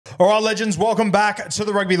All right, legends, welcome back to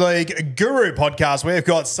the Rugby League Guru podcast. We've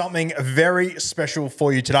got something very special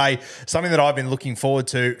for you today, something that I've been looking forward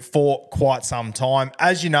to for quite some time.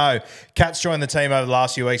 As you know, Kat's joined the team over the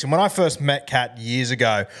last few weeks, and when I first met Kat years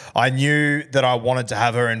ago, I knew that I wanted to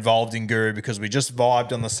have her involved in Guru because we just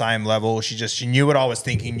vibed on the same level. She knew what I was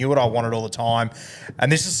thinking, knew what I wanted all the time.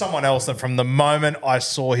 And this is someone else that from the moment I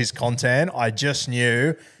saw his content, I just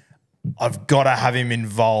knew I've got to have him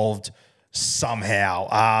involved somehow.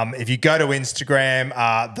 If you go to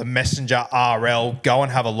Instagram, the Messenger RL, go and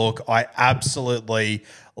have a look. I absolutely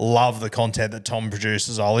love the content that Thom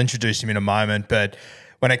produces. I'll introduce him in a moment, but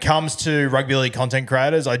when it comes to rugby league content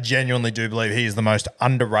creators, I genuinely do believe he is the most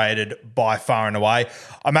underrated by far and away.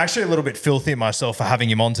 I'm actually a little bit filthy at myself for having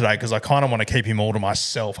him on today because I kind of want to keep him all to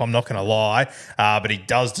myself. I'm not going to lie, but he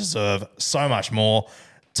does deserve so much more.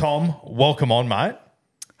 Thom, welcome on, mate.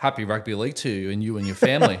 Happy Rugby League to you and your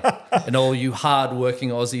family and all you hard-working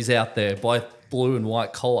Aussies out there, both blue and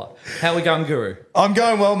white collar. How are we going, Guru? I'm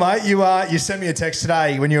going well, mate. You sent me a text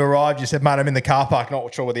today when you arrived. You said, mate, I'm in the car park,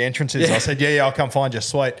 not sure where the entrance is. Yeah. I said, yeah, I'll come find you.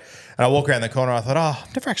 Sweet. And I walk around the corner. I thought,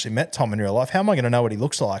 I've never actually met Thom in real life. How am I going to know what he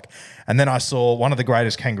looks like? And then I saw one of the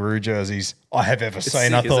greatest kangaroo jerseys I have ever seen.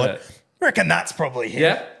 Sick, I thought, I reckon that's probably him.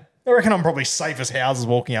 Yeah. I reckon I'm probably safe as houses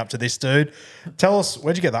walking up to this dude. Tell us,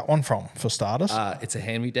 where'd you get that one from, for starters? It's a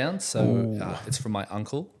hand-me-down, so it's from my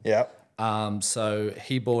uncle. Yeah. So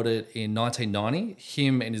he bought it in 1990.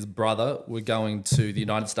 Him and his brother were going to the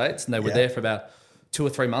United States, and they were there for about 2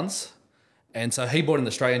 or 3 months. And so he bought an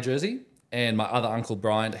Australian jersey, and my other uncle,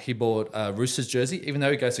 Brian, he bought a Roosters jersey, even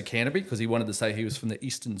though he goes to Canterbury because he wanted to say he was from the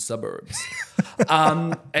eastern suburbs.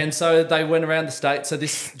 And so they went around the state. So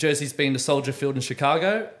this jersey's been to Soldier Field in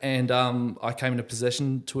Chicago, and I came into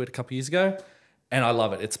possession to it a couple of years ago, and I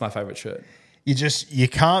love it. It's my favourite shirt. You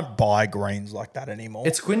can't buy greens like that anymore.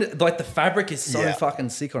 It's like the fabric is so fucking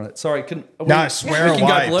sick on it. Sorry, swear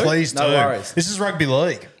away, please do. No worries. This is rugby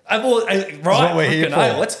league. Right, what we're here for.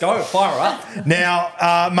 Let's go, fire up.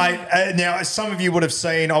 Now, mate, now some of you would have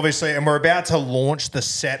seen, obviously, and we're about to launch the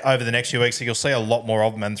set over the next few weeks, so you'll see a lot more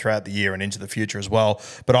of them and throughout the year and into the future as well.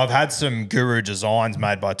 But I've had some Guru designs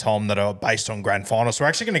made by Thom that are based on grand finals. So we're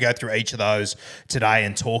actually going to go through each of those today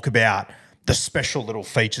and talk about the special little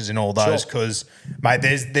features in all those because, mate,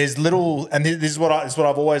 there's little, and this is what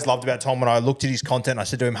I've always loved about Thom. When I looked at his content, I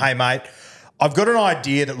said to him, hey, mate, I've got an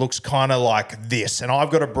idea that looks kind of like this, and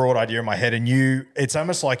I've got a broad idea in my head, and it's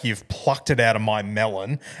almost like you've plucked it out of my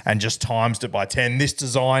melon and just timesed it by 10. This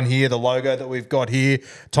design here, the logo that we've got here,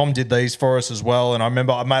 Thom did these for us as well, and I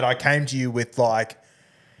remember, mate, I came to you with like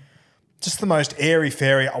just the most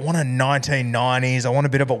airy-fairy, I want a 1990s, I want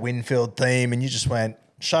a bit of a Winfield theme, and you just went,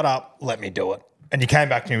 shut up, let me do it. And you came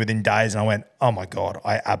back to me within days, and I went, oh my God,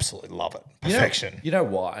 I absolutely love it. Perfection. You know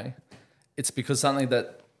why? It's because something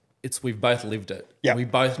that we've both lived it. Yep. We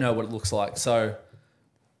both know what it looks like. So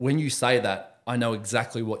when you say that, I know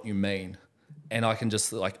exactly what you mean. And I can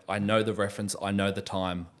just I know the reference, I know the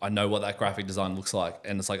time, I know what that graphic design looks like.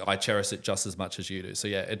 And it's like, I cherish it just as much as you do. So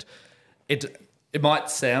yeah, it might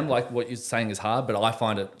sound like what you're saying is hard, but I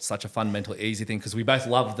find it such a fundamentally easy thing because we both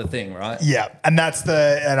love the thing, right? Yeah, and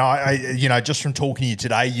I just from talking to you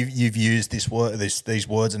today, you've used these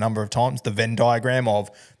words a number of times. The Venn diagram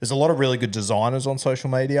of there's a lot of really good designers on social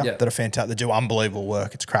media that are fantastic, that do unbelievable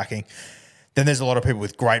work. It's cracking. Then there's a lot of people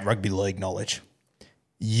with great rugby league knowledge.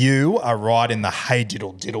 You are right in the hey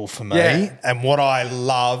diddle diddle for me. Yeah. And what I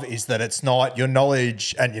love is that it's not your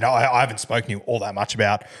knowledge. And, I haven't spoken to you all that much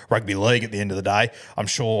about rugby league at the end of the day. I'm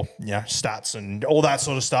sure, stats and all that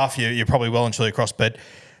sort of stuff, you're probably well and truly across. But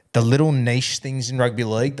the little niche things in rugby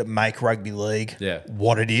league that make rugby league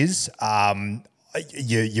what it is,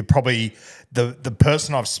 you're probably the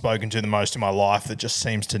person I've spoken to the most in my life that just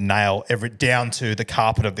seems to nail down to the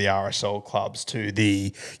carpet of the RSL clubs, to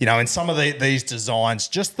the, and some of these designs,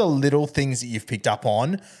 just the little things that you've picked up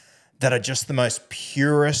on that are just the most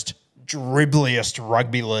purest, dribbliest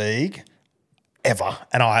rugby league ever.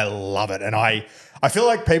 And I love it. And I feel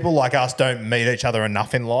like people like us don't meet each other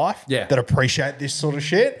enough in life that appreciate this sort of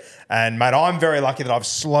shit. And mate, I'm very lucky that I've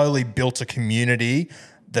slowly built a community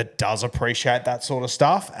that does appreciate that sort of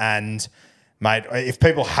stuff. And mate, if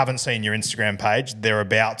people haven't seen your Instagram page, they're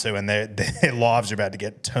about to, and their lives are about to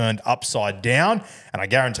get turned upside down. And I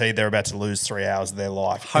guarantee they're about to lose 3 hours of their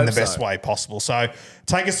life in the best way possible. So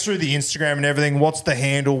take us through the Instagram and everything. What's the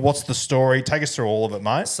handle? What's the story? Take us through all of it,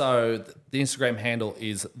 mate. So the Instagram handle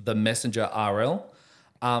is the Messenger RL.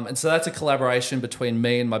 And so that's a collaboration between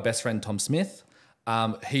me and my best friend, Thom Smith.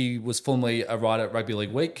 He was formerly a writer at Rugby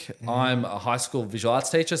League Week. I'm a high school visual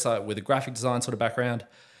arts teacher, so with a graphic design sort of background.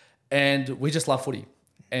 And we just love footy.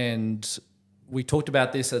 And we talked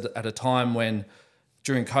about this at a time when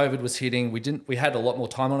during COVID was hitting, we had a lot more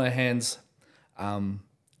time on our hands, and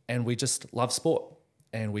we just love sport.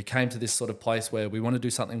 And we came to this sort of place where we want to do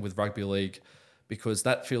something with rugby league because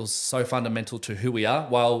that feels so fundamental to who we are.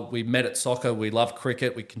 While we met at soccer, we love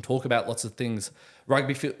cricket, we can talk about lots of things.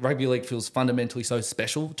 Rugby league feels fundamentally so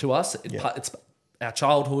special to us. It's our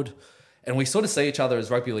childhood, and we sort of see each other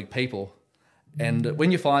as rugby league people. And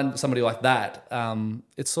when you find somebody like that,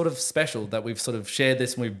 it's sort of special that we've sort of shared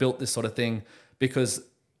this and we've built this sort of thing, because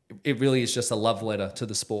it really is just a love letter to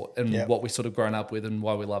the sport and what we've sort of grown up with and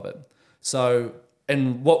why we love it. So,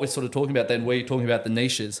 and what we're sort of talking about then, we're talking about the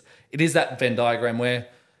niches. It is that Venn diagram where,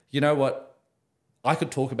 you know what, I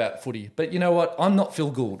could talk about footy, but you know what, I'm not Phil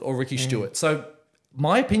Gould or Ricky Stewart. So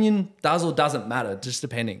my opinion does or doesn't matter, just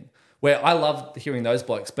depending. Where I love hearing those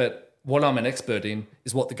blokes, but what I'm an expert in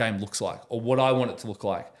is what the game looks like or what I want it to look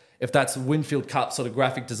like. If that's Winfield Cup sort of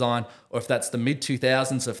graphic design, or if that's the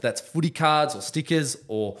mid-2000s, if that's footy cards or stickers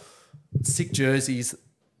or sick jerseys,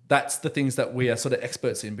 that's the things that we are sort of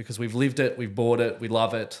experts in because we've lived it, we've bought it, we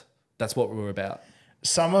love it. That's what we're about.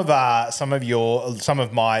 Some of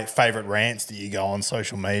my favourite rants that you go on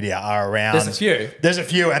social media are around. There's a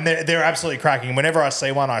few, and they're absolutely cracking. Whenever I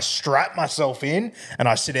see one, I strap myself in and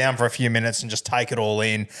I sit down for a few minutes and just take it all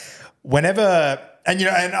in. I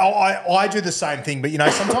do the same thing, but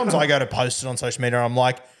sometimes I go to post it on social media and I'm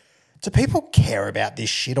like, do people care about this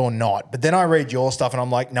shit or not? But then I read your stuff and I'm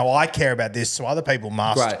like, no, I care about this, so other people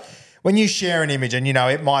must. Right. When you share an image and,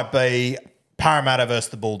 it might be Parramatta versus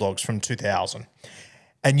the Bulldogs from 2000,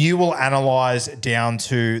 and you will analyse down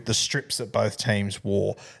to the strips that both teams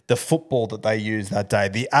wore, the football that they used that day,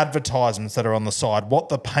 the advertisements that are on the side, what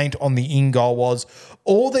the paint on the in-goal was,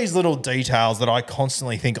 all these little details that I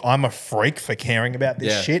constantly think I'm a freak for caring about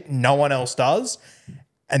this shit. No one else does.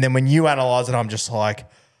 And then when you analyse it, I'm just like,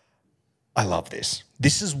 I love this.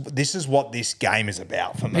 This is what this game is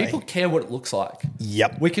about for me. People care what it looks like.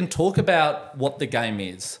 Yep. We can talk about what the game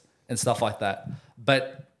is and stuff like that,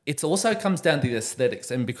 but it also comes down to the aesthetics.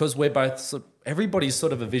 And because we're both, everybody's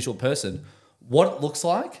sort of a visual person, what it looks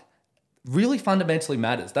like really fundamentally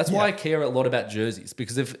matters. That's why I care a lot about jerseys,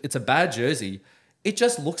 because if it's a bad jersey, it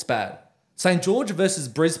just looks bad. St. George versus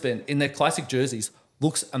Brisbane in their classic jerseys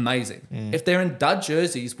looks amazing. If they're in dud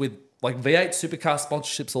jerseys with like V8 supercar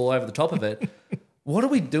sponsorships all over the top of it, what are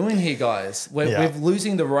we doing here, guys? We're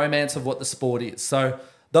losing the romance of what the sport is. So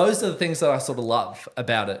those are the things that I sort of love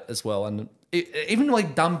about it as well. And even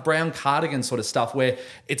like dumb brown cardigan sort of stuff where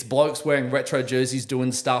it's blokes wearing retro jerseys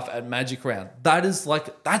doing stuff at Magic Round.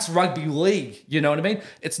 That's rugby league. You know what I mean?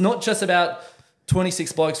 It's not just about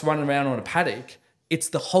 26 blokes running around on a paddock. It's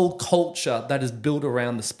the whole culture that is built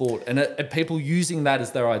around the sport and people using that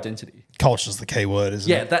as their identity. Culture's the key word,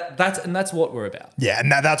 isn't it? Yeah, that's what we're about. Yeah,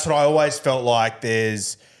 and that's what I always felt like.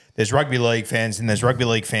 There's rugby league fans and there's rugby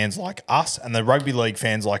league fans like us, and the rugby league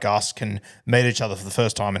fans like us can meet each other for the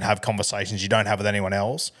first time and have conversations you don't have with anyone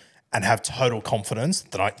else and have total confidence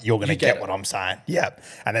that you're going to get what I'm saying. Yeah,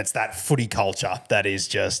 and it's that footy culture that is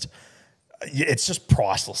it's just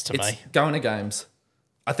priceless to me. Going to games.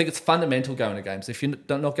 I think it's fundamental going to games. If you're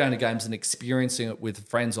not going to games and experiencing it with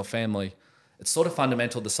friends or family, it's sort of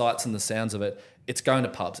fundamental, the sights and the sounds of it. It's going to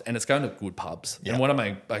pubs, and it's going to good pubs. Yep. And what I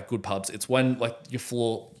mean by good pubs, it's when like your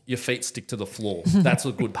feet stick to the floor. That's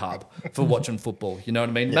a good pub for watching football. You know what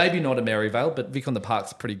I mean? Yep. Maybe not a Maryvale, but Vic on the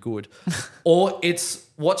Park's pretty good. Or it's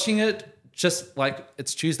watching it just like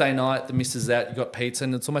it's Tuesday night, the missus out, you got pizza,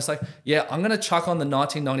 and it's almost like, I'm going to chuck on the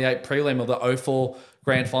 1998 prelim of the 04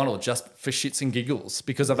 grand final just for shits and giggles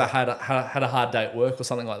because I've had a hard day at work or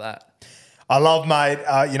something like that. I love, mate.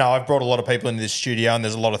 I've brought a lot of people into this studio and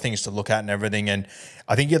there's a lot of things to look at and everything. And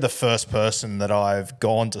I think you're the first person that I've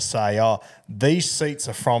gone to say, these seats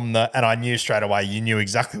are from and I knew straight away, you knew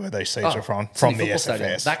exactly where these seats are from the SFS.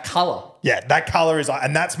 Stadium. That colour. Yeah, that colour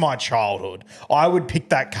and that's my childhood. I would pick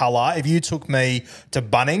that colour. If you took me to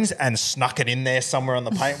Bunnings and snuck it in there somewhere on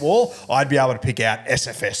the paint wall, I'd be able to pick out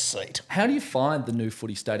SFS seat. How do you find the new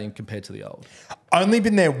footy stadium compared to the old? Only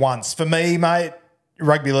been there once. For me, mate,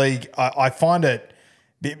 rugby league, I find it,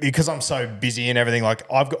 because I'm so busy and everything, like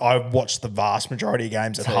I've watched the vast majority of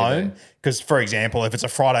games at home because, for example, if it's a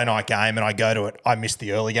Friday night game and I go to it, I miss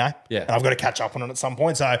the early game and I've got to catch up on it at some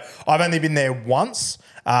point. So I've only been there once.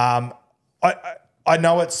 I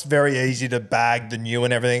know it's very easy to bag the new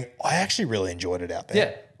and everything. I actually really enjoyed it out there.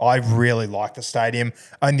 Yeah. I really like the stadium.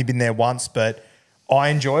 Only been there once, but I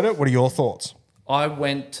enjoyed it. What are your thoughts? I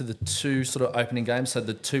went to the two sort of opening games, so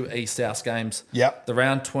the two East-South games, the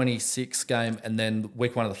round 26 game and then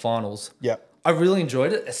week one of the finals. I really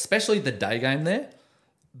enjoyed it, especially the day game there.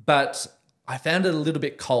 But I found it a little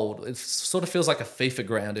bit cold. It sort of feels like a FIFA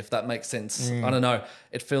ground, if that makes sense. I don't know.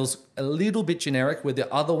 It feels a little bit generic, where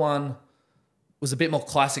the other one was a bit more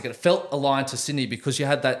classic. It felt aligned to Sydney because you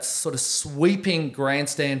had that sort of sweeping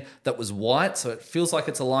grandstand that was white. So it feels like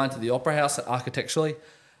it's aligned to the Opera House architecturally.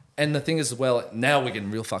 And the thing is, as well, now we're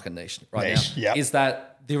getting real fucking niche now, is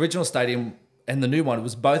that the original stadium and the new one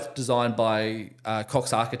was both designed by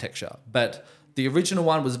Cox Architecture, but the original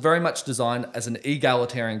one was very much designed as an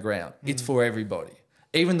egalitarian ground. It's for everybody.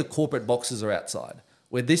 Even the corporate boxes are outside.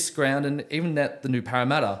 Where this ground, and even the new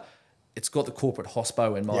Parramatta, it's got the corporate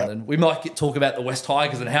hospo in mind. And we might talk about the West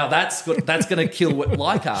Tigers and how that's going to kill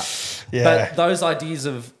Leichhardt. But those ideas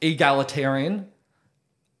of egalitarian,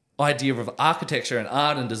 idea of architecture and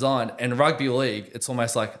art and design and rugby league, it's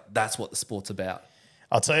almost like that's what the sport's about.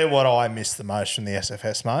 I'll tell you what I miss the most from the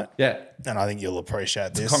SFS, mate. Yeah. And I think you'll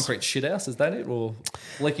appreciate this. Concrete shithouse, is that it? Or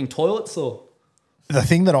leaking toilets? Or the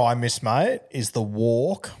thing that I miss, mate, is the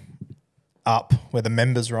walk up where the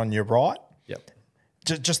members are on your right. Yep.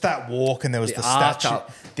 Just that walk, and there was the statue,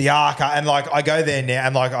 the arc, and like I go there now,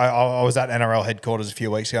 and like I was at NRL headquarters a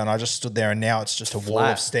few weeks ago, and I just stood there, and now it's just a wall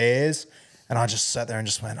of stairs. And I just sat there and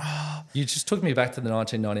just went, oh. You just took me back to the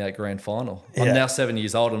 1998 grand final. I'm now 7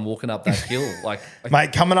 years old and walking up that hill.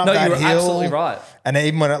 Mate, coming up that hill. No, you're absolutely right. And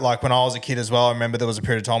even when I was a kid as well, I remember there was a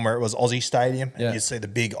period of time where it was Aussie Stadium. And you'd see the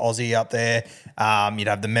big Aussie up there. You'd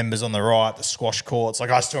have the members on the right, the squash courts. Like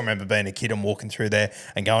I still remember being a kid and walking through there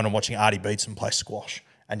and going and watching Artie Beetson play squash.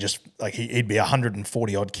 And just like he'd be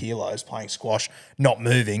 140 odd kilos playing squash, not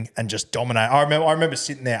moving and just dominate. I remember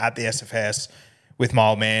sitting there at the SFS with my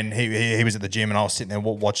old man. He was at the gym and I was sitting there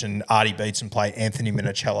watching Artie Beetson play Anthony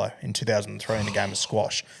Minicello in 2003 in a game of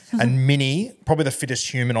squash. And Minnie, probably the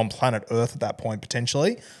fittest human on planet Earth at that point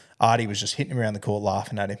potentially, Artie was just hitting him around the court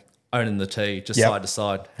laughing at him. Owning the tee, just side to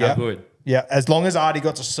side. How good. Yeah, as long as Artie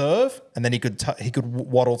got to serve and then he could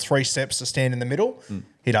waddle 3 steps to stand in the middle,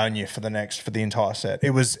 he'd own you for the entire set.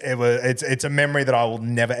 It's a memory that I will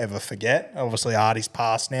never ever forget. Obviously Artie's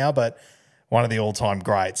passed now, but one of the all-time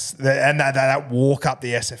greats. And that walk up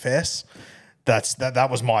the SFS,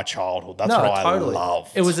 that was my childhood. That's what I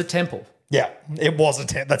loved. It was a temple. Yeah, it was a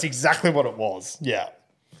temple. That's exactly what it was. Yeah.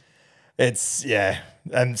 And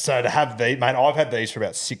so to have these, mate, I've had these for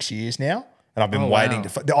about 6 years now, and I've been waiting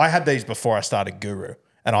I had these before I started Guru,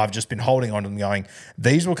 and I've just been holding on to them going,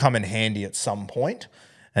 these will come in handy at some point.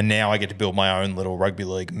 And now I get to build my own little rugby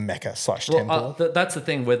league mecca / temple. That's the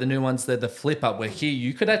thing where the new ones, they're the flip up, where here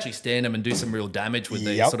you could actually stand them and do some real damage with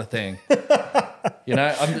these sort of thing.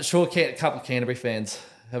 I'm sure a couple of Canterbury fans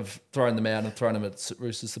have thrown them out and thrown them at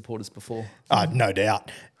Roosters supporters before. No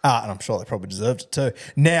doubt. And I'm sure they probably deserved it too.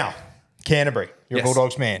 Now, Canterbury, you're a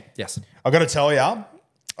Bulldogs man. Yes. I've got to tell you,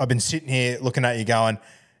 I've been sitting here looking at you going,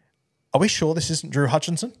 are we sure this isn't Drew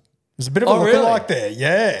Hutchinson? There's a bit of a lookalike there,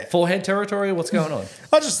 yeah. Forehead territory, what's going on?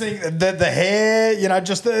 I just think the hair,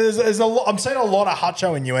 just there's a lot. I'm seeing a lot of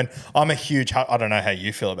Hutcho in you, and I'm a huge. I don't know how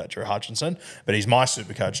you feel about Drew Hutchinson, but he's my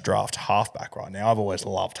Supercoach draft halfback right now. I've always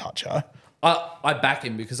loved Hutcho. I back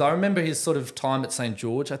him because I remember his sort of time at St.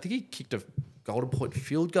 George. I think he kicked a Golden Point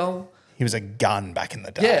field goal. He was a gun back in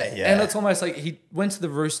the day. Yeah. And it's almost like he went to the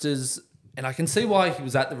Roosters, and I can see why he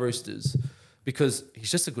was at the Roosters. Because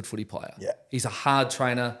he's just a good footy player. Yeah. He's a hard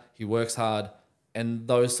trainer. He works hard. And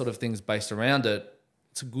those sort of things based around it,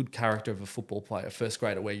 it's a good character of a football player, first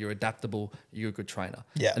grader, where you're adaptable, you're a good trainer.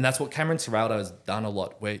 Yeah. And that's what Cameron Ciraldo has done a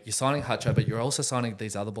lot, where you're signing Hutcho, but you're also signing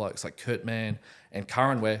these other blokes like Kurt Mann and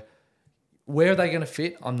Curran, where are they going to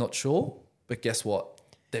fit? I'm not sure. But guess what?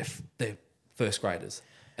 They're first graders.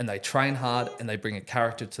 And they train hard and they bring a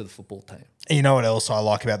character to the football team. You know what else I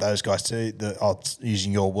like about those guys too?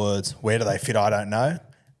 Using your words, where do they fit? I don't know.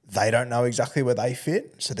 They don't know exactly where they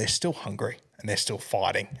fit, so they're still hungry and they're still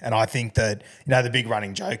fighting. And I think that, the big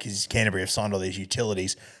running joke is Canterbury have signed all these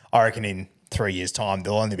utilities. I reckon in 3 years' time,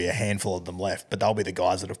 there'll only be a handful of them left, but they'll be the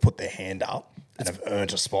guys that have put their hand up and have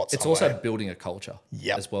earned a spot It's somewhere. also building a culture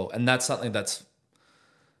as well. And that's something that's,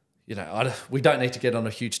 we don't need to get on a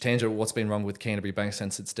huge tangent of what's been wrong with Canterbury Bank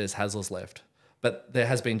since Des Hasler's left. But there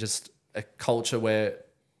has been just a culture where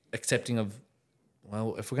accepting of,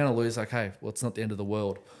 well, if we're going to lose, okay, well, it's not the end of the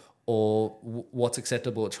world. Or what's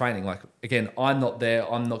acceptable at training. Like, again, I'm not there.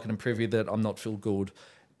 I'm not going to preview that. I'm not feel good.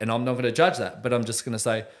 And I'm not going to judge that. But I'm just going to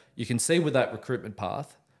say, you can see with that recruitment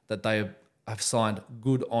path that they have signed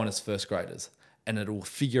good, honest first graders. And it will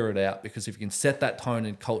figure it out, because if you can set that tone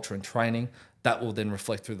in culture and training, that will then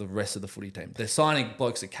reflect through the rest of the footy team. They're signing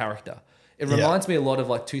blokes of character. It reminds me a lot of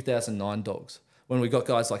like 2009 Dogs, when we got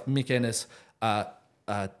guys like Mick Ennis,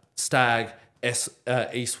 Stagg,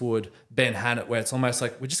 Eastwood, Ben Hannett, where it's almost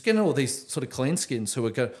like we're just getting all these sort of clean skins who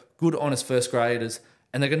are good, honest first graders,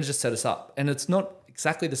 and they're going to just set us up. And it's not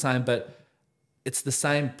exactly the same, but it's the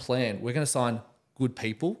same plan. We're going to sign good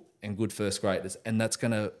people and good first graders, and that's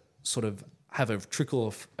going to sort of have a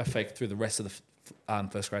trickle effect through the rest of the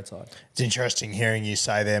first grade side. It's interesting hearing you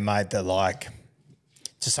say there, mate, that like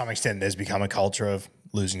to some extent there's become a culture of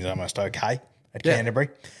losing is almost okay at Canterbury,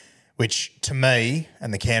 which to me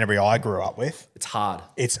and the Canterbury I grew up with, it's hard.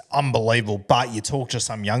 It's unbelievable. But you talk to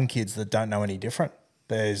some young kids that don't know any different.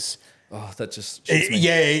 There's that just shits me.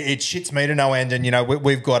 Yeah, it shits me to no end. And, you know,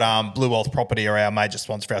 we've got Blue Wealth Property are our major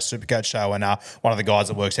sponsor for our Supercoach show. And one of the guys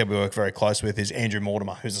that works here we work very close with is Andrew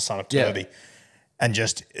Mortimer, who's the son of Turvey. And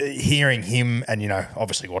just hearing him and, you know,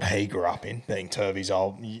 obviously what he grew up in, being Turvey's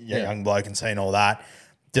old young bloke and seeing all that,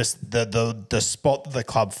 just the spot that the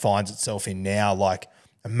club finds itself in now, like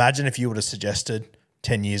imagine if you would have suggested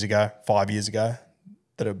 10 years ago, 5 years ago,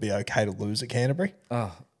 that it would be okay to lose at Canterbury.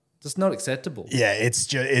 Oh, just not acceptable. Yeah, it's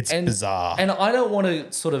bizarre. And I don't want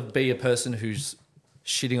to sort of be a person who's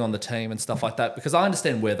shitting on the team and stuff like that because I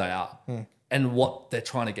understand where they are and what they're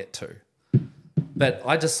trying to get to. But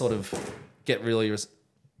I just sort of get really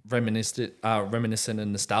reminiscent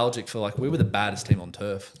and nostalgic for like we were the baddest team on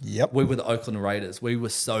turf. Yep. We were the Oakland Raiders. We were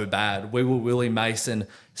so bad. We were Willie Mason,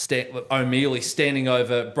 O'Mealy standing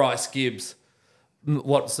over Bryce Gibbs.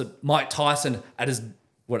 Mike Tyson at his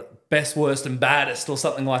best, worst and baddest or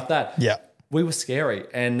something like that. Yeah. We were scary.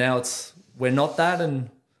 And now we're not that. And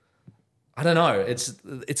I don't know.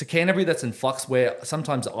 It's a Canterbury that's in flux where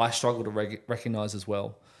sometimes I struggle to recognise as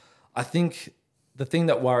well. I think the thing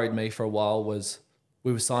that worried me for a while was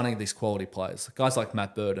we were signing these quality players, guys like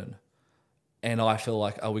Matt Burton. And I feel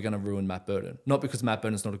like, are we going to ruin Matt Burton? Not because Matt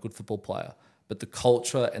Burton's not a good football player, but the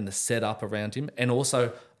culture and the setup around him. And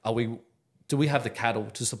also, do we have the cattle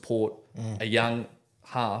to support a young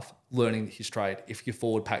half learning his trade? If your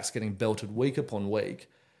forward pack's getting belted week upon week,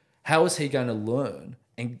 how is he going to learn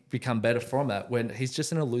and become better from that when he's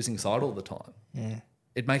just in a losing side all the time?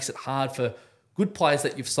 It makes it hard for good players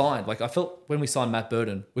that you've signed. Like I felt when we signed Matt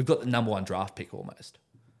Burton, we've got the #1 draft pick almost.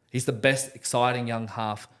 He's the best exciting young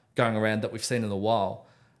half going around that we've seen in a while.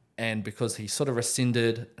 And because he's sort of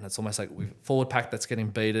rescinded and it's almost like we've forward pack that's getting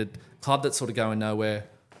beaten, club that's sort of going nowhere.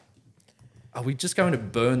 Are we just going to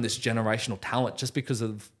burn this generational talent just because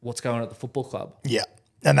of what's going on at the football club? Yeah.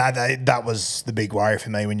 And that was the big worry for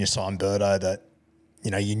me when you signed Birdo, that,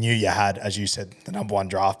 you know, you knew you had, as you said, the #1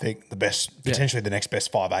 draft pick, the best, potentially the next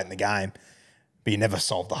best 5'8" in the game, but you never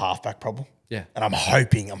solved the halfback problem. Yeah. And I'm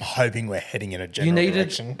hoping we're heading in a general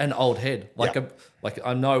direction. You needed an old head.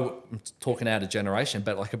 I know I'm talking out of generation,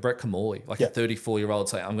 but like a Brett Kamali, like a 34-year-old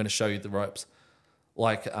saying, I'm going to show you the ropes.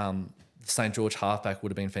 Like St. George halfback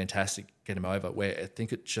would have been fantastic, get him over, where I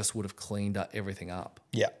think it just would have cleaned everything up.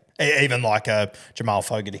 Yeah. Even like a Jamal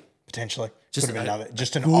Fogarty, potentially. Just an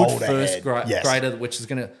good older first head. grader, which is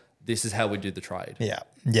this is how we do the trade.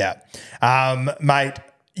 Yeah. Mate,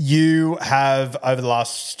 you have, over the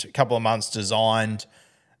last couple of months, designed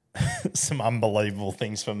some unbelievable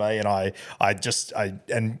things for me, and I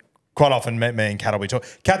quite often me and Kat will be talking.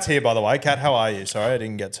 Kat's here, by the way. Kat, how are you? Sorry, I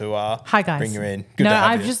didn't get to Hi guys. bring you in. Good to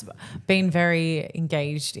have I've you. just been very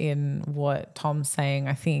engaged in what Tom's saying.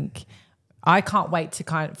 I think I can't wait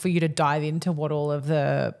for you to dive into what all of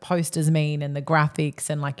the posters mean and the graphics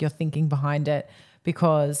and like your thinking behind it,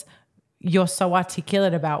 because you're so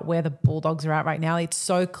articulate about where the Bulldogs are at right now. It's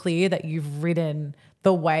so clear that you've ridden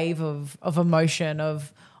the wave of emotion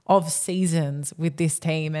of seasons with this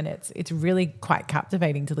team, and it's really quite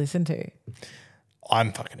captivating to listen to.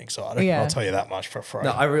 I'm fucking excited. Yeah. I'll tell you that much for free.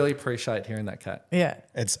 No, I really appreciate hearing that, Kat. Yeah.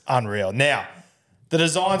 It's unreal. Now, the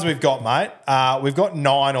designs we've got, mate, we've got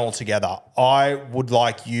 9 altogether. I would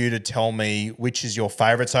like you to tell me which is your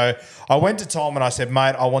favourite. So I went to Thom and I said,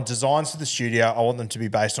 mate, I want designs for the studio. I want them to be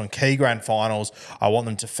based on key grand finals. I want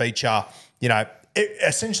them to feature,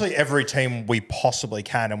 essentially every team we possibly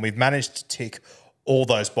can. And we've managed to tick all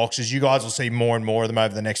those boxes. You guys will see more and more of them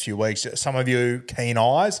over the next few weeks. Some of you keen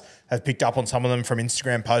eyes have picked up on some of them from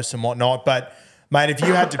Instagram posts and whatnot. But, mate, if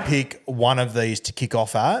you had to pick one of these to kick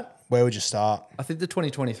off at, where would you start? I think the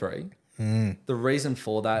 2023. The reason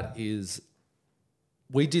for that is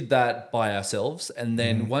we did that by ourselves. And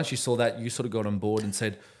then once you saw that, you sort of got on board and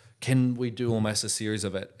said, can we do almost a series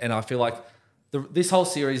of it? And I feel like this whole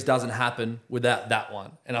series doesn't happen without that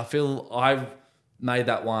one. And I feel I've made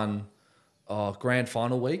that one grand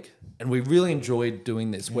final week. And we really enjoyed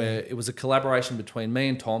doing this, where it was a collaboration between me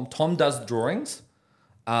and Thom. Thom does the drawings.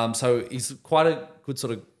 So he's quite a good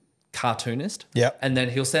sort of cartoonist. Yeah. And then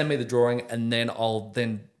he'll send me the drawing, and then I'll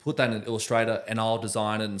then put that in an Illustrator, and I'll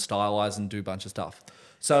design it and stylize and do a bunch of stuff.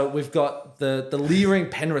 So we've got the leering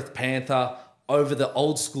Penrith Panther over the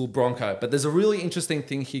old school Bronco. But there's a really interesting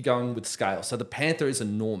thing here going with scale. So the Panther is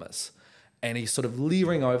enormous, and he's sort of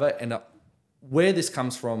leering over, and where this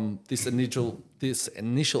comes from, this initial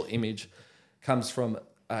image comes from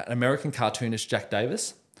an American cartoonist, Jack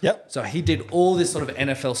Davis. Yep. So he did all this sort of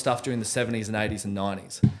NFL stuff during the 70s and 80s and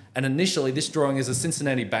 90s. And initially, this drawing is a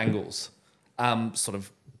Cincinnati Bengals sort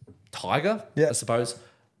of tiger, I suppose,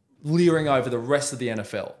 leering over the rest of the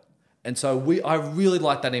NFL. And so I really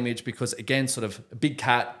like that image because, again, sort of a big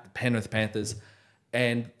cat, Penrith Panthers.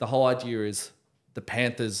 And the whole idea is the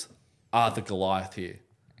Panthers are the Goliath here.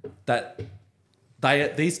 That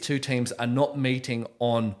these two teams are not meeting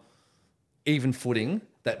on even footing,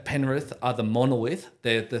 that Penrith are the monolith.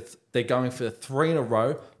 They're going for 3 in a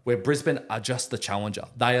row, where Brisbane are just the challenger.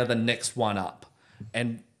 They are the next one up.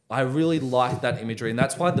 And I really like that imagery, and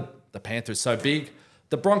that's why the Panther is so big.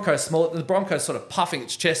 The Bronco's small. The Bronco's sort of puffing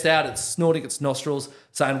its chest out, it's snorting its nostrils,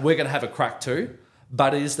 saying, we're going to have a crack too.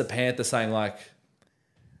 But it is the Panther saying, like,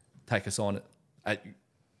 take us on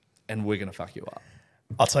and we're going to fuck you up.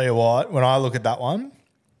 I'll tell you what, when I look at that one,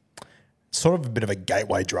 sort of a bit of a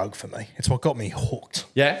gateway drug for me. It's what got me hooked.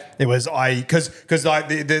 Yeah? It was because like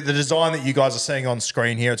the design that you guys are seeing on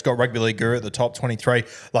screen here, it's got Rugby League Guru at the top, 23.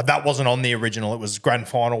 Like that wasn't on the original. It was grand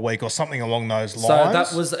final week or something along those lines. So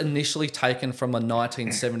that was initially taken from a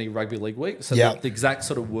 1970 Rugby League week. So the exact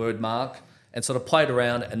sort of word mark, and sort of played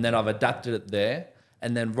around, and then I've adapted it there.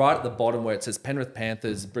 And then right at the bottom where it says Penrith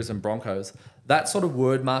Panthers, Brisbane Broncos, that sort of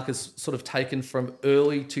word mark is sort of taken from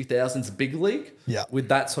early 2000s Big League with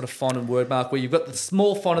that sort of font and word mark, where you've got the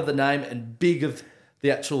small font of the name and big of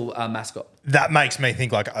the actual mascot. That makes me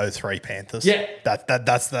think like 03 Panthers. Yeah.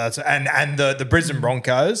 That's and the Brisbane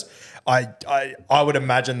Broncos, I would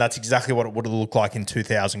imagine that's exactly what it would have looked like in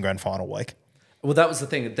 2000 grand final week. Well, that was the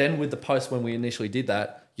thing. Then with the post, when we initially did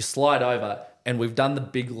that, you slide over, and we've done the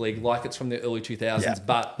Big League like it's from the early 2000s,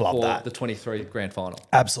 but for the 23 grand final.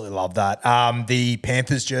 Absolutely love that. The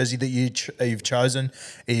Panthers jersey that you've chosen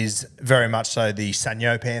is very much so the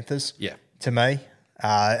Sanyo Panthers. Yeah. To me,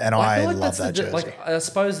 and I love that jersey. Like, I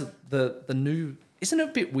suppose the new, isn't it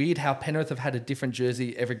a bit weird how Penrith have had a different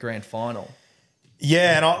jersey every grand final?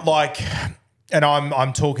 Yeah, and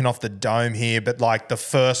I'm talking off the dome here, but like the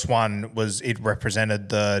first one it represented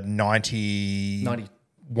the 90,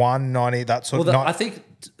 90, that sort of. I think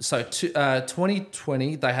so.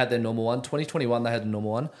 2020 they had their normal one. 2021 they had the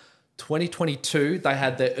normal one. 2022 they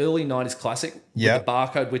had their early 90s classic with the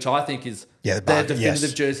barcode, which I think is their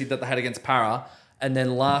definitive jersey that they had against Para. And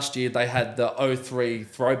then last year they had the 03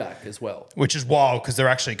 throwback as well. Which is wild because they're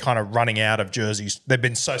actually kind of running out of jerseys. They've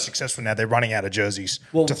been so successful now, they're running out of jerseys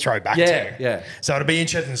to throw back to. Yeah. So it'll be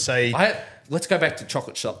interesting to see. Let's go back to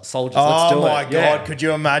Chocolate Soldiers. Let's do it. Oh my God, could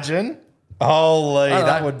you imagine? Holy,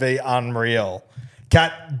 that would be unreal.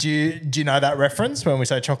 Kat, do you know that reference when we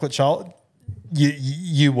say Chocolate Soldiers?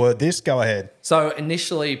 You word this. Go ahead. So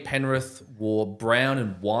initially, Penrith wore brown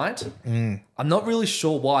and white. I'm not really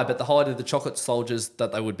sure why, but the whole idea of the Chocolate Soldiers,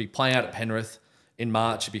 that they would be playing out at Penrith in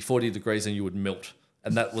March, it'd be 40 degrees and you would melt.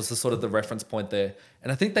 And that was the reference point there.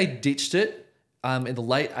 And I think they ditched it in the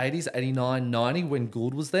late 80s, 89, 90, when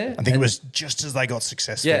Gould was there. I think it was just as they got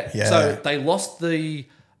successful. Yeah. So they lost the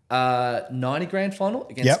 90 grand final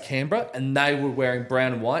against Canberra, and they were wearing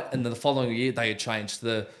brown and white. And then the following year, they had changed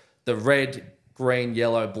the red, green,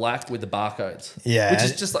 yellow, black with the barcodes. Yeah. Which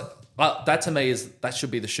is just like, that to me that should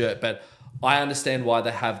be the shirt. But I understand why they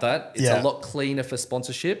have that. It's a lot cleaner for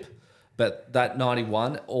sponsorship. But that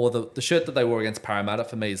 91 or the shirt that they wore against Parramatta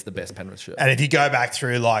for me is the best Penrith shirt. And if you go back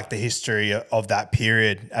through like the history of that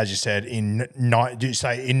period, as you said, in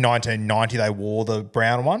 1990 they wore the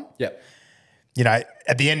brown one. Yep. You know,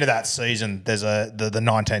 at the end of that season, there's the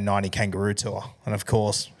 1990 Kangaroo Tour, and of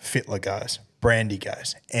course Fittler goes. Brandy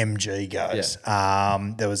goes, MG goes.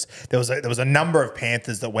 Yeah. There was a number of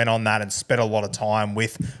Panthers that went on that and spent a lot of time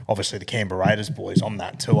with obviously the Canberra Raiders boys on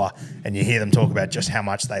that tour, and you hear them talk about just how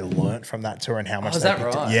much they learnt from that tour and how much. Is that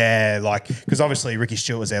right? Yeah, like because obviously Ricky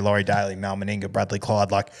Stewart was there, Laurie Daly, Mal Meninga, Bradley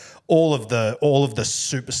Clyde, like all of the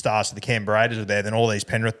superstars of the Canberra Raiders were there. Then all these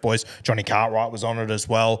Penrith boys, Johnny Cartwright was on it as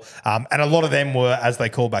well, and a lot of them were, as they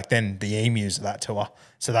called back then, the emus of that tour.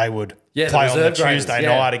 So they would play on the Tuesday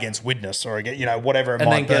night against Widnes or whatever it might be. And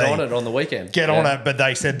then get on it on the weekend. Get on it, but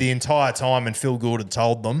they said the entire time, and Phil Gould had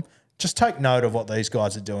told them, just take note of what these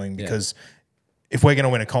guys are doing because if we're going to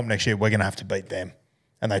win a comp next year, we're going to have to beat them.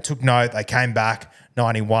 And they took note. They came back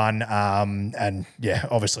 91, and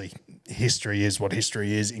obviously history is what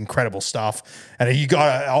history is. Incredible stuff. And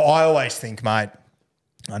I always think, mate,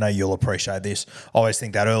 I know you'll appreciate this. I always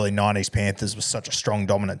think that early 90s Panthers was such a strong,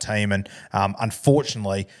 dominant team. And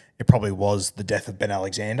unfortunately, it probably was the death of Ben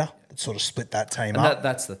Alexander that sort of split that team up.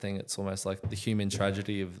 That's the thing. It's almost like the human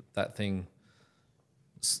tragedy of that thing.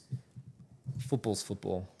 Football's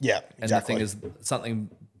football. Yeah, exactly. And the thing is, something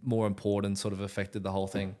more important sort of affected the whole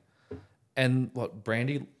thing. And what,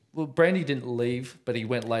 Brandy didn't leave, but he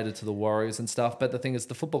went later to the Warriors and stuff. But the thing is,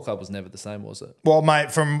 the football club was never the same, was it? Well,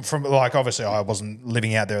 mate, from like, obviously I wasn't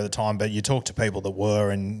living out there at the time, but you talk to people that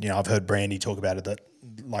were, and, you know, I've heard Brandy talk about it, that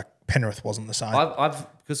like Penrith wasn't the same.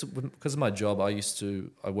 Because of my job, I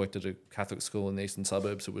worked at a Catholic school in the eastern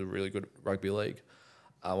suburbs that were really good at rugby league.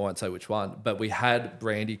 I won't say which one, but we had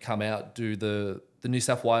Brandy come out, do the New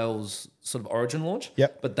South Wales sort of origin launch.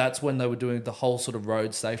 Yep. But that's when they were doing the whole sort of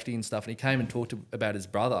road safety and stuff. And he came and talked about his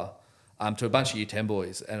brother to a bunch of Year 10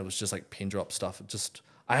 boys. And it was just like pin drop stuff.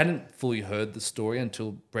 I hadn't fully heard the story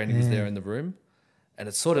until Brandy was there in the room. And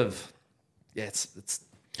it's sort of, It's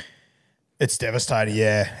devastating,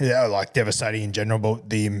 yeah, like devastating in general, but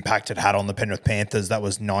the impact it had on the Penrith Panthers, that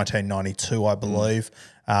was 1992, I believe.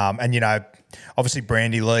 And, you know, obviously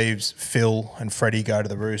Brandy leaves, Phil and Freddie go to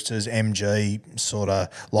the Roosters, MG sort of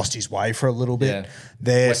lost his way for a little bit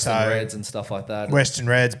there. Western Reds and stuff like that. Western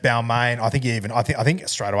Reds, Balmain. I think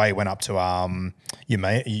straight away he went up to the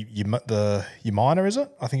Umina, is it?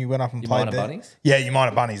 I think he went up and played there. Bunnies? Yeah,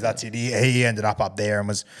 Umina Bunnies, that's it. He ended up there and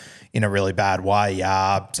was in a really bad way.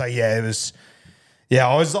 It was. Yeah,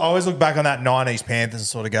 I always look back on that 90s Panthers and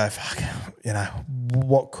sort of go, fuck, you know,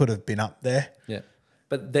 what could have been up there? Yeah.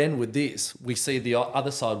 But then with this, we see the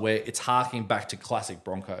other side where it's harking back to classic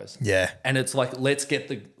Broncos. Yeah. And it's like, let's get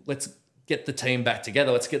the team back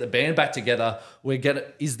together. Let's get the band back together.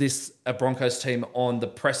 Is this a Broncos team on the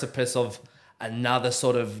precipice of another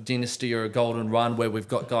sort of dynasty or a golden run where we've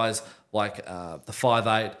got guys like the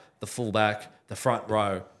 5'8", the fullback, the front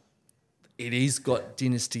row? It is got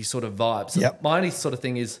dynasty sort of vibes. Yep. My only sort of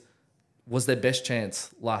thing is, was their best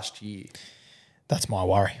chance last year? That's my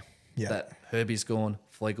worry. Yeah. That Herbie's gone,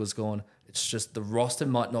 Flegler's gone. It's just the roster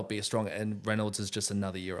might not be as strong, and Reynolds is just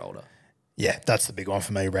another year older. Yeah, that's the big one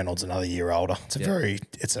for me. Reynolds another year older.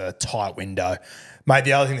 It's a tight window. Mate,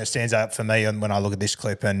 the other thing that stands out for me, and when I look at this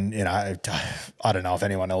clip, and, you know, I don't know if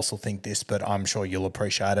anyone else will think this, but I'm sure you'll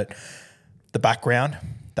appreciate it. The background,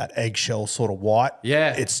 that eggshell sort of white.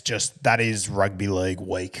 Yeah. It's just, that is rugby league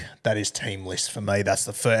week. That is team list for me. That's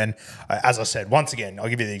the first. And as I said, once again, I'll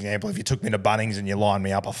give you the example. If you took me to Bunnings and you lined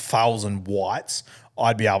me up 1,000 whites,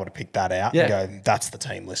 I'd be able to pick that out and go, that's the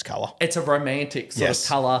team list colour. It's a romantic sort of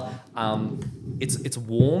colour. It's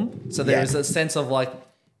warm. So there is a sense of like,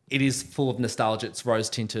 it is full of nostalgia. It's rose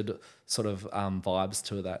tinted sort of vibes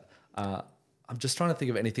to that. I'm just trying to think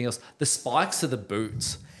of anything else. The spikes of the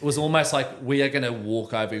boots. It was almost like, we are going to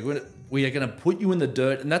walk over you. We are going to put you in the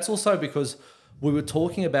dirt. And that's also because we were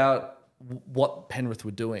talking about what Penrith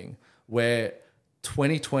were doing, where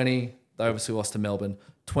 2020, they obviously lost to Melbourne.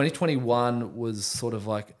 2021 was sort of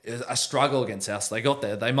like a struggle against us. They got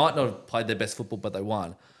there. They might not have played their best football, but they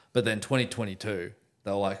won. But then 2022,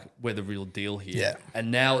 they were like, we're the real deal here. Yeah.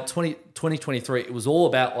 And now 2023, it was all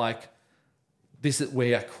about like,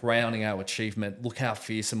 we are crowning our achievement. Look how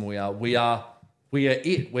fearsome we are. We are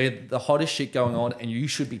it. We're the hottest shit going on, and you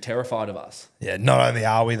should be terrified of us. Yeah, not only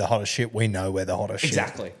are we the hottest shit, we know we're the hottest shit.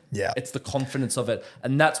 Exactly. Yeah. It's the confidence of it.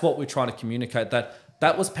 And that's what we're trying to communicate,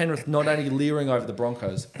 that was Penrith not only leering over the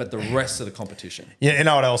Broncos, but the rest of the competition. Yeah, you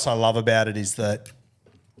know what else I love about it is that,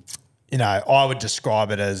 you know, I would describe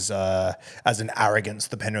it as an arrogance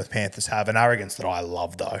the Penrith Panthers have, an arrogance that I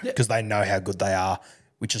love, though, because they know how good they are,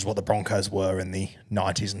 which is what the Broncos were in the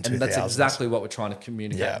 90s and 2000s. And that's exactly what we're trying to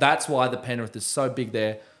communicate. Yeah. That's why the Penrith is so big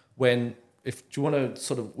there. Do you want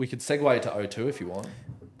to we could segue to O2 if you want.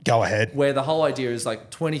 Go ahead. Where the whole idea is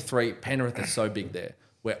like 23, Penrith is so big there.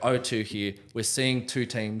 We're O2 here. We're seeing two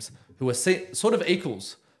teams who are sort of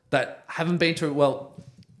equals that haven't been to,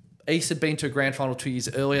 East had been to a grand final 2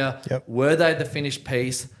 years earlier. Yep. Were they the finished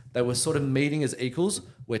piece? They were sort of meeting as equals.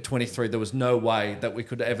 Where 23, there was no way that we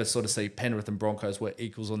could ever sort of see Penrith and Broncos were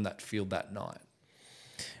equals on that field that night.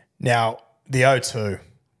 Now, the O2.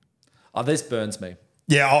 Oh, this burns me.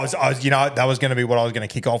 Yeah, I was, you know, that was going to be what I was going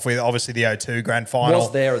to kick off with. Obviously, the O2 grand final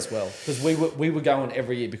was there as well, because we were going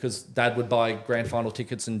every year because Dad would buy grand final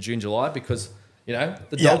tickets in June, July because, you know,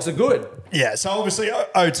 the dogs are good. Yeah, so obviously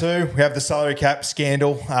O2, we have the salary cap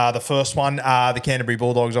scandal, the first one. The Canterbury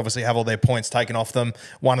Bulldogs obviously have all their points taken off them.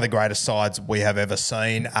 One of the greatest sides we have ever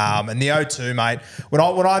seen. And the O2, mate, when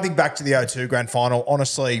I think back to the O2 grand final,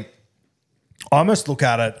 honestly, I almost look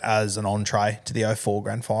at it as an entree to the 04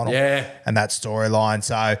 grand final. Yeah. And that storyline.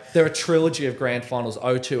 So they're a trilogy of grand finals,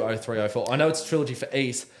 02, 03, 04. I know it's a trilogy for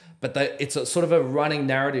East, but it's a sort of a running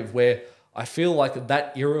narrative where I feel like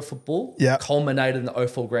that era of football culminated in the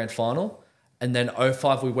 04 grand final, and then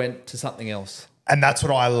 05 we went to something else. And that's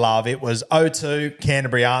what I love. It was 02,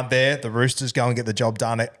 Canterbury aren't there. The Roosters go and get the job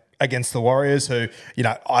done against the Warriors, who, you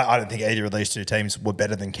know, I don't think either of these two teams were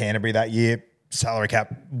better than Canterbury that year. Salary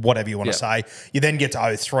cap, whatever you want to say. You then get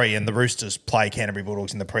to 03 and the Roosters play Canterbury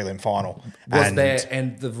Bulldogs in the prelim final. And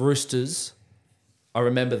the Roosters, I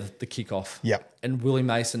remember the kickoff. Yep. And Willie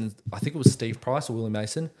Mason, I think it was Steve Price or Willie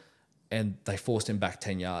Mason, and they forced him back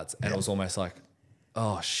 10 yards. And it was almost like,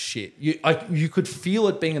 oh, shit. You could feel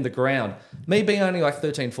it being in the ground. Me being only like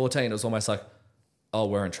 13, 14, it was almost like, oh,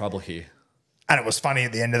 we're in trouble here. And it was funny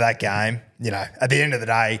at the end of that game, you know, at the end of the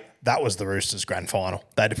day, that was the Roosters grand final.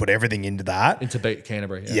 They had to put everything into that. And to beat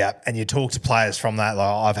Canterbury. Yeah. And you talk to players from that. Like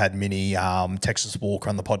I've had Minnie, Texas Walker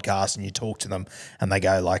on the podcast, and you talk to them and they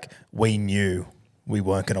go like, we knew we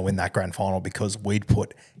weren't going to win that grand final because we'd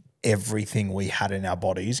put everything we had in our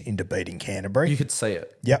bodies into beating Canterbury. You could see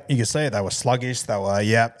it. Yep, you could see it. They were sluggish. They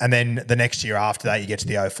were, And then the next year after that, you get to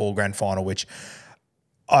the 04 grand final, which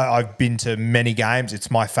I've been to many games. It's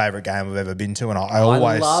my favourite game I've ever been to, and I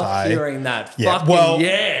always love say, hearing that. Yeah,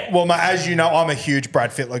 well, mate, as you know, I'm a huge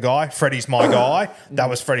Brad Fittler guy. Freddie's my guy. That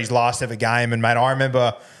was Freddie's last ever game, and mate, I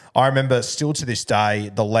remember still to this day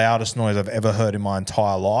the loudest noise I've ever heard in my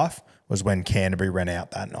entire life was when Canterbury ran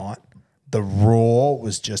out that night. The roar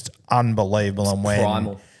was just unbelievable,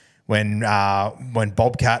 and when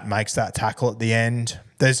Bobcat makes that tackle at the end.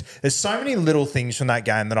 There's so many little things from that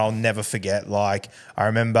game that I'll never forget. Like I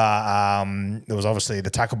remember there was obviously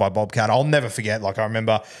the tackle by Bobcat. I'll never forget. Like I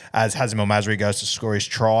remember as Hazem El Masri goes to score his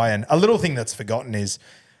try, and a little thing that's forgotten is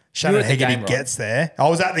Shannon Hegarty gets there. I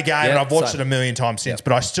was at the game and I've watched it a million times since,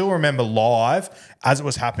 but I still remember live as it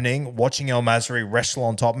was happening, watching El Masri wrestle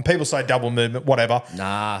on top. And people say double movement, whatever.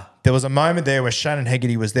 Nah. There was a moment there where Shannon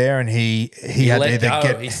Hegarty was there and he had to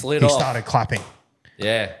either he slid off. He started clapping.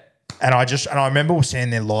 Yeah. And I remember standing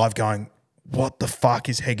there live going, what the fuck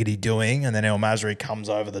is Hegarty doing? And then El Masri comes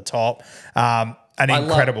over the top. An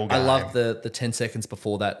incredible game. I love the 10 seconds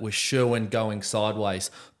before that with Sherwin going sideways,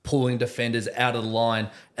 pulling defenders out of the line,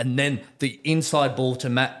 and then the inside ball to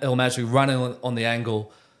El Masri running on the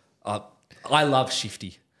angle. I love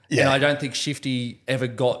Shifty. Yeah. And I don't think Shifty ever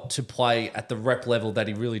got to play at the rep level that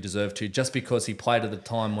he really deserved to, just because he played at the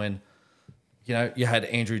time when, you know, you had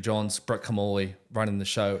Andrew Johns, Brett Kamali running the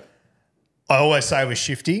show. I always say with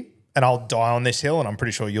Shifty, and I'll die on this hill, and I'm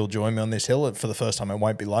pretty sure you'll join me on this hill. For the first time, it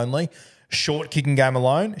won't be lonely. Short kicking game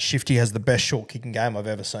alone, Shifty has the best short kicking game I've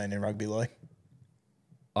ever seen in rugby league.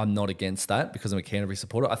 I'm not against that because I'm a Canterbury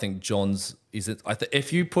supporter. I think Johns is it.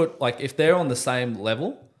 If you put if they're on the same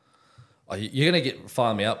level, you're going to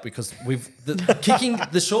fire me up because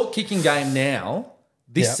the short kicking game now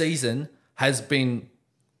this season has been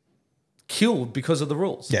killed because of the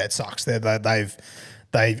rules. Yeah, it sucks.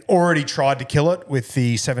 They've already tried to kill it with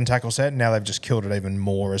the 7 tackle set, and now they've just killed it even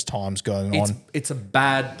more as time's going on. It's a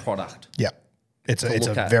bad product. Yeah, it's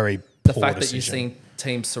a very the poor fact decision. that you're seeing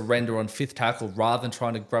teams surrender on 5th tackle rather than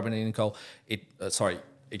trying to grab an in goal.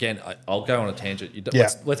 I'll go on a tangent.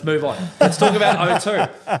 Let's move on. Let's talk about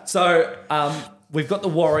 02. So we've got the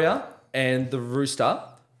Warrior and the Rooster.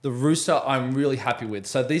 The Rooster I'm really happy with.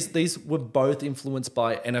 So these were both influenced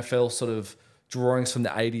by NFL sort of drawings from the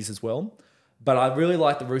 80s as well. But I really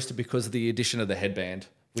like the Rooster because of the addition of the headband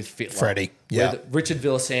with Fittler. Freddie, yeah. With Richard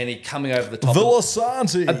Villasanti coming over the top.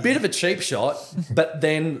 Villasanti! A bit of a cheap shot, but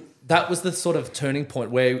then that was the sort of turning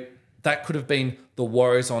point where that could have been the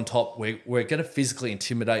Warriors on top. We're going to physically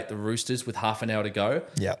intimidate the Roosters with half an hour to go.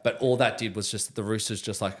 Yeah. But all that did was just the Roosters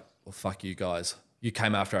just like, well, fuck you guys. You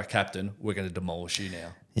came after our captain. We're going to demolish you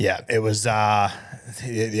now. Yeah, it was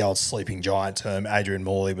the old sleeping giant term. Adrian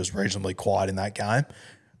Morley was reasonably quiet in that game.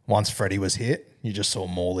 Once Freddie was hit, you just saw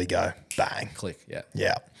Morley go bang. Click, yeah.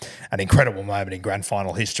 Yeah. An incredible moment in grand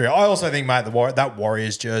final history. I also think, mate, that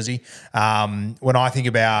Warriors jersey, when I think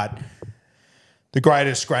about the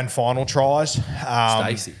greatest grand final tries.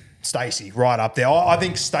 Stacey, right up there. I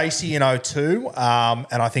think Stacey in 02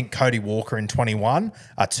 and I think Cody Walker in 21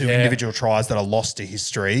 are two individual tries that are lost to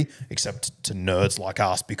history, except to nerds like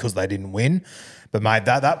us because they didn't win. But, mate,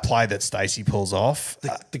 that play that Stacey pulls off.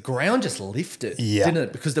 The ground just lifted, didn't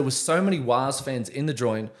it? Because there was so many Wars fans in the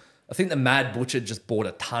joint. I think the Mad Butcher just bought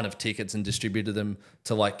a ton of tickets and distributed them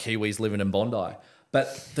to, Kiwis living in Bondi.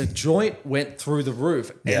 But the joint went through the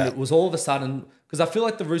roof. And it was all of a sudden, because I feel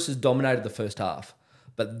like the Roosters dominated the first half.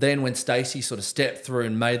 But then when Stacey sort of stepped through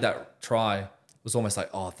and made that try, was almost like,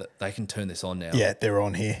 oh, they can turn this on now. Yeah, they're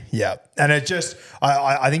on here. Yeah. And it just,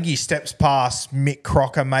 I think he steps past Mick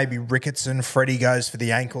Crocker, maybe Ricketson. Freddie goes for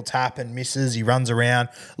the ankle tap and misses. He runs around.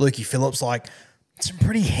 Lukey Phillips, like, some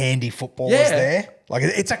pretty handy footballers there. Like,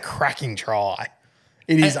 it's a cracking try.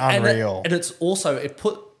 It is unreal. And it's also,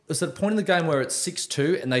 it's at a point in the game where it's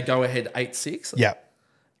 6-2 and they go ahead 8-6. Yeah.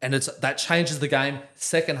 And that changes the game.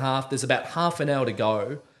 Second half, there's about half an hour to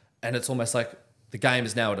go. And it's almost like, the game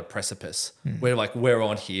is now at a precipice. We're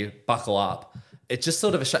on here, buckle up. It's just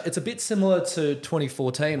sort of it's a bit similar to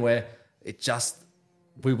 2014 where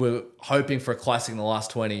we were hoping for a classic in the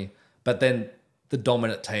last 20, but then the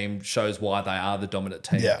dominant team shows why they are the dominant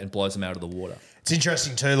team and blows them out of the water. It's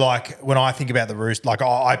interesting too, like when I think about the Roosters, like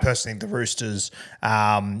I personally think the Roosters,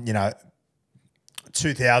 2000,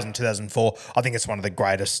 2004, I think it's one of the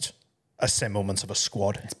greatest assemblements of a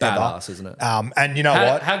squad. It's badass, isn't it? And you know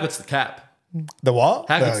what? How good's the cap? The what?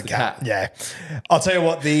 How good's the cap? Yeah. I'll tell you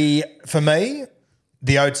what, for me,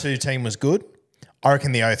 the 02 team was good. I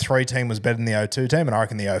reckon the 03 team was better than the 02 team, and I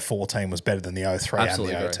reckon the 04 team was better than the 03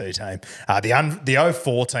 Absolutely and the 02 team. The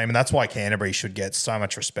 04 team, and that's why Canterbury should get so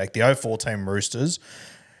much respect. The 04 team Roosters,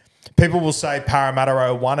 people will say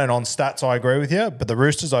Parramatta 01, and on stats I agree with you, but the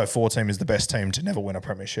Roosters 04 team is the best team to never win a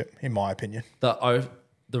premiership, in my opinion. The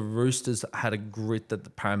Roosters had a grit that the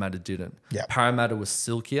Parramatta didn't. Yeah. Parramatta was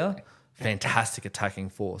silkier, fantastic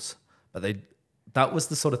attacking force. But that was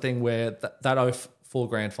the sort of thing where that 04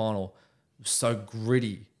 grand final was so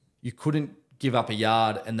gritty. You couldn't give up a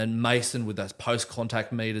yard, and then Mason with those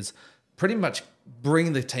post-contact meters pretty much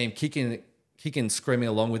bring the team kicking, screaming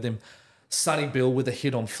along with him. Sonny Bill with a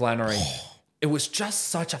hit on Flannery. It was just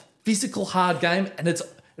such a physical, hard game, and it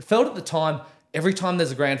felt at the time, every time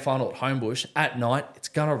there's a grand final at Homebush, at night, it's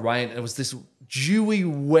going to rain. It was this dewy,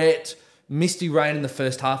 wet, misty rain in the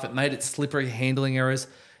first half. It made it slippery, handling errors.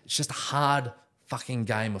 It's just a hard fucking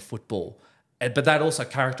game of football. But that also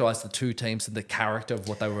characterised the two teams and the character of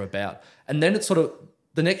what they were about. And then it sort of,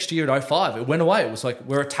 the next year at 05, it went away. It was like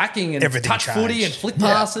we're attacking and everything touch changed. footy and flick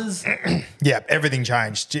passes. Yeah, everything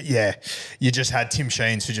changed. Yeah, you just had Tim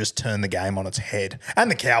Sheens who just turned the game on its head,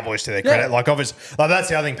 and the Cowboys to their credit. Like obviously, that's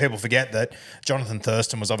the other thing people forget, that Jonathan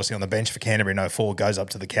Thurston was obviously on the bench for Canterbury in 04, goes up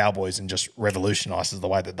to the Cowboys and just revolutionises the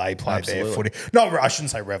way that they played their footy. No, I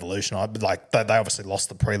shouldn't say revolutionise, but like they obviously lost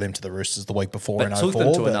the prelim to the Roosters the week before in 04. Took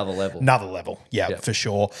them to another level. Another level, yeah, for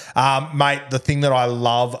sure. Mate, the thing that I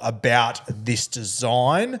love about this design.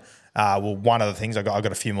 One of the things, I've got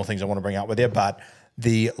a few more things I want to bring up with you, but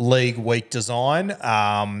the league week design,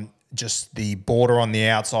 just the border on the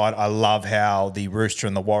outside. I love how the Rooster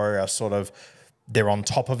and the Warrior are they're on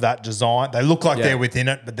top of that design. They look like they're within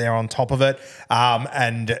it, but they're on top of it.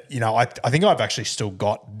 And, I think I've actually still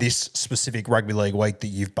got this specific Rugby League week that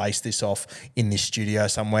you've based this off in this studio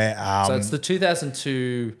somewhere. So it's the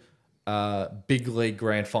 2002 Big League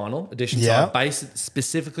Grand Final edition. Yeah. So I based it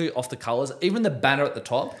specifically off the colours, even the banner at the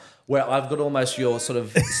top, where I've got almost your sort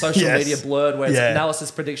of social media blurred, where it's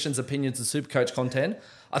analysis, predictions, opinions, and Supercoach content.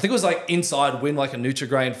 I think it was like inside win like a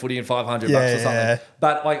Nutrigrain footy and $500 or something.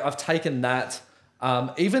 But like I've taken that,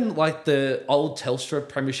 even like the old Telstra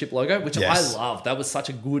Premiership logo, which I love. That was such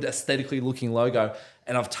a good aesthetically looking logo,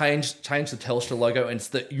 and I've changed the Telstra logo, and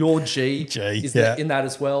it's your G is in that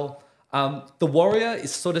as well. The Warrior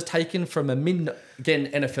is sort of taken from again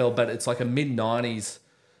NFL, but it's like a mid-90s.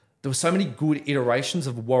 There were so many good iterations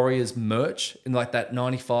of Warriors merch in like that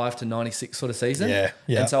 95 to 96 sort of season. Yeah.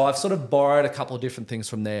 And so I've sort of borrowed a couple of different things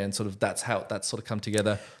from there, and sort of that's how that's sort of come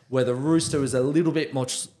together, where the Rooster is a little bit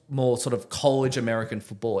much more sort of college American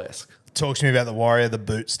football-esque. Talk to me about the Warrior. The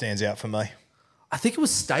boot stands out for me. I think it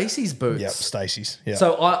was Stacey's boots. Yep, Stacey's. Yeah.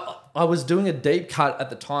 So I was doing a deep cut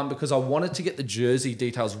at the time because I wanted to get the jersey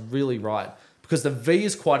details really right, because the V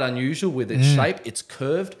is quite unusual with its shape. It's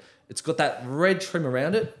curved. It's got that red trim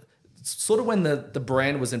around it. It's sort of when the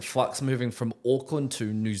brand was in flux, moving from Auckland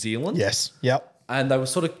to New Zealand. Yes. Yep. And they were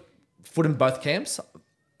sort of foot in both camps.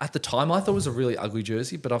 At the time, I thought it was a really ugly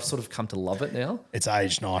jersey, but I've sort of come to love it now. It's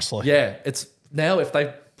aged nicely. Yeah. It's now, if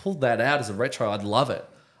they pulled that out as a retro, I'd love it.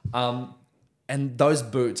 And those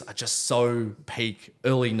boots are just so peak,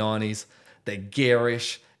 early 90s. They're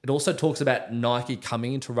garish. It also talks about Nike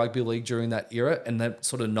coming into rugby league during that era, and that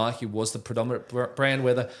sort of Nike was the predominant brand,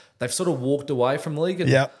 where they've sort of walked away from league.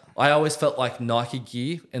 And I always felt like Nike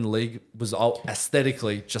gear and league was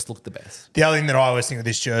aesthetically just looked the best. The other thing that I always think of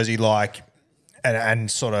this jersey, like, and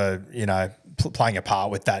sort of, playing a part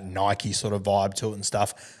with that Nike sort of vibe to it and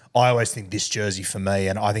stuff, I always think this jersey for me,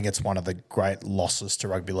 and I think it's one of the great losses to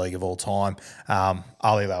rugby league of all time,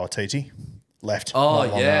 Ali Lauatiti. left Oh,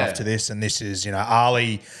 not long yeah. after this. And this is,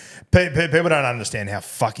 Ali. People don't understand how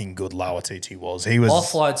fucking good Lower TT was. He was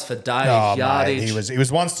Offloads for days, mate, yardage. he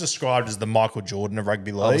was once described as the Michael Jordan of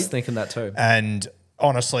rugby league. I was thinking that too. And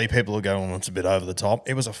honestly, people are going, well, it's a bit over the top.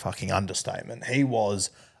 It was a fucking understatement. He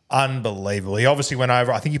was unbelievable. He obviously went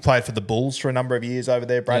over, I think he played for the Bulls for a number of years over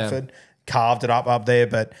there, Bradford. Carved it up there.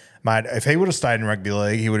 But, mate, if he would have stayed in rugby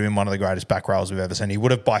league, he would have been one of the greatest back rows we've ever seen. He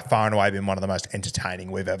would have by far and away been one of the most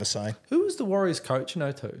entertaining we've ever seen. Who was the Warriors coach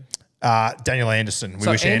in 02? Daniel Anderson. We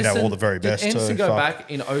wish Ando all the very best. Did Anderson go back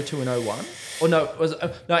in 02 and 01? Or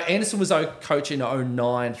no, Anderson was coach in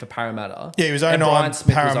 09 for Parramatta. Yeah, he was 09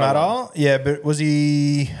 Parramatta. Yeah, but was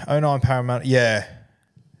he 09 Parramatta? Yeah.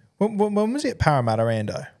 When was he at Parramatta,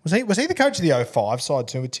 Ando? Was he the coach of the 05 side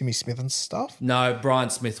too with Timmy Smith and stuff? No, Brian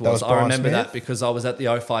Smith was. Brian I remember Smith? that because I was at the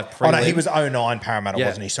 05 prelim. Oh, no, he was 09 Parramatta,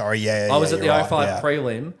 wasn't he? Sorry, yeah. I was at the you're 05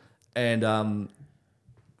 prelim and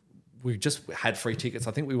we just had free tickets.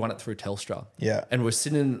 I think we won it through Telstra. Yeah. And we're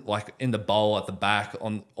sitting like in the bowl at the back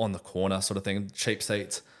on the corner sort of thing, cheap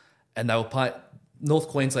seats. And they were playing North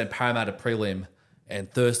Queensland Parramatta prelim and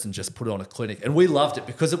Thurston just put on a clinic. And we loved it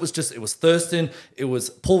because it was Thurston, it was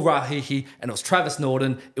Paul Rahihi, and it was Travis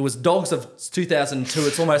Norton. It was Dogs of 2002.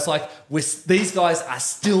 It's almost like these guys are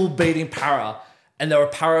still beating Para. And there are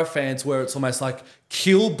Para fans where it's almost like,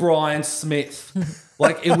 kill Brian Smith.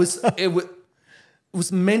 Like it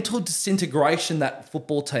was mental disintegration, that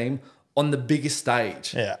football team on the biggest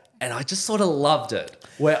stage. Yeah. And I just sort of loved it.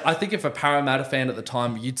 Where I think if a Parramatta fan at the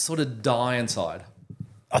time, you'd sort of die inside.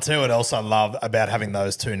 I'll tell you what else I love about having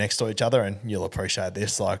those two next to each other, and you'll appreciate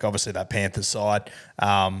this. Like, obviously, that Panthers side,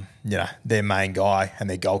 their main guy and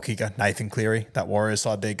their goal kicker, Nathan Cleary, that Warriors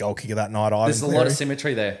side, their goal kicker that night, Ivan There's a lot of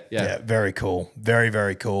symmetry there. Yeah, very cool. Very,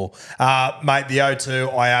 very cool. Mate, the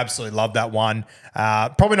 0-2, I absolutely love that one.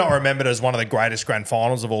 Probably not remembered as one of the greatest grand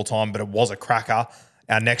finals of all time, but it was a cracker.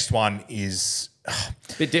 Our next one is... a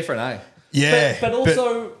bit different, eh? Yeah. But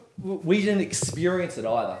also... we didn't experience it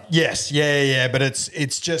either. Yes, yeah, but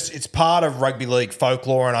it's part of rugby league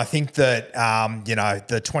folklore, and I think that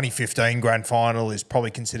the 2015 grand final is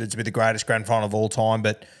probably considered to be the greatest grand final of all time,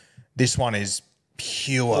 but this one is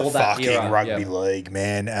pure fucking era, rugby league,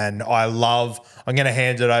 man. And I'm going to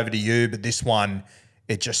hand it over to you, but this one,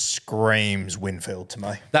 it just screams Winfield to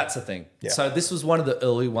me. That's the thing. Yeah. So this was one of the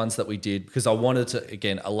early ones that we did because I wanted to,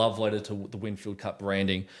 again, a love letter to the Winfield Cup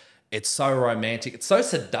branding. It's so romantic. It's so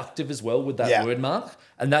seductive as well with that word mark.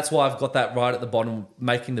 And that's why I've got that right at the bottom,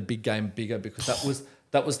 making the big game bigger, because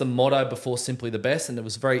that was the motto before Simply the Best. And it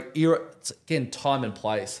was very it's again, time and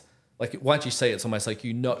place. Like once you see it, it's almost like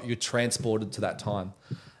you're transported to that time.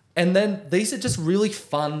 And then these are just really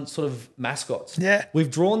fun sort of mascots. Yeah. We've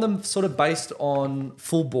drawn them sort of based on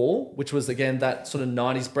Full Ball, which was, again, that sort of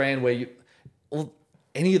 90s brand where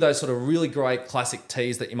any of those sort of really great classic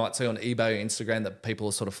tees that you might see on eBay or Instagram that people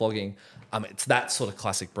are sort of flogging, it's that sort of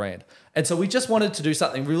classic brand. And so we just wanted to do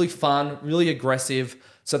something really fun, really aggressive.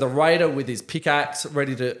 So the Raider with his pickaxe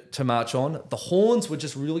ready to march on. The horns were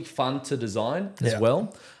just really fun to design as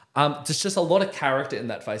well. There's just a lot of character in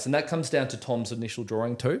that face. And that comes down to Thom's initial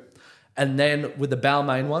drawing too. And then with the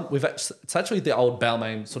Balmain one, it's actually the old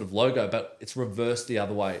Balmain sort of logo, but it's reversed the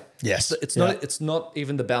other way. Yes. It's not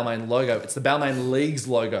even the Balmain logo. It's the Balmain League's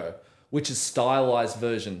logo, which is stylized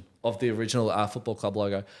version of the original football club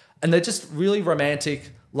logo. And they're just really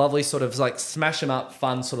romantic, lovely sort of like smash 'em up,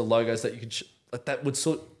 fun sort of logos that you could that would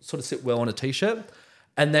sort of sit well on a t-shirt.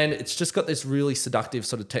 And then it's just got this really seductive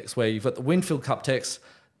sort of text where you've got the Winfield Cup text.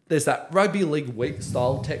 There's that Rugby League week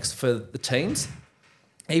style text for the teams.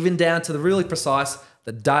 Even down to the really precise,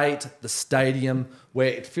 the date, the stadium, where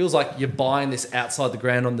it feels like you're buying this outside the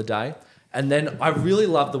ground on the day. And then I really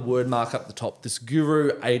love the word mark up the top, this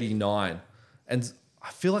Guru 89. And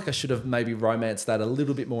I feel like I should have maybe romanced that a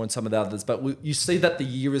little bit more in some of the others. But you see that the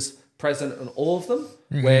year is present in all of them,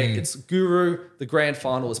 where it's Guru, the grand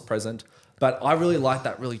final is present. But I really like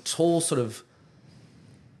that really tall sort of,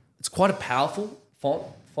 it's quite a powerful font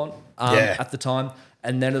at the time.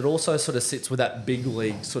 And then it also sort of sits with that big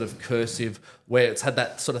league sort of cursive where it's had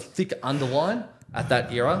that sort of thick underline at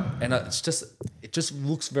that era. And it just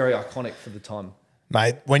looks very iconic for the time.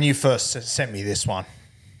 Mate, when you first sent me this one,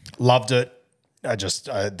 loved it. I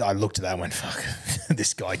looked at that and went, fuck,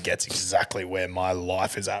 this guy gets exactly where my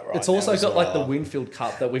life is at right now. It's also got like the Winfield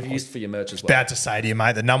Cup that we've used for your merch as well. About to say to you,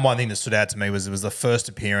 mate, the number one thing that stood out to me was it was the first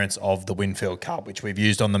appearance of the Winfield Cup, which we've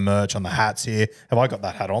used on the merch, on the hats here. Have I got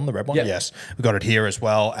that hat on, the red one? Yep. Yes. We've got it here as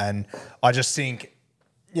well. And I just think,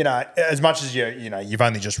 as much as you've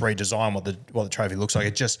only just redesigned what the trophy looks like,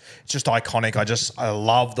 it's just iconic. I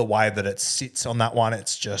love the way that it sits on that one.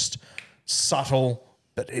 It's just subtle,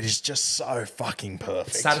 but it is just so fucking perfect.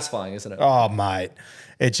 It's satisfying, isn't it? Oh, mate.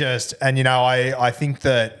 It just, and you know, I think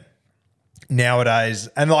that nowadays,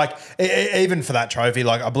 and like even for that trophy,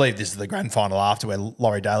 like I believe this is the grand final after where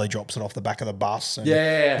Laurie Daly drops it off the back of the bus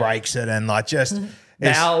and breaks it, and like just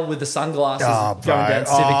Mal with the sunglasses going down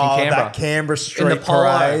Civic in Canberra. That Canberra Street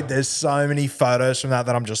Parade. There's so many photos from that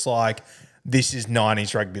I'm just like, this is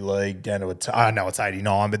 90s rugby league down to I know it's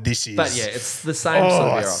 89, but this is. But yeah, it's the same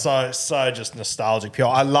sort of era. So just nostalgic, pure.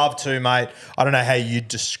 I love too, mate. I don't know how you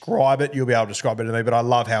describe it. You'll be able to describe it to me, but I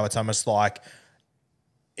love how it's almost like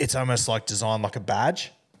designed like a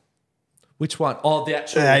badge. Which one? Oh, the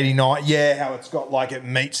actual 89. Yeah, how it's got like it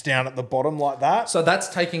meets down at the bottom like that. So that's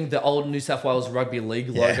taking the old New South Wales Rugby League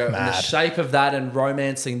logo and the shape of that and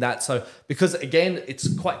romancing that. So because again,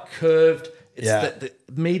 it's quite curved. It's the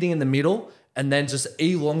meeting in the middle and then just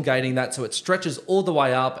elongating that so it stretches all the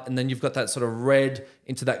way up, and then you've got that sort of red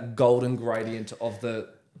into that golden gradient of the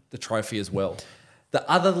trophy as well. The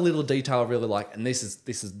other little detail I really like, and this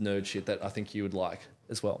is nerd shit that I think you would like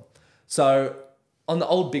as well. So on the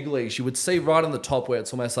old big leagues, you would see right on the top where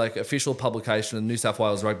it's almost like official publication of New South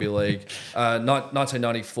Wales Rugby League,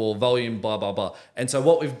 1994, volume, blah, blah, blah. And so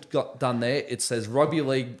what we've got done there, it says Rugby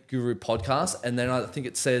League Guru Podcast, and then I think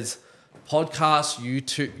it says podcast,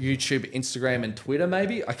 YouTube, Instagram, and Twitter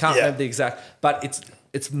maybe. I can't remember the exact, but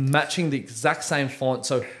it's matching the exact same font.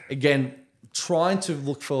 So again, trying to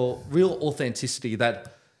look for real authenticity,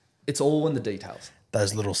 that it's all in the details.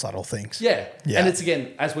 Those little subtle things. Yeah. And it's,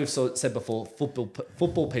 again, as we've said before,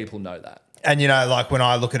 football people know that. And, you know, like when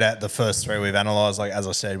I look at the first three we've analysed, like as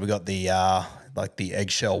I said, we got the like the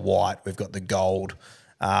eggshell white, we've got the gold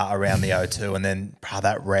around the O2, and then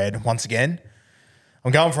that red. Once again,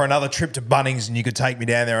 I'm going for another trip to Bunnings, and you could take me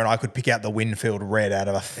down there and I could pick out the Winfield red out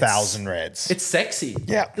of 1,000 reds. It's sexy.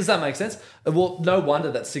 Yeah. Does that make sense? Well, no wonder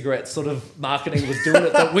that cigarette sort of marketing was doing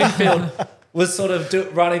it, that Winfield was sort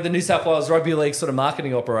of running the New South Wales Rugby League sort of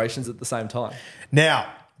marketing operations at the same time.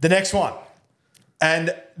 Now, the next one.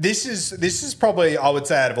 And this is probably, I would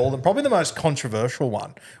say, out of all of them, probably the most controversial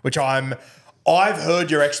one, which I've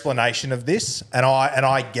heard your explanation of this, and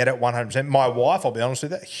I get it 100%. My wife, I'll be honest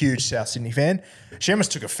with you, huge South Sydney fan, she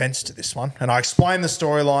almost took offence to this one. And I explained the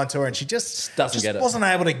storyline to her, and she just wasn't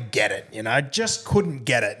able to get it, you know, just couldn't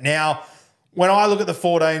get it. Now, when I look at the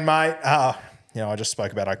 14, mate, you know, I just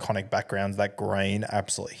spoke about iconic backgrounds. That green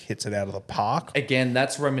absolutely hits it out of the park. Again,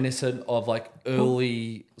 that's reminiscent of like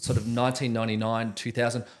early sort of 1999,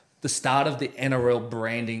 2000, the start of the NRL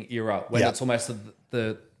branding era, when it's almost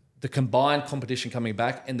the combined competition coming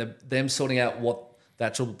back and them sorting out what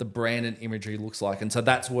the brand and imagery looks like. And so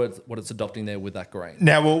that's what it's adopting there with that green.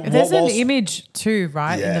 Now, there's an image too,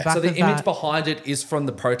 right? Yeah. In the back so the of image that. behind it is from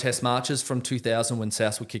the protest marches from 2000 when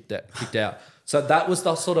South were kicked out. So that was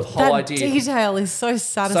the sort of whole idea. That detail is so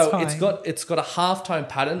satisfying. So it's got a halftone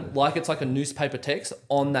pattern, like it's like a newspaper text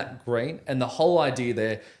on that green. And the whole idea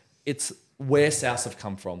there, it's where Souths have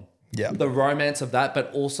come from. Yeah. The romance of that,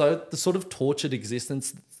 but also the sort of tortured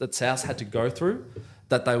existence that Souths had to go through,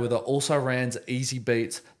 that they were the also-rans, easy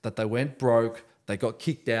beats, that they went broke, they got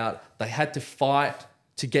kicked out, they had to fight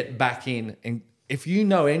to get back in. And if you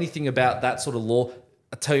know anything about that sort of law,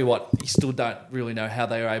 I tell you what, you still don't really know how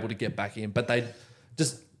they were able to get back in. But they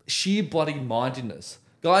just sheer bloody mindedness.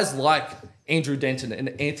 Guys like Andrew Denton and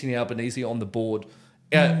Anthony Albanese on the board,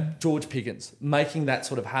 George Piggins, making that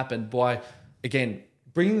sort of happen by, again,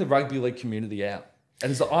 bringing the rugby league community out.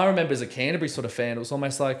 And so I remember as a Canterbury sort of fan, it was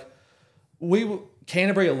almost like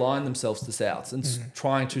Canterbury aligned themselves to Souths and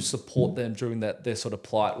trying to support them during their sort of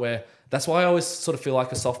plight, where that's why I always sort of feel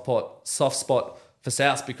like a soft spot for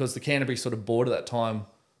Souths, because the Canterbury sort of board at that time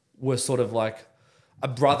were sort of like a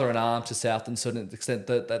brother in arm to South in a certain extent,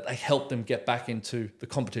 that they helped them get back into the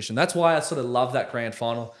competition. That's why I sort of love that grand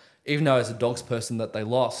final, even though as a Dogs person that they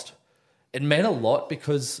lost. It meant a lot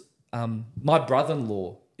because my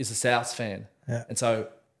brother-in-law is a Souths fan. Yeah. And so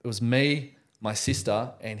it was me, my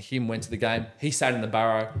sister, and him went to the game. He sat in the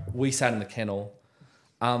barrow. We sat in the kennel.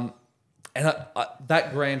 And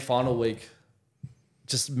that grand final week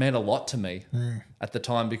just meant a lot to me at the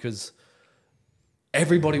time, because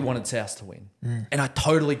everybody wanted Souths to win. And I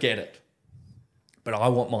totally get it. But I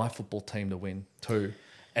want my football team to win too.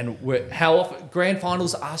 And how often grand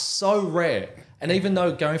finals are so rare. And even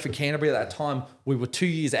though going for Canterbury at that time, we were 2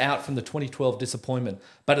 years out from the 2012 disappointment,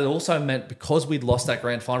 but it also meant because we'd lost that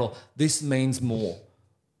grand final, this means more.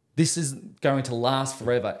 This is going to last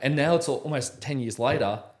forever. And now it's almost 10 years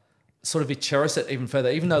later, sort of we cherish it even further,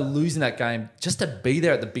 even though losing that game, just to be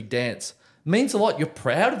there at the big dance means a lot. You're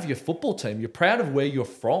proud of your football team. You're proud of where you're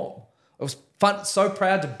from. I was so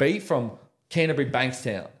proud to be from Canterbury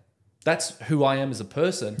Bankstown. That's who I am as a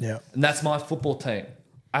person. Yeah. And that's my football team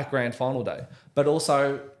at grand final day. But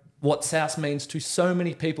also what South means to so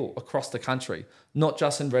many people across the country, not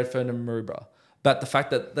just in Redfern and Maroubra, but the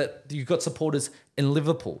fact that you've got supporters in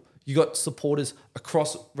Liverpool, you got supporters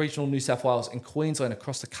across regional New South Wales and Queensland,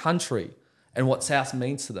 across the country, and what South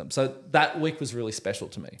means to them. So that week was really special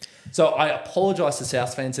to me. So I apologise to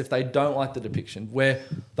South fans if they don't like the depiction, where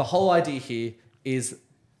the whole idea here is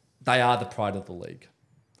they are the pride of the league.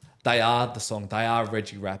 They are the song. They are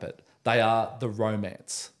Reggie Rabbit. They are the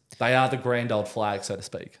romance. They are the grand old flag, so to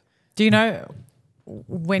speak. Do you know,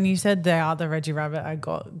 when you said they are the Reggie Rabbit, I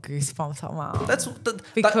got goosebumps on my arm.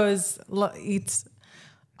 Because it's...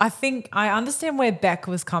 I think I understand where Beck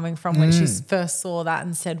was coming from when she first saw that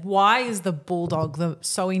and said, why is the bulldog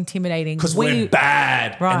so intimidating? Because we're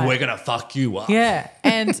bad and we're going to fuck you up. Yeah,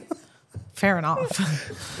 and fair enough.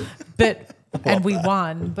 And we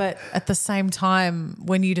won. But at the same time,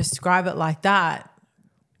 when you describe it like that,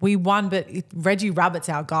 we won, but Reggie Rabbit's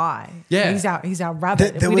our guy. Yeah. He's our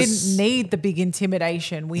rabbit. We didn't need the big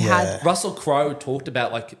intimidation. We had... Russell Crowe talked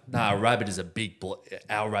about our rabbit is a big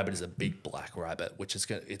black rabbit, which is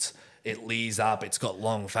it leers up, it's got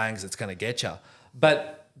long fangs, it's going to get you.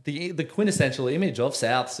 But the quintessential image of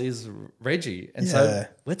Souths is Reggie. And so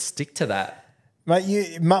let's stick to that.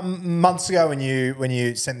 Mate, months ago when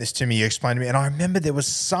you sent this to me, you explained to me, and I remember there was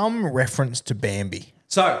some reference to Bambi.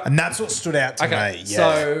 And that's what stood out to me. Yeah.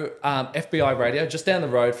 So FBI Radio, just down the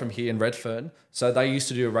road from here in Redfern, so they used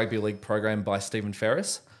to do a rugby league program by Stephen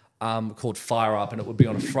Ferris called Fire Up, and it would be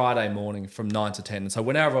on a Friday morning from 9 to 10. And so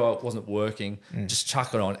whenever I wasn't working, just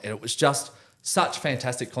chuck it on. And it was just such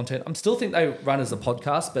fantastic content. I still think they run as a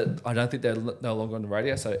podcast, but I don't think they're no longer on the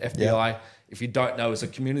radio. So FBI, if you don't know, is a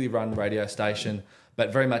community-run radio station,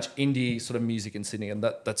 but very much indie sort of music in Sydney. And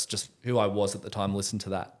that's just who I was at the time, listened to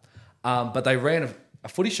that. But they ran a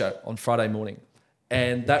footy show on Friday morning.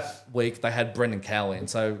 And that week they had Brendan Cowell in.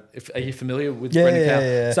 So are you familiar with Brendan Cowell?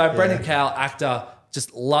 Yeah, so Brendan Cowell, actor,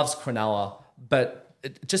 just loves Cronulla, but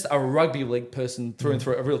just a rugby league person through and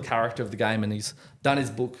through, a real character of the game. And he's done his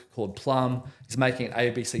book called Plum. He's making an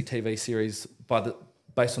ABC TV series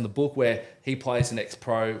based on the book where he plays an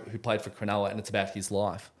ex-pro who played for Cronulla, and it's about his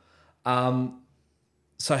life.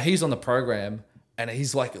 So he's on the program and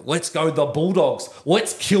he's like, let's go the Bulldogs.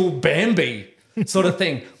 Let's kill Bambi. Sort of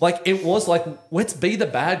thing. It was like, let's be the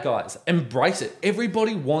bad guys. Embrace it.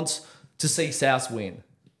 Everybody wants to see South win.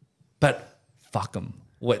 But fuck them.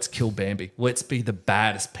 Let's kill Bambi. Let's be the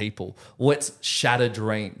baddest people. Let's shatter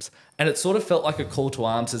dreams. And it sort of felt like a call to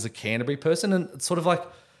arms as a Canterbury person. And it's sort of like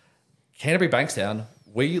Canterbury Bankstown,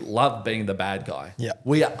 we love being the bad guy. Yeah.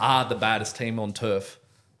 We are the baddest team on turf.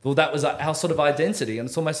 Well, that was our sort of identity. And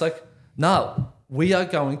it's almost like, no, we are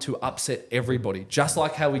going to upset everybody, just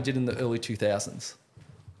like how we did in the early 2000s.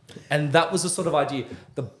 And that was the sort of idea.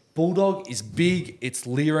 The Bulldog is big, it's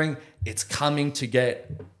leering, it's coming to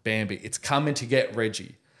get Bambi, it's coming to get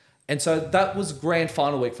Reggie. And so that was grand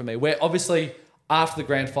final week for me, where obviously after the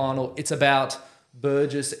grand final, it's about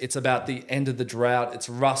Burgess, it's about the end of the drought, it's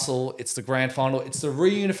Russell, it's the grand final, it's the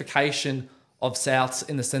reunification of Souths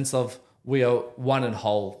in the sense of we are one and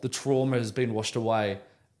whole. The trauma has been washed away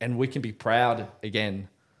and we can be proud again.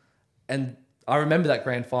 And I remember that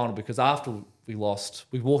grand final because after we lost,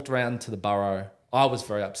 we walked around to the Burrow. I was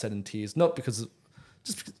very upset in tears, not because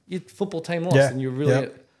your football team lost and you're really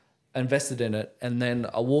invested in it. And then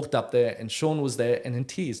I walked up there and Sean was there and in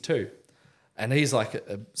tears too. And he's like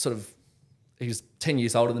he's 10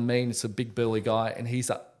 years older than me and he's a big burly guy and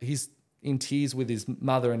he's in tears with his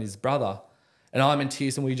mother and his brother. And I'm in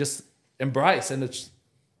tears and we just embrace, and it's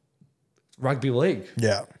rugby league.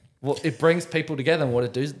 Yeah. Well, it brings people together and what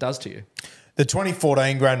it does to you. The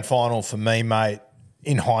 2014 grand final for me, mate,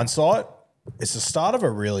 in hindsight, it's the start of a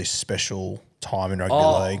really special time in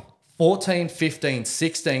rugby league. 14, 15,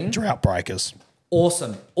 16. Drought breakers.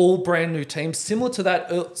 Awesome. All brand new teams. Similar to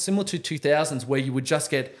 2000s where you would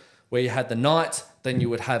just get, where you had the Knights, then you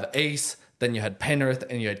would have East, then you had Penrith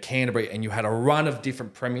and you had Canterbury and you had a run of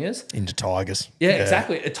different premiers. Into Tigers. Yeah,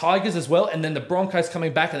 exactly. Tigers as well. And then the Broncos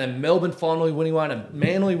coming back and then Melbourne finally winning one and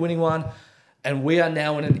Manly winning one. And we are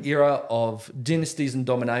now in an era of dynasties and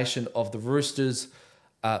domination of the Roosters,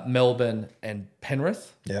 Melbourne and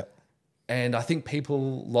Penrith. Yeah. And I think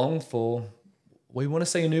people long for, we want to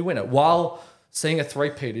see a new winner. While seeing a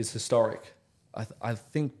three-peat is historic, I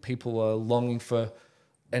think people are longing for,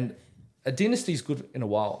 and a dynasty is good in a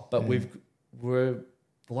while, but the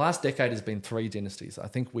last decade has been 3 dynasties. I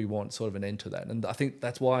think we want sort of an end to that. And I think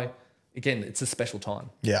that's why, again, it's a special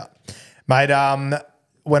time. Yeah. Mate,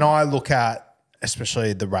 when I look at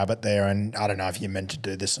especially the rabbit there, and I don't know if you're meant to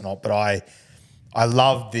do this or not, but I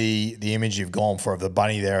love the image you've gone for of the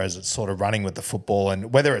bunny there as it's sort of running with the football,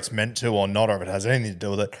 and whether it's meant to or not, or if it has anything to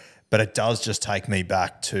do with it, but it does just take me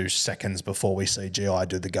back to seconds before we see GI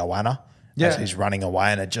do the goanna as he's running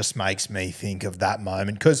away, and it just makes me think of that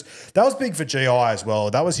moment because that was big for GI as well.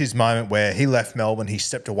 That was his moment where he left Melbourne, he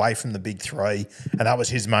stepped away from the big three, and that was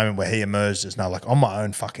his moment where he emerged as, no, like, I'm my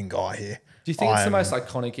own fucking guy here. Do you think it's the most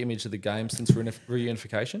iconic image of the game since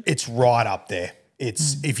reunification? It's right up there.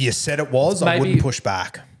 It's if you said it was, I wouldn't push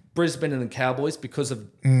back. Brisbane and the Cowboys because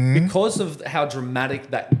of how dramatic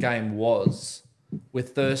that game was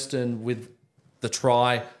with Thurston, with the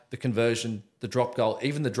try, the conversion, the drop goal,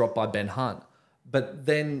 even the drop by Ben Hunt. But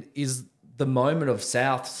then is the moment of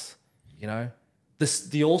Souths,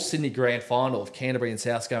 the All Sydney Grand Final of Canterbury and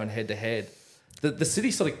Souths going head to head. The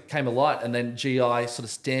city sort of came alight, and then GI sort of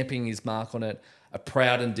stamping his mark on it, a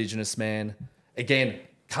proud Indigenous man. Again,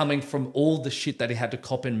 coming from all the shit that he had to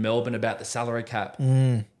cop in Melbourne about the salary cap.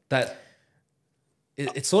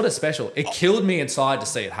 It's sort of special. It killed me inside to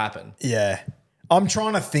see it happen. Yeah. I'm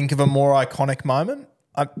trying to think of a more iconic moment.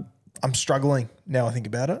 I'm struggling now I think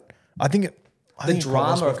about it. The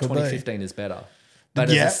drama of 2015 is better. But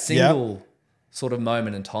as a single sort of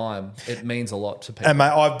moment in time, it means a lot to people. And mate,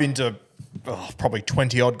 I've been to probably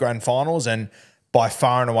 20-odd grand finals, and by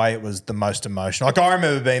far and away, it was the most emotional. Like, I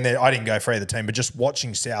remember being there. I didn't go for either team, but just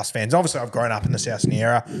watching South fans. Obviously, I've grown up in the South Sydney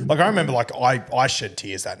era. Like, I remember, like, I shed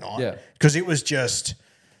tears that night because it was just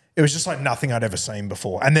like nothing I'd ever seen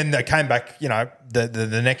before. And then they came back,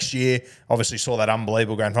 the next year. Obviously, saw that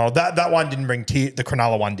unbelievable grand final. That one didn't bring tears. The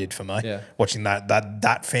Cronulla one did for me. Yeah. Watching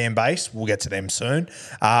that fan base. We'll get to them soon.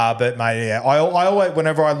 But mate, I always,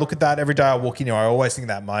 whenever I look at that, every day I walk in here, I always think of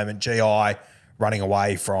that moment. GI running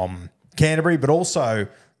away from Canterbury, but also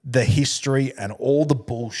the history and all the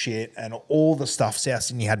bullshit and all the stuff South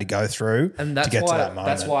Sydney had to go through to get to that moment.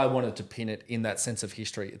 That's why I wanted to pin it in that sense of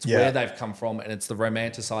history. It's where they've come from, and it's the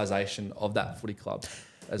romanticisation of that footy club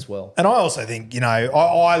as well. And I also think,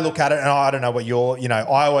 I look at it, and I don't know what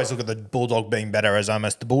I always look at the Bulldog being better as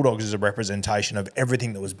almost the Bulldogs is a representation of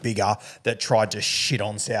everything that was bigger that tried to shit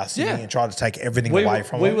on South Sydney and tried to take everything away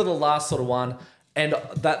from them. We were the last sort of one, and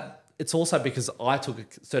that... It's also because I took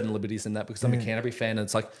certain liberties in that because I'm a Canterbury fan, and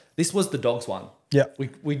it's like, this was the Dogs one. Yeah.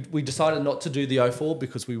 We decided not to do the 04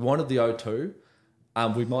 because we wanted the 02.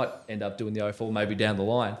 We might end up doing the 04 maybe down the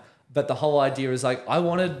line. But the whole idea is like, I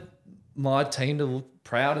wanted my team to look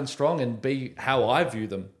proud and strong and be how I view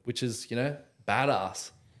them, which is, badass.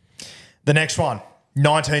 The next one,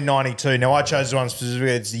 1992. Now, I chose one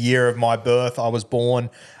specifically. It's the year of my birth. I was born.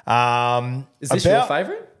 Is this your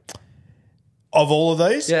favourite? Of all of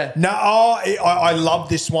these? Yeah. No, I love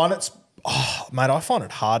this one. It's, mate, I find it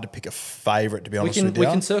hard to pick a favourite, to be honest with you. We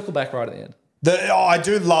can circle back right at the end. I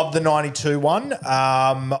do love the 92 one.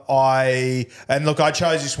 I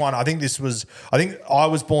chose this one. I think I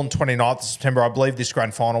was born 29th of September. I believe this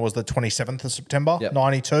grand final was the 27th of September,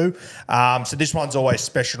 92. So this one's always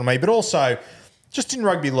special to me. But also, just in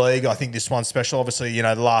rugby league, I think this one's special. Obviously,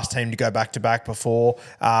 the last team to go back-to-back before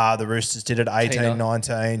the Roosters did it,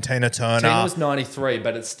 18-19. Tina Turner. Tina was 93,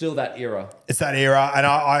 but it's still that era. It's that era. And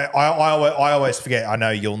I always forget, I know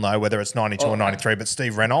you'll know whether it's 92 or 93, but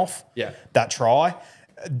Steve Renouf, that try,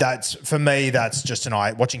 for me, that's just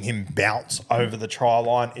watching him bounce over the try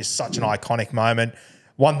line is such an iconic moment.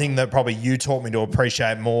 One thing that probably you taught me to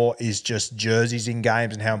appreciate more is just jerseys in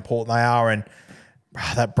games and how important they are. And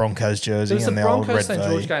that Broncos jersey and the old red V. There was a Broncos St.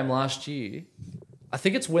 George game last year. I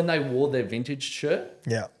think it's when they wore their vintage shirt.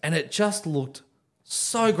 Yeah. And it just looked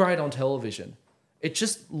so great on television. It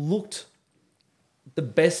just looked the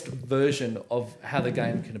best version of how the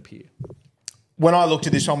game can appear. When I looked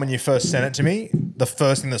at this one, when you first sent it to me, the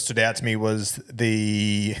first thing that stood out to me was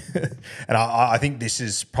and I think this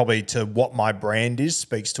is probably to what my brand is,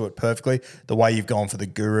 speaks to it perfectly. The way you've gone for the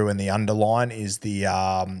guru and the underline is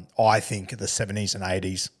I think, the 70s and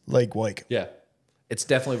 80s league week. Yeah, it's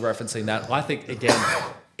definitely referencing that. I think, again,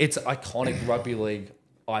 it's iconic rugby league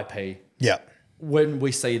IP. Yeah. When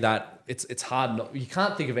we see that, it's hard. You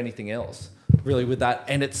can't think of anything else really with that.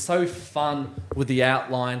 And it's so fun with the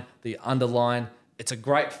outline, the underline. It's a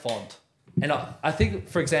great font. And I think,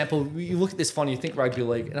 for example, you look at this font, you think rugby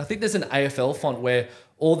league, and I think there's an AFL font where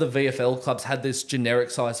all the VFL clubs had this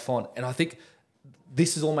generic size font. And I think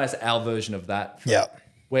this is almost our version of that. Yeah.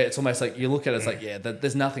 Where it's almost like you look at it, it's like,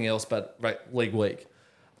 there's nothing else but league week.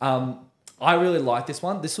 I really like this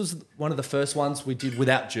one. This was one of the first ones we did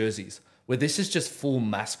without jerseys, where this is just full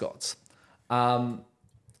mascots. And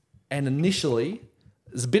initially,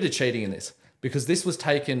 there's a bit of cheating in this because this was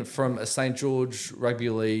taken from a St. George Rugby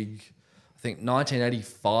League, I think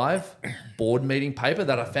 1985 board meeting paper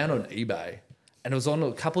that I found on eBay. and it was on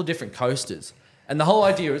a couple of different coasters. And the whole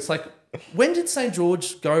idea, it's like, when did St.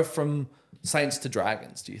 George go from Saints to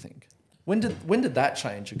Dragons, do you think? When did that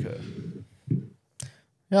change occur?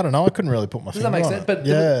 Yeah, I don't know. I couldn't really put my finger on it. Does that make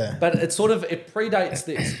sense? But it's sort of, it predates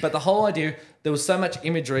this. But the whole idea, there was so much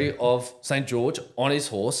imagery of St. George on his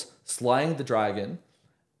horse, slaying the dragon.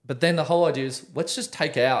 But then the whole idea is, let's just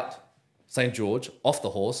take out St. George off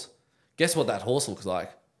the horse. Guess what that horse looks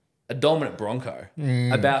like? A dominant bronco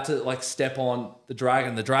about to like step on the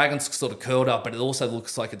dragon. The dragon's sort of curled up, but it also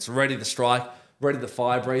looks like it's ready to strike, ready to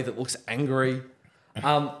fire breathe. It looks angry.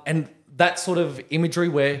 And that sort of imagery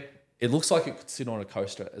where it looks like it could sit on a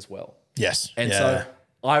coaster as well. Yes. And so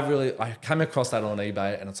I came across that on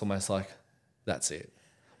eBay, and it's almost like, that's it.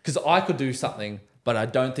 Because I could do something, but I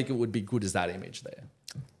don't think it would be good as that image there.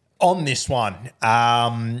 On this one,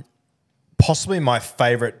 possibly my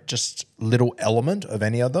favourite just little element of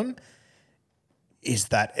any of them is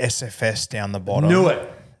that SFS down the bottom. Knew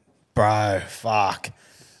it. Bro, fuck.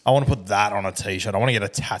 I want to put that on a T-shirt. I want to get a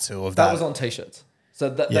tattoo of that. That was on T-shirts. So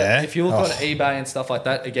that if you look on eBay and stuff like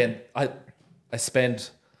that, again, I spend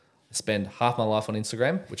half my life on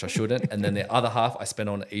Instagram, which I shouldn't, and then the other half I spend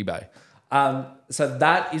on eBay. So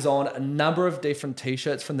that is on a number of different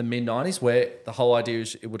T-shirts from the mid-90s where the whole idea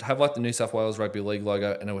is it would have like the New South Wales Rugby League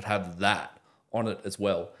logo and it would have that on it as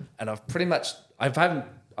well. And I've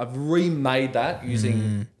remade that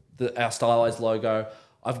using our stylized logo.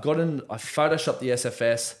 I've photoshopped the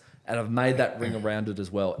SFS and I've made that ring around it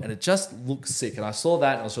as well. And it just looks sick. And I saw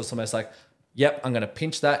that and I was just almost like, yep, I'm going to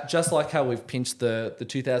pinch that. Just like how we've pinched the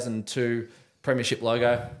 2002 Premiership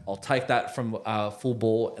logo. I'll take that from full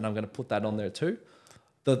bore and I'm going to put that on there too.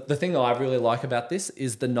 The thing I really like about this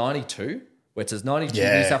is the 92, where it says 92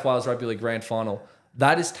 New South Wales Rugby League Grand Final.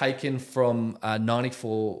 That is taken from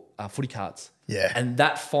 94 footy cards. Yeah. And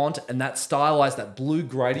that font and that stylized, that blue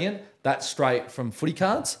gradient, that's straight from footy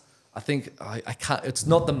cards. I think I can't, it's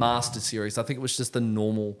not the Master Series. I think it was just the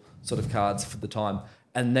normal sort of cards for the time.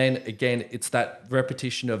 And then again, it's that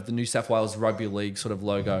repetition of the New South Wales Rugby League sort of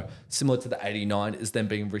logo, similar to the 89, is then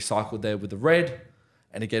being recycled there with the red.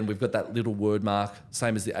 And again, we've got that little word mark,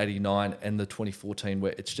 same as the 89 and the 2014,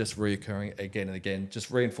 where it's just reoccurring again and again, just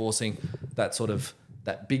reinforcing that sort of,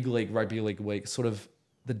 that big league, Rugby League week, sort of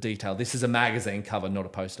the detail. This is a magazine cover, not a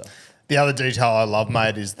poster. The other detail I love,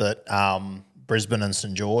 mate, is that Brisbane and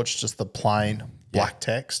St. George, just the plain black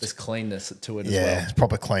text. There's cleanness to it as well. Yeah, it's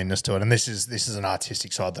proper cleanness to it. And this is an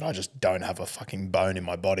artistic side that I just don't have a fucking bone in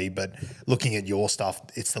my body. But looking at your stuff,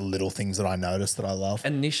 it's the little things that I notice that I love.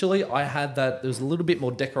 Initially, I had that, there was a little bit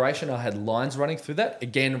more decoration. I had lines running through that.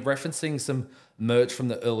 Again, referencing some merch from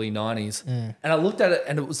the early 90s. And I looked at it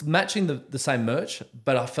and it was matching the same merch,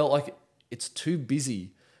 but I felt like it's too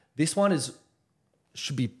busy. This one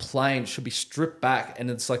should be plain, should be stripped back. And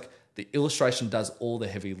it's like the illustration does all the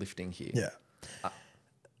heavy lifting here. Yeah.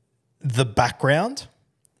 The background,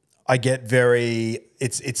 I get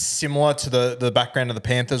it's similar to the background of the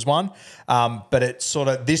Panthers one, but it sort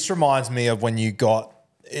of, this reminds me of when you got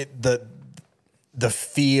the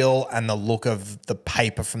feel and the look of the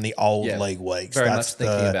paper from the old league weeks. Very much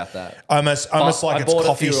thinking about that. Almost like it's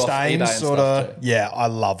coffee stains, sort of. Yeah, I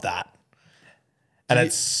love that. And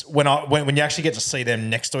it's when you actually get to see them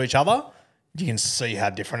next to each other, you can see how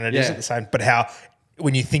different it is at the same. But how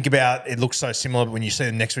when you think about it, looks so similar, but when you see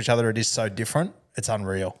them next to each other, it is so different. It's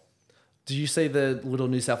unreal. Do you see the little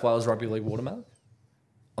New South Wales Rugby League watermark?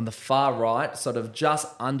 On the far right, sort of just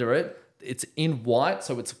under it, it's in white.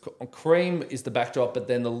 So it's cream is the backdrop, but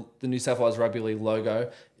then the New South Wales Rugby League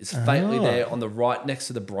logo is faintly there on the right next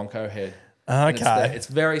to the Bronco head. Okay. It's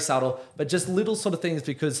very subtle, but just little sort of things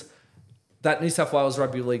because that New South Wales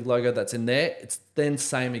Rugby League logo that's in there, it's then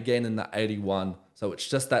same again in the 81. So it's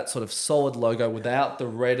just that sort of solid logo without the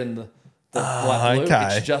red and the black blue.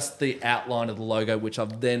 Okay. It's just the outline of the logo, which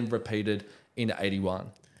I've then repeated in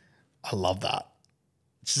 81. I love that.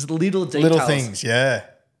 It's just little details. Little things, yeah.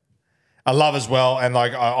 I love as well, and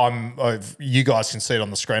like you guys can see it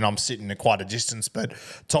on the screen. I'm sitting at quite a distance, but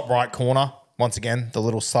top right corner, once again, the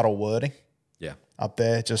little subtle wording. Yeah. Up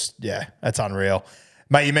there, that's unreal.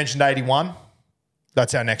 Mate, you mentioned 81.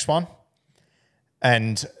 That's our next one.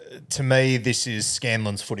 And to me, this is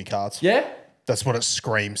Scanlon's footy cards. Yeah? That's what it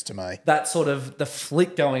screams to me. That sort of, the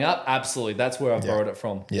flick going up, absolutely. That's where I borrowed it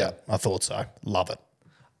from. Yeah, I thought so. Love it.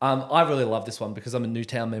 I really love this one because I'm a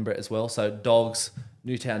Newtown member as well. So Dogs,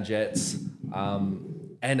 Newtown Jets.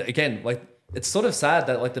 And again, like it's sort of sad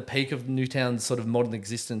that like the peak of Newtown's sort of modern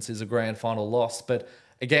existence is a grand final loss. But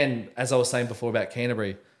again, as I was saying before about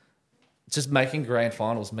Canterbury, just making grand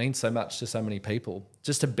finals means so much to so many people.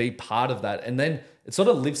 Just to be part of that. And then it sort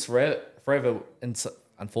of lives forever. And so,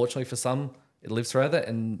 unfortunately for some, It lives forever.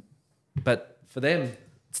 But for them,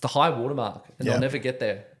 it's the high watermark, and they'll never get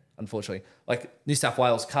there, unfortunately. Like New South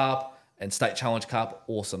Wales Cup and State Challenge Cup,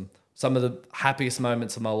 awesome. Some of the happiest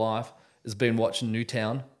moments of my life has been watching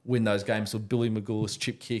Newtown win those games with Billy Magoulis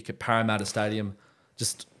chip kick at Parramatta Stadium.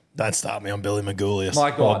 Just don't start me on Billy Magoulis.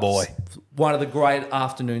 My God, my boy. One of the great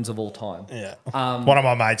afternoons of all time. Yeah. One of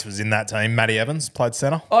my mates was in that team. Matty Evans played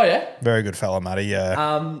centre. Oh, yeah? Very good fella, Matty.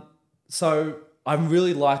 Yeah. So I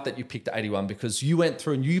really like that you picked 81 because you went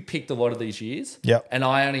through and you picked a lot of these years. Yep. And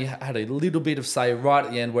I only had a little bit of say right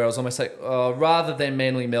at the end where I was almost like, rather than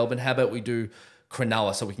Manly Melbourne, how about we do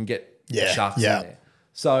Cronulla so we can get the Sharks in there.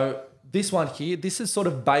 So this one here, this is sort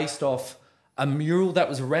of based off a mural that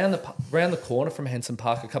was around the corner from Henson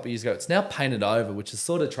Park a couple of years ago. It's now painted over, which is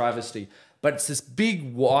sort of travesty. But it's this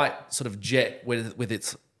big white sort of jet with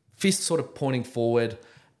its fist sort of pointing forward.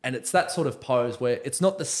 And it's that sort of pose where it's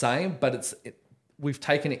not the same, but we've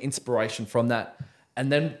taken inspiration from that.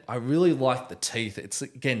 And then I really like the teeth. It's,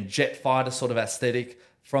 again, jet fighter sort of aesthetic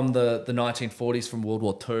from the 1940s, from World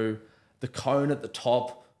War II. The cone at the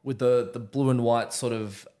top with the blue and white sort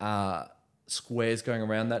of squares going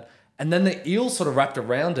around that. And then the eel sort of wrapped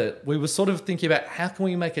around it. We were sort of thinking about how can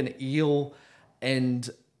we make an eel and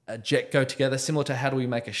a jet go together, similar to how do we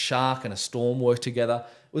make a shark and a storm work together.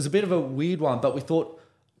 It was a bit of a weird one, but we thought,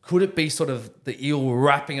 could it be sort of the eel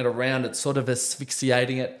wrapping it around it, sort of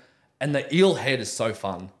asphyxiating it? And the eel head is so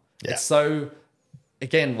fun. Yeah. It's so,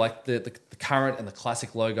 again, like the current and the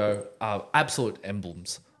classic logo are absolute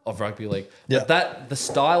emblems of rugby league. Yeah. But the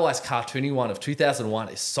stylized cartoony one of 2001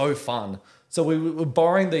 is so fun. So we were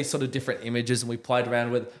borrowing these sort of different images and we played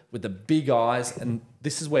around with the big eyes. And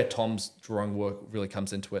this is where Thom's drawing work really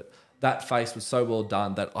comes into it. That face was so well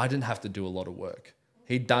done that I didn't have to do a lot of work.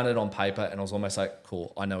 He'd done it on paper and I was almost like,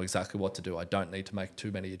 cool, I know exactly what to do. I don't need to make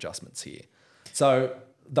too many adjustments here. So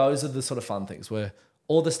those are the sort of fun things where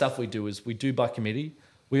all the stuff we do is we do by committee.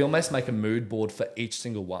 We almost make a mood board for each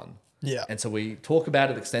single one. Yeah. And so we talk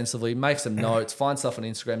about it extensively, make some notes, find stuff on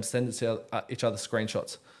Instagram, send it to each other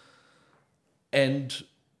screenshots. And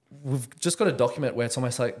we've just got a document where it's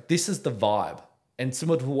almost like, this is the vibe. And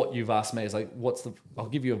similar to what you've asked me is like, I'll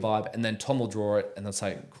give you a vibe and then Thom will draw it and they'll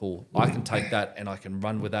say, cool, I can take that and I can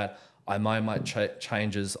run with that. I might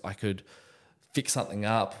changes. I could fix something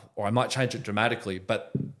up or I might change it dramatically,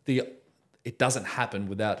 but it doesn't happen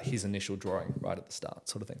without his initial drawing right at the start,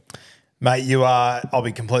 sort of thing. Mate, I'll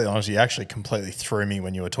be completely honest, you actually completely threw me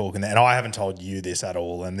when you were talking there. And I haven't told you this at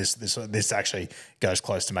all. And this actually goes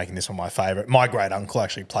close to making this one my favourite. My great uncle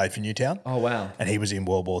actually played for Newtown. Oh, wow. And he was in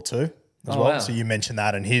World War II as well. Wow. So you mentioned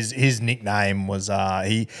that. And his nickname was,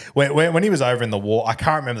 when he was over in the war, I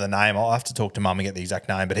can't remember the name. I'll have to talk to mum and get the exact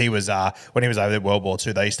name. But he was, when he was over at World War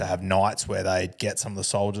II, they used to have nights where they'd get some of the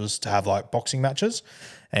soldiers to have like boxing matches.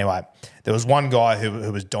 Anyway, there was one guy who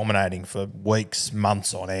was dominating for weeks,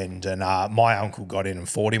 months on end, and my uncle got in and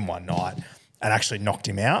fought him one night and actually knocked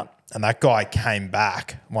him out. And that guy came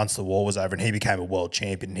back once the war was over and he became a world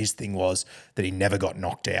champion. And his thing was that he never got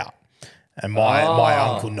knocked out. And my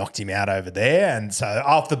uncle knocked him out over there. And so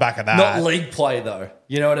off the back of that... Not league play, though.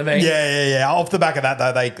 You know what I mean? Yeah. Off the back of that,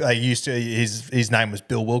 though, they used to... His name was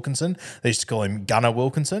Bill Wilkinson. They used to call him Gunner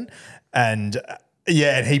Wilkinson. And...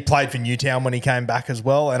 yeah, and he played for Newtown when he came back as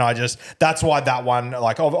well. And that's why that one,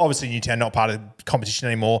 like obviously Newtown not part of the competition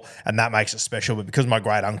anymore and that makes it special. But because my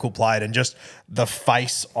great uncle played and just the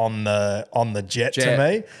face on the jet to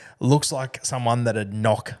me looks like someone that'd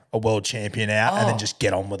knock a world champion out and then just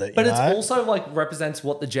get on with it. But it's also like represents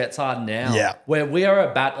what the Jets are now. Yeah. Where we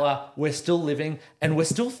are a battler, we're still living and we're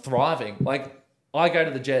still thriving. Like I go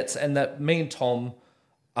to the Jets and that me and Thom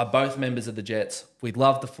are both members of the Jets. We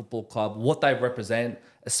love the football club, what they represent,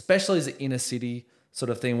 especially as an inner city sort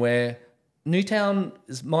of thing where Newtown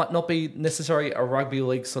might not be necessarily a rugby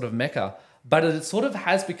league sort of mecca, but it sort of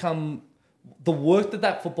has become the work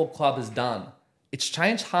that football club has done. It's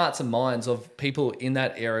changed hearts and minds of people in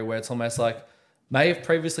that area where it's almost like may have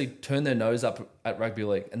previously turned their nose up at rugby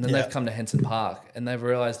league and then they've come to Henson Park and they've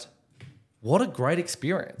realised what a great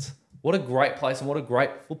experience, what a great place and what a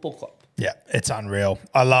great football club. Yeah, it's unreal.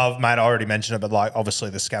 I love, mate, I already mentioned it, but like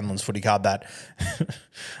obviously the Scanlon's footy card that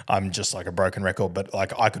I'm just like a broken record, but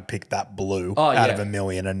like I could pick that blue out of a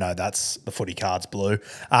million and no, that's the footy card's blue.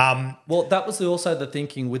 Well, that was also the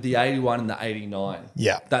thinking with the 81 and the 89.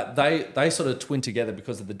 Yeah. That they sort of twin together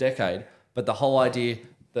because of the decade, but the whole idea,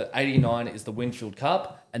 the 89 is the Winfield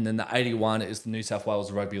Cup and then the 81 is the New South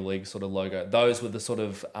Wales Rugby League sort of logo. Those were the sort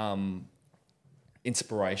of...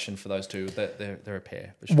 inspiration for those two. They're a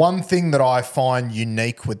pair. For sure. One thing that I find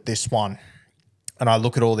unique with this one, and I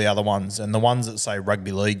look at all the other ones, and the ones that say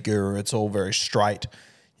Rugby League Guru, it's all very straight.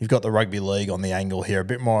 you've got the Rugby League on the angle here, a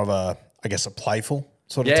bit more of a, I guess, a playful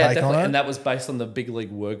sort of take on it. And that was based on the big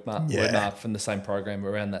league word mark from the same program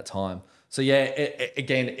around that time. So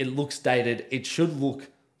again, it looks dated. It should look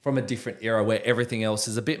from a different era where everything else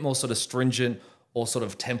is a bit more sort of stringent or sort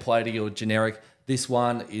of templatey or generic. This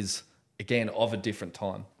one is, again, of a different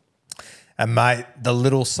time. And mate, the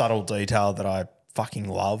little subtle detail that I fucking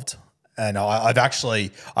loved, and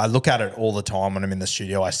I look at it all the time when I'm in the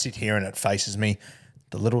studio. I sit here and it faces me,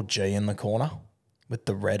 the little G in the corner with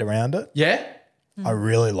the red around it. Yeah. I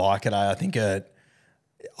really like it. I think I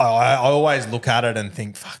always look at it and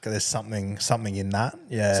think, fuck, there's something in that.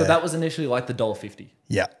 Yeah. So that was initially like the $1.50.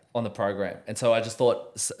 Yeah. On the program. And so I just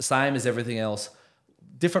thought, same as everything else,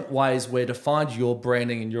 different ways where to find your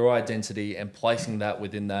branding and your identity and placing that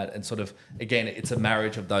within that. And sort of, again, it's a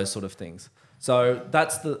marriage of those sort of things. So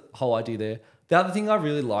that's the whole idea there. The other thing I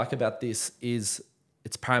really like about this is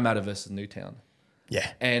it's Parramatta versus Newtown.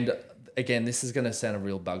 Yeah. And again, this is going to sound a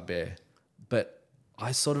real bugbear, but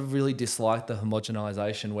I sort of really dislike the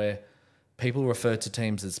homogenisation where people refer to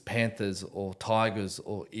teams as Panthers or Tigers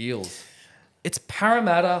or Eels. It's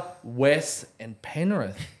Parramatta, West and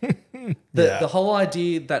Penrith. The whole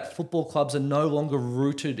idea that football clubs are no longer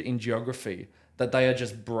rooted in geography, that they are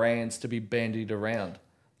just brands to be bandied around.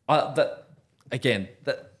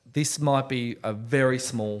 This might be a very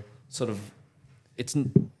small sort of, it's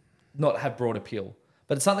not have broad appeal,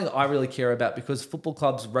 but it's something I really care about because football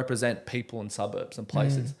clubs represent people and suburbs and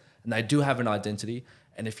places, and they do have an identity.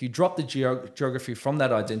 And if you drop the geography from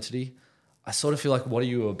that identity, I sort of feel like, what are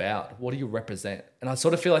you about? What do you represent? And I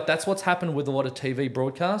sort of feel like that's what's happened with a lot of TV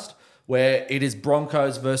broadcast where it is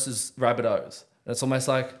Broncos versus Rabbitohs. And it's almost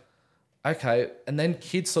like, okay. And then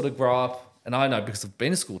kids sort of grow up, and I know because I've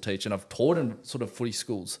been a school teacher and I've taught in sort of footy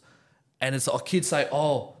schools. And it's kids say,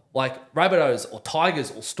 oh, like Rabbitohs or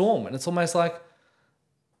Tigers or Storm. And it's almost like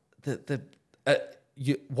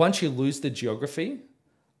once you lose the geography,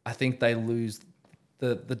 I think they lose,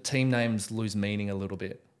 the team names lose meaning a little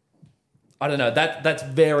bit. I don't know. That's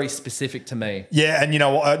very specific to me. Yeah, and you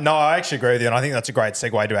know what? No, I actually agree with you, and I think that's a great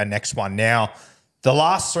segue to our next one. Now, the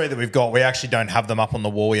last three that we've got, we actually don't have them up on the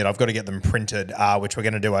wall yet. I've got to get them printed, which we're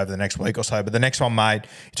going to do over the next week or so. But the next one, mate,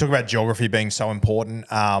 you talk about geography being so important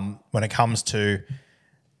when it comes to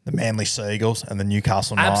the Manly Seagulls and the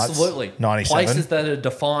Newcastle Knights. Absolutely. 97. Places that are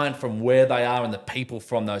defined from where they are and the people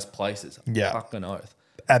from those places. Yeah. Fucking oath.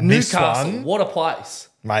 And Newcastle, this one, what a place.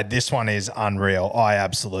 Mate, this one is unreal.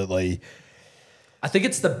 I think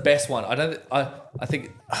it's the best one. I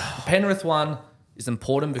think Penrith one is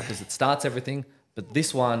important because it starts everything, but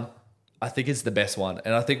this one I think is the best one.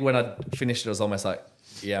 And I think when I finished it, I was almost like,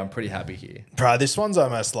 yeah, I'm pretty happy here. Bro, this one's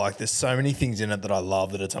almost like there's so many things in it that I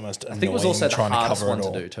love that it's almost annoying. I think it was also the trying hardest to cover one it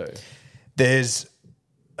all. to do too. There's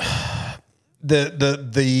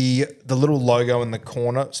the little logo in the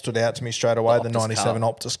corner stood out to me straight away. The 97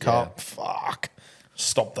 Optus Cup. Yeah. Fuck.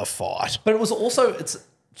 Stop the fight. But it was also it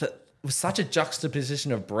was such a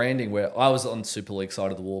juxtaposition of branding where I was on Super League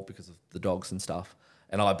side of the wall because of the dogs and stuff,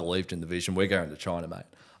 and I believed in the vision. We're going to China, mate.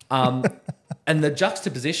 And the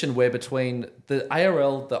juxtaposition where between the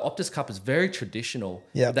ARL, the Optus Cup is very traditional.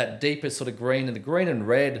 Yeah. That deeper sort of green and the green and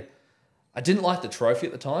red. I didn't like the trophy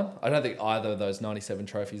at the time. I don't think either of those 97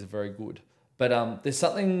 trophies are very good. But there's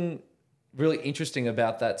something really interesting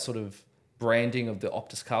about that sort of branding of the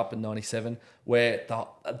Optus Cup in 97 where the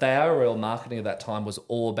ARL marketing of that time was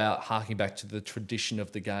all about harking back to the tradition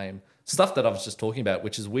of the game. Stuff that I was just talking about,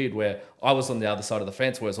 which is weird, where I was on the other side of the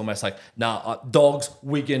fence where it's almost like, Dogs,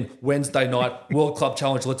 Wigan, Wednesday night, World Club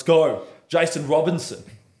Challenge, let's go. Jason Robinson.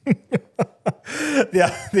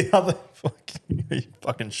 The other... You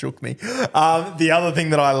fucking shook me. The other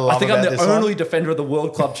thing that I love, I think I'm the only defender of the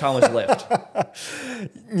World Club Challenge left.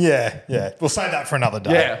 Yeah. We'll save that for another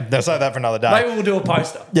day. Yeah. They'll save that for another day. Maybe we'll do a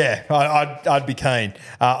poster. Yeah, I'd be keen.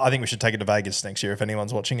 I think we should take it to Vegas next year if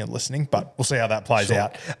anyone's watching and listening, but we'll see how that plays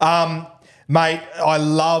out. Mate, I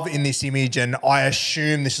love in this image, and I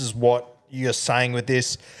assume this is what you're saying with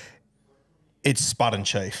this, it's Spud and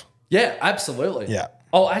Chief. Yeah, absolutely. Yeah.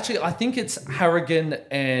 Oh, actually, I think it's Harrigan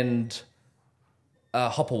and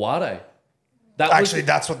Hopewade.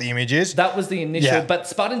 That's what the image is. That was the initial. Yeah. But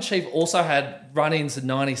Spud and Chief also had run-ins in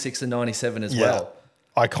 96 and 97 as well.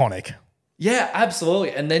 Iconic. Yeah,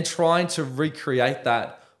 absolutely. And then trying to recreate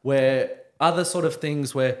that where other sort of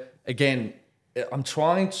things where, again, I'm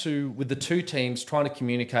trying to, with the two teams, trying to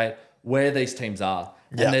communicate where these teams are.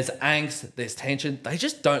 Yeah. And there's angst, there's tension. They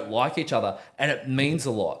just don't like each other. And it means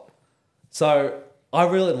a lot. So I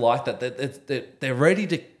really like that they're ready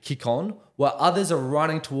to kick on while others are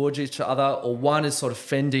running towards each other or one is sort of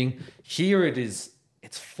fending. Here it's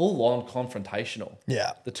it's full on confrontational.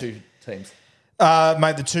 Yeah. The two teams.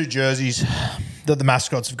 Mate, the two jerseys that the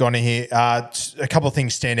mascots have gone in here, a couple of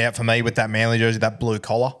things stand out for me with that Manly jersey, that blue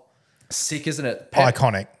collar. Sick, isn't it?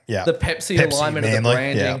 Iconic, yeah. The Pepsi alignment of the Manly,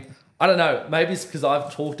 branding. yeah. I don't know. Maybe it's because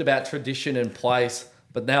I've talked about tradition and place,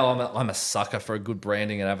 but now I'm a sucker for a good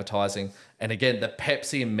branding and advertising. And again, the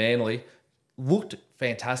Pepsi and Manly looked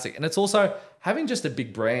fantastic. And it's also having just a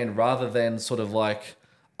big brand rather than sort of like,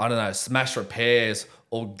 I don't know, smash repairs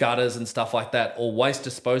or gutters and stuff like that or waste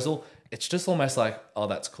disposal. It's just almost like, oh,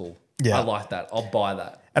 that's cool. Yeah. I like that. I'll buy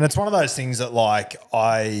that. And it's one of those things that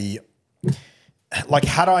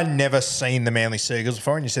had I never seen the Manly Seagulls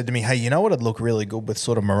before and you said to me, hey, you know what would look really good with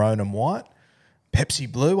sort of maroon and white?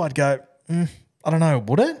 Pepsi blue, I'd go, I don't know,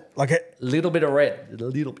 would it? Like a little bit of red, a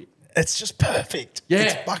little bit. It's just perfect. Yeah.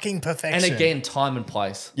 It's fucking perfection. And again, time and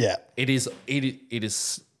place. Yeah. It is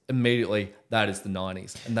immediately, that is the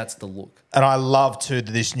 90s and that's the look. And I love too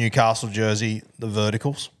this Newcastle jersey, the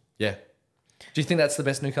verticals. Yeah. Do you think that's the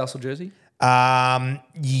best Newcastle jersey? Yeah.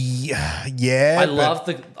 I love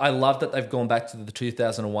that they've gone back to the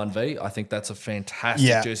 2001 V. I think that's a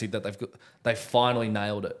fantastic jersey that they finally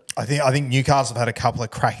nailed it. I think Newcastle have had a couple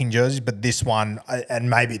of cracking jerseys, but this one,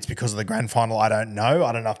 and maybe it's because of the grand final, I don't know.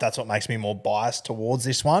 I don't know if that's what makes me more biased towards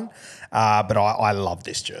this one. But I love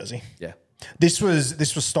this jersey. Yeah. This was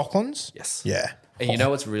Stockland's? Yes. Yeah. And you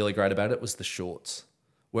know what's really great about it was the shorts,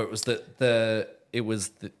 where it was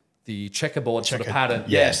the checkerboard sort of pattern.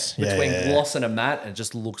 Yes. Between gloss and a matte, and it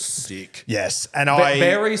just looks sick. Yes. And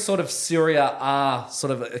very sort of Syria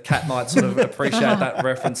sort of a cat might sort of appreciate that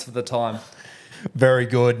reference for the time. Very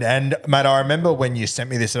good. And, mate, I remember when you sent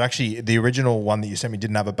me this, and actually the original one that you sent me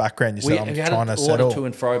didn't have a background. You said, I'm trying to settle. Order to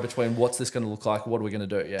and fro between what's this going to look like, what are we going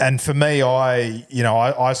to do? Yeah. And for me, I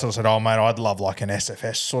sort of said, oh, mate, I'd love like an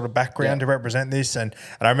SFS sort of background to represent this. And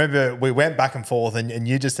I remember we went back and forth and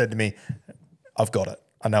you just said to me, I've got it.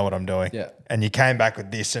 I know what I'm doing. Yeah. And you came back with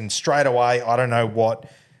this and straight away, I don't know what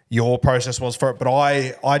your process was for it, but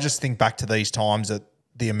I just think back to these times that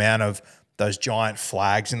the amount of those giant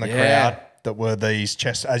flags in the crowd that were these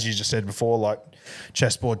chess, as you just said before, like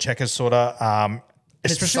chessboard checkers sort of,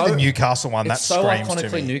 especially the Newcastle one. That screams to me. It's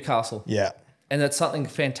so iconically Newcastle. Yeah. And that's something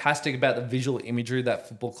fantastic about the visual imagery of that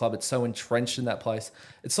football club. It's so entrenched in that place.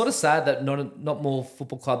 It's sort of sad that not more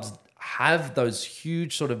football clubs have those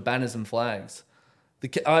huge sort of banners and flags.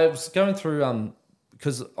 I was going through,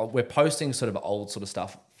 because we're posting sort of old sort of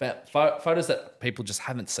stuff, photos that people just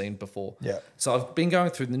haven't seen before. Yeah. So I've been going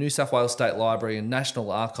through the New South Wales State Library and National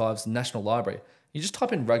Archives and National Library. You just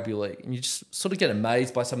type in Rugby League and you just sort of get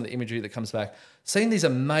amazed by some of the imagery that comes back. Seeing these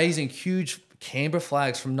amazing, huge Canberra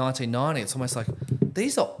flags from 1990, it's almost like,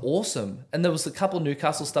 these are awesome. And there was a couple of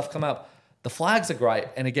Newcastle stuff come up. The flags are great.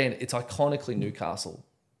 And again, it's iconically Newcastle.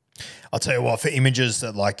 I'll tell you what, for images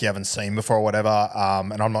that like you haven't seen before or whatever,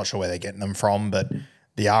 and I'm not sure where they're getting them from, but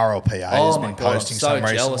the RLPA has been posting some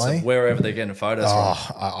recently. I'm so jealous of wherever they're getting photos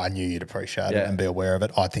from. I knew you'd appreciate it and be aware of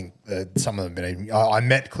it. I think some of them I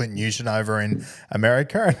met Clint Nugent over in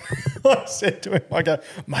America and I said to him, I go,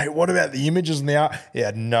 mate, what about the images and the art? He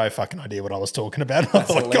had no fucking idea what I was talking about. I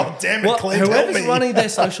thought, God damn it, Clint, whoever's help me. running their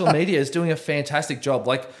social media is doing a fantastic job.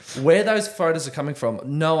 Like where those photos are coming from,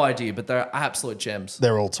 no idea, but they're absolute gems.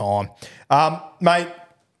 They're all time. Mate,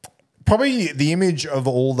 probably the image of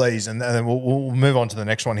all these, and then we'll move on to the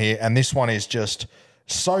next one here. And this one is just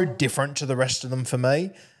so different to the rest of them for me.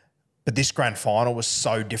 But this grand final was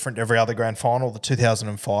so different to every other grand final, the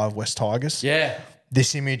 2005 West Tigers. Yeah.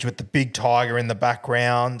 This image with the big tiger in the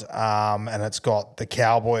background, and it's got the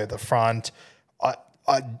cowboy at the front.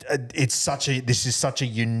 This is such a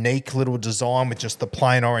unique little design with just the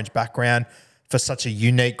plain orange background for such a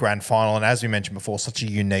unique grand final. And as we mentioned before, such a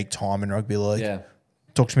unique time in rugby league. Yeah.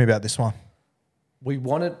 Talk to me about this one.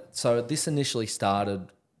 So this initially started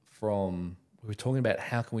from, we were talking about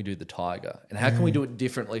how can we do the tiger and how can we do it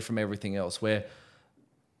differently from everything else, where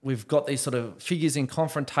we've got these sort of figures in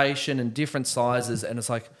confrontation and different sizes, and it's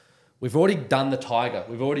like, we've already done the tiger,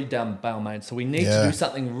 we've already done Balmain, so we need to do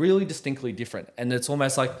something really distinctly different. And it's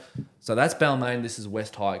almost like, so that's Balmain, this is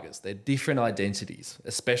West Tigers. They're different identities,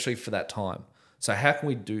 especially for that time. So how can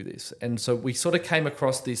we do this? And so we sort of came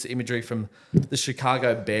across this imagery from the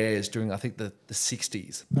Chicago Bears during, I think, the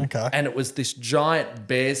 60s. Okay. And it was this giant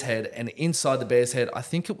bear's head, and inside the bear's head, I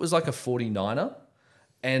think it was like a 49er.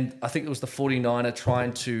 And I think it was the 49er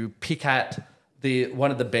trying to pick at one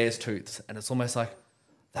of the bear's tooths. And it's almost like,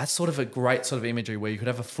 that's sort of a great sort of imagery where you could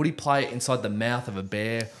have a footy player inside the mouth of a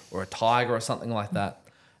bear or a tiger or something like that.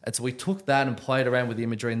 And so we took that and played around with the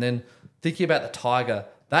imagery, and then thinking about the tiger,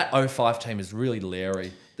 That 05 team is really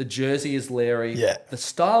Larry. The jersey is Larry. Yeah. The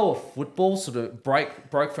style of football sort of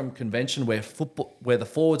broke from convention where the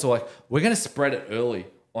forwards are like, we're going to spread it early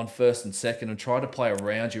on first and second and try to play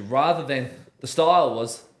around you, rather than the style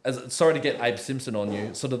was, sorry to get Abe Simpson on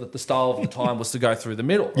you, sort of the style of the time was to go through the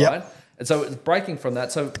middle, right? And so it's breaking from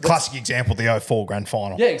that. So classic example, the 04 grand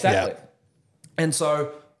final. Yeah, exactly. Yeah. And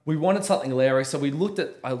so we wanted something Larry. So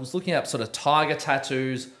I was looking up sort of tiger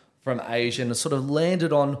tattoos from Asia and sort of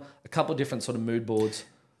landed on a couple of different sort of mood boards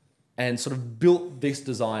and sort of built this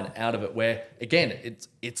design out of it where, again,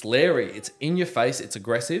 it's Larry, it's in your face, it's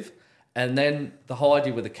aggressive. And then the whole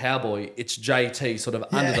idea with the cowboy, it's JT sort of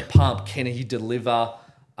under the pump, can he deliver?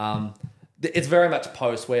 It's very much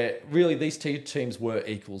post where really these two teams were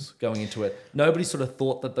equals going into it. Nobody sort of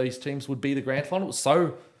thought that these teams would be the grand final. It was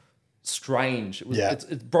so strange.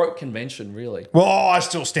 It broke convention, really. Well, I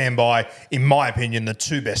still stand by, in my opinion, the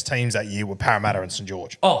two best teams that year were Parramatta and St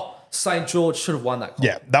George. Oh, St George should have won that comp.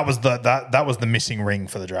 Yeah, that was the missing ring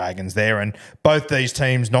for the Dragons there, and both these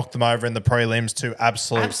teams knocked them over in the prelims to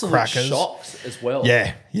absolute crackers. Shocks as well.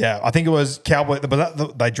 Yeah. I think it was Cowboy.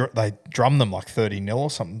 But they drummed them like 30-0 or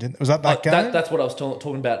something. Was that game? That's what I was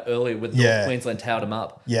talking about earlier with North Queensland towed them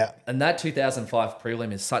up. Yeah, and that 2005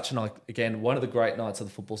 prelim is such one of the great nights of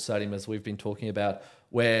the football stadium, as we've been talking about,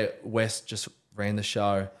 where West just ran the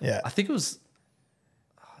show. Yeah, I think it was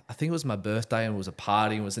my birthday and it was a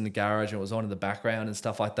party and it was in the garage and it was on in the background and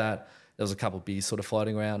stuff like that. There was a couple of beers sort of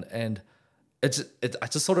floating around and I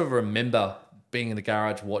just sort of remember being in the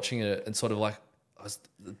garage watching it and sort of like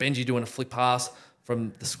Benji doing a flick pass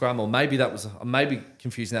from the scrum, or maybe that was, I may be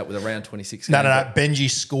confusing that with around 26. No.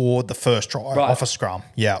 Benji scored the first try off a scrum.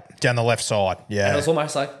 Yeah, down the left side. Yeah. And it was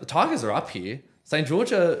almost like the Tigers are up here. St.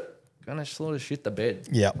 George are going to sort of shit the bed.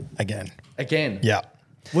 Yeah, again. Yeah.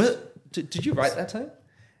 Did you rate that team?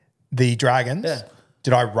 The Dragons? Yeah.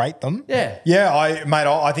 Did I rate them? Yeah. Yeah,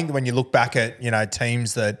 I think that when you look back at,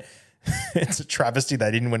 teams that it's a travesty they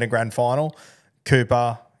didn't win a grand final.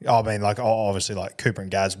 Cooper, obviously like Cooper and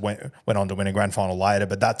Gaz went on to win a grand final later,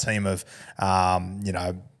 but that team of,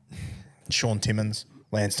 Sean Timmins,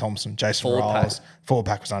 Lance Thompson, Jason Riles, forward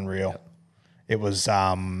pack was unreal. Yep. It was,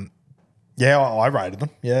 I rated them.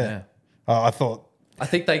 Yeah. I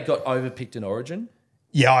think they got overpicked in Origin.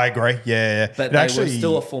 Yeah, I agree. Yeah. But they were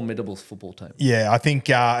still a formidable football team. Yeah, I think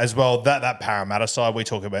as well that Parramatta side I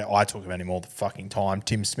talk about him all the fucking time.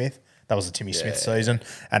 Tim Smith. That was the Timmy Smith season.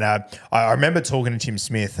 And I remember talking to Tim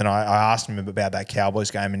Smith and I asked him about that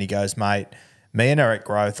Cowboys game and he goes, mate, me and Eric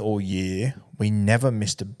Growth all year, we never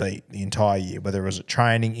missed a beat the entire year, whether it was at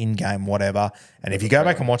training, in-game, whatever. And if you go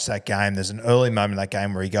back and watch that game, there's an early moment in that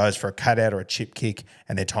game where he goes for a cutout or a chip kick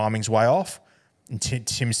and their timing's way off. And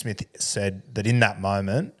Tim Smith said that in that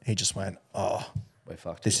moment, he just went, we're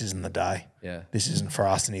fucked. This isn't the day. Yeah. This isn't for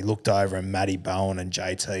us. And he looked over and Matty Bowen and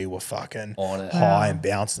JT were fucking on it, high and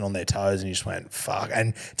bouncing on their toes and he just went, fuck.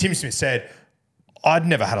 And Tim Smith said, I'd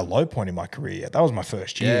never had a low point in my career yet. That was my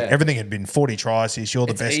first year. Yeah. Everything had been 40 tries. You're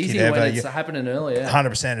the best kid ever. It's happening early,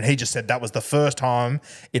 100%. And he just said that was the first time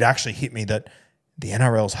it actually hit me that the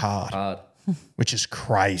NRL's hard. Which is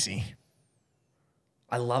crazy.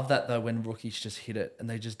 I love that though when rookies just hit it and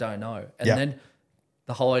they just don't know. And then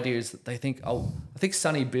the whole idea is that they think, I think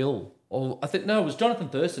Sonny Bill, or it was Jonathan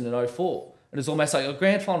Thurston in 04. And it's almost like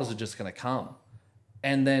grand finals are just going to come.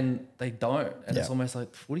 And then they don't. And it's almost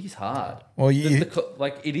like footy's hard. Well,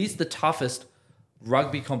 it is the toughest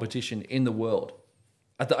rugby competition in the world.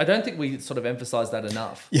 I don't think we sort of emphasize that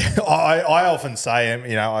enough. Yeah, I often say,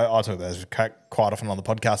 I talk about this quite often on the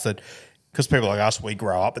podcast, that because people like us, we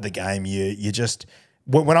grow up with the game, you just...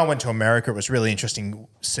 When I went to America, it was really interesting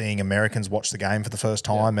seeing Americans watch the game for the first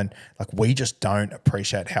time, and we just don't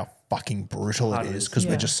appreciate how fucking brutal it is because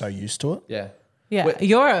we're just so used to it. Yeah. Yeah,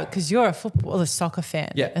 you're a soccer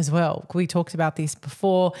fan as well. We talked about this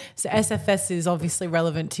before. So SFS is obviously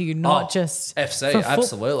relevant to you, not just FC, for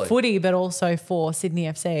absolutely footy, but also for Sydney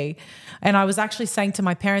FC. And I was actually saying to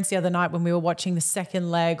my parents the other night when we were watching the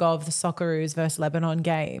second leg of the Socceroos versus Lebanon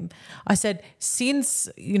game, I said, since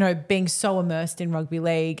being so immersed in rugby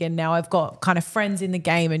league, and now I've got kind of friends in the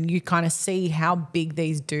game, and you kind of see how big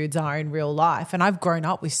these dudes are in real life. And I've grown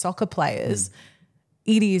up with soccer players.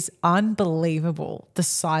 It is unbelievable, the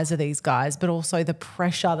size of these guys, but also the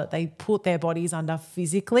pressure that they put their bodies under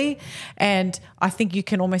physically. And I think you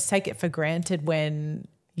can almost take it for granted when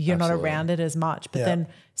you're not around it as much. But then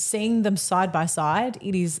seeing them side by side,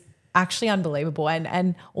 it is actually unbelievable.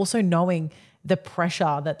 And also knowing the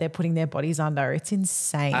pressure that they're putting their bodies under, it's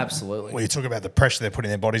insane. Absolutely. Well, you talk about the pressure they're putting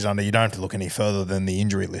their bodies under, you don't have to look any further than the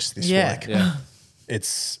injury list this week. Yeah.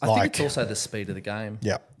 I think it's also the speed of the game.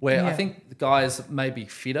 Yeah. Where I think the guys may be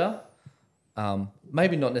fitter,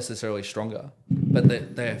 maybe not necessarily stronger,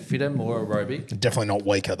 but they're fitter, more aerobic. Definitely not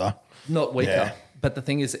weaker though. Not weaker. Yeah. But the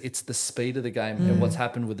thing is, it's the speed of the game and what's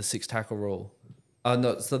happened with the 6 tackle rule.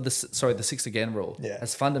 The 6 again rule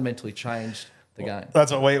has fundamentally changed the game.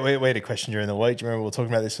 That's what we had a question during the week. Do you remember we were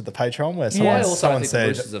talking about this with the Patreon where someone said the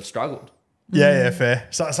Roosters have struggled. Yeah, fair.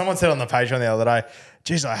 So someone said on the Patreon the other day,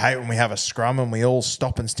 geez, I hate when we have a scrum and we all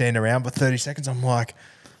stop and stand around for 30 seconds. I'm like,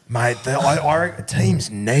 mate, I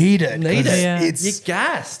teams need it. You're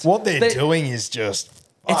gassed. What they're doing is just...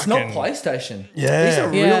 It's not PlayStation. Yeah. These are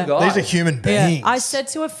real guys. These are human beings. Yeah. I said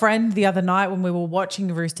to a friend the other night when we were watching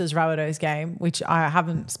the Roosters Rabbitohs game, which I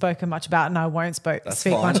haven't spoken much about and I won't speak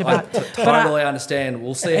much about. I totally understand.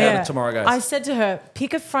 We'll see how tomorrow goes. I said to her,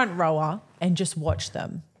 pick a front rower and just watch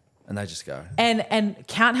them. And they just go. And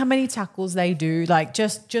count how many tackles they do. Like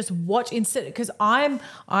just watch instead, because I'm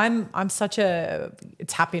such a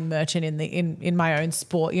tap-in merchant in my own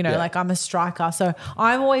sport. You know, like I'm a striker, so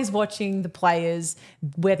I'm always watching the players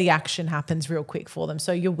where the action happens real quick for them.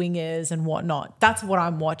 So your wingers and whatnot. That's what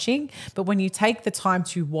I'm watching. But when you take the time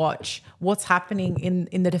to watch what's happening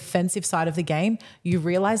in the defensive side of the game, you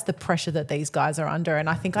realize the pressure that these guys are under. And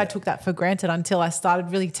I think I took that for granted until I started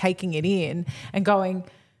really taking it in and going,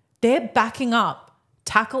 they're backing up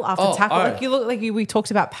tackle after tackle. Like you look like we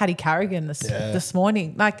talked about Paddy Carrigan this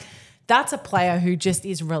morning. Like that's a player who just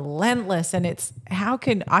is relentless. And it's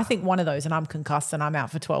I think one of those, and I'm concussed and I'm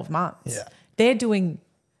out for 12 months. Yeah. They're doing,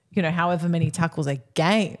 however many tackles a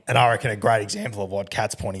game. And I reckon a great example of what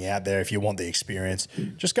Kat's pointing out there, if you want the experience,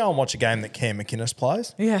 just go and watch a game that Cam McInnes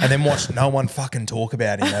plays. Yeah. And then watch no one fucking talk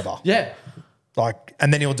about him ever. Yeah.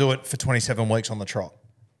 And then he'll do it for 27 weeks on the trot.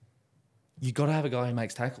 You got to have a guy who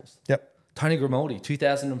makes tackles. Yep. Tony Grimaldi,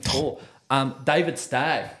 2004. David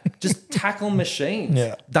Stagg, just tackle machines.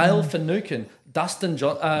 Yeah. Dale Finucane, Dustin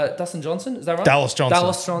Johnson, is that right? Dallas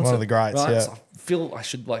Johnson. One of the greats, right? Yeah. So I feel I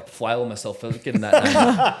should flail myself for getting that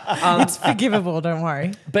name. It's forgivable, don't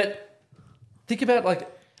worry. But think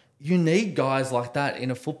about you need guys like that in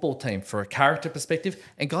a football team for a character perspective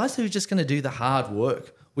and guys who are just going to do the hard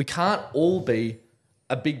work. We can't all be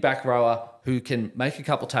a big back rower who can make a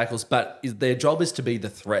couple tackles, but their job is to be the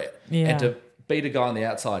threat and to beat a guy on the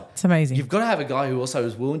outside. It's amazing. You've got to have a guy who also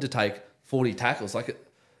is willing to take 40 tackles. Like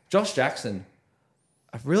Josh Jackson,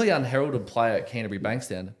 a really unheralded player at Canterbury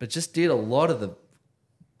Bankstown, but just did a lot of the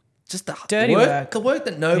dirty work. The work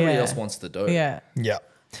that nobody else wants to do. Yeah. Yeah.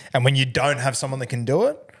 And when you don't have someone that can do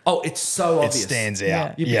it, it's so obvious. It stands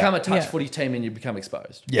out. You become a touch footy team and you become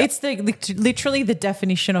exposed. Yeah. It's literally the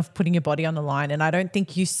definition of putting your body on the line. And I don't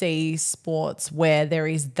think you see sports where there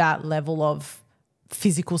is that level of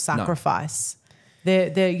physical sacrifice.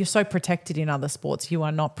 No. You're so protected in other sports. You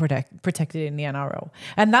are not protected in the NRL.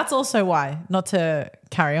 And that's also why, not to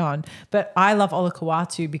carry on, but I love Ola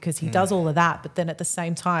Kawatu because he does all of that. But then at the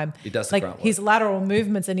same time, he does his lateral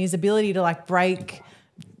movements and his ability to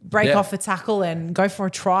break off a tackle and go for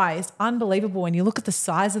a try is unbelievable. When you look at the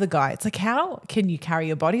size of the guy, it's like, how can you carry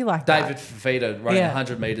your body like that? David Fifita running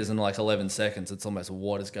 100 metres in 11 seconds. It's almost,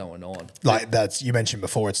 what is going on? You mentioned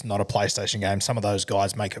before, it's not a PlayStation game. Some of those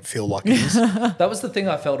guys make it feel like it is. That was the thing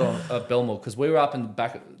I felt on Belmore because we were up in the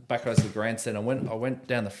back rows of the grandstand. I went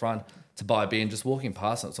down the front to buy a beer and just walking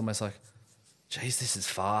past it, it's almost like, geez, this is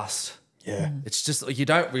fast. Yeah. It's just, you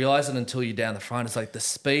don't realise it until you're down the front. It's like the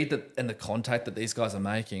speed and the contact that these guys are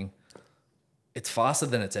making, it's faster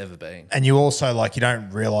than it's ever been. And you also, you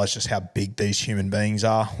don't realise just how big these human beings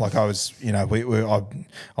are. I was, I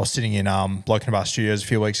was sitting in Bloke in a Bar Studios a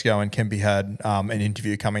few weeks ago and Kempy had an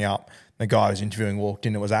interview coming up. The guy who was interviewing walked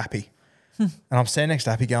in, it was Appy. And I'm standing next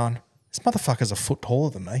to Appy going, this motherfucker's a foot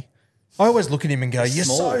taller than me. I always look at him and go, you're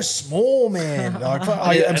so small, man.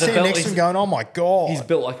 I'm standing next to him going, oh, my God. He's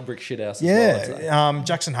built like a brick shithouse as well.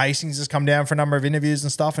 Jackson Hastings has come down for a number of interviews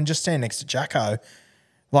and stuff, and just standing next to Jacko,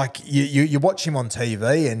 you watch him on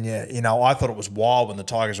TV and, I thought it was wild when the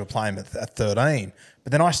Tigers were playing at 13.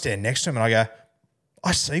 But then I stand next to him and I go,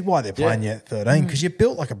 I see why they're playing you at 13 because you're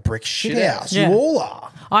built like a brick shithouse. You all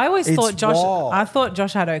are. I always thought Josh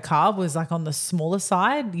Addo-Carr was on the smaller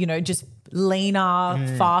side, just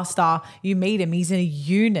leaner, faster. You meet him, he's in a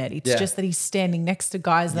unit. It's just that he's standing next to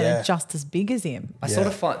guys that are just as big as him. I sort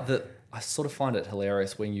of find it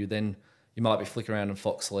hilarious when you might be flicking around in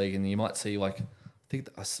Fox League and you might see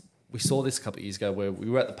we saw this a couple of years ago where we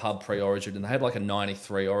were at the pub pre-Origin and they had a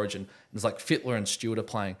 93 Origin. It was Fittler and Stewart are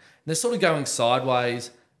playing. And they're sort of going sideways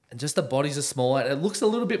and just the bodies are smaller. And it looks a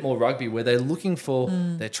little bit more rugby where they're looking for,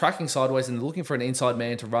 they're tracking sideways and they're looking for an inside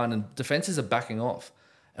man to run and defences are backing off.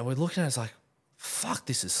 And we're looking at it, it's like, fuck,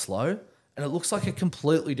 this is slow. And and it looks like a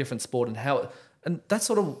completely different sport. And that's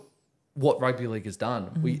sort of what rugby league has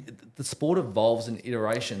done. The sport evolves in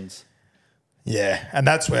iterations. Yeah, and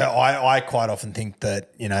that's where I quite often think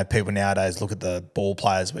that, you know, people nowadays look at the ball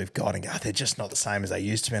players we've got and go, they're just not the same as they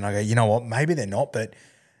used to be. And I go, you know what, maybe they're not, but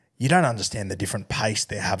you don't understand the different pace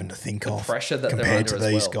they're having to think of pressure that compared they're to under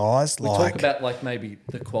these guys. We talk about like maybe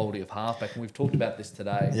the quality of halfback, and we've talked about this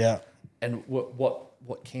today. Yeah. And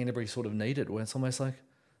what Canterbury sort of needed, where it's almost like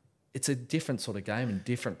it's a different sort of game and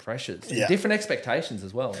different pressures, and different expectations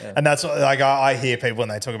as well. Yeah. And that's like I hear people when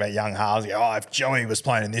they talk about young halves, go, oh, if Joey was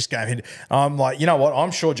playing in this game, I'm like, you know what?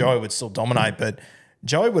 I'm sure Joey would still dominate, but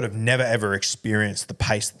Joey would have never ever experienced the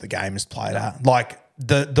pace that the game is played at. Like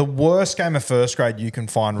the worst game of first grade you can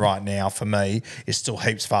find right now for me is still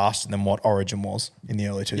heaps faster than what Origin was in the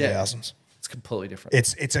early 2000s. Yeah. It's completely different.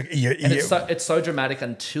 It's so dramatic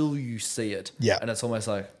until you see it. Yeah. And it's almost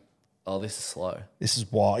like, oh, this is slow. This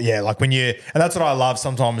is why, like when and that's what I love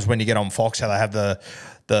sometimes when you get on Fox, how they have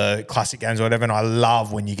the classic games or whatever, and I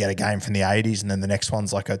love when you get a game from the 80s and then the next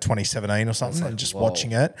one's like a 2017 or something, and just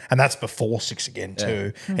watching it. And that's before 6 again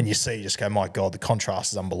too. And you just go, my God, the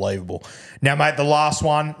contrast is unbelievable. Now, mate, the last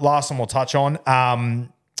one we'll touch on, and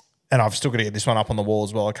I've still got to get this one up on the wall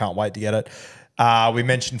as well. I can't wait to get it. We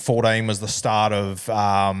mentioned 14 was the start of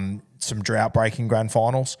some drought-breaking grand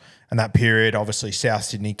finals. And that period, obviously, South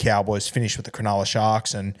Sydney Cowboys finished with the Cronulla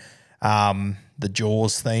Sharks and the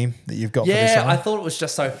Jaws theme that you've got for this one. Yeah, I thought it was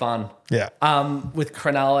just so fun. Yeah. With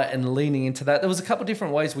Cronulla and leaning into that. There was a couple of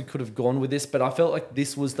different ways we could have gone with this, but I felt like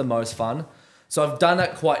this was the most fun. So I've done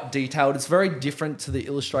that quite detailed. It's very different to the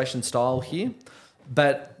illustration style here,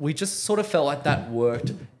 but we just sort of felt like that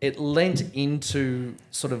worked. It lent into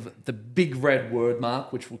sort of the big red word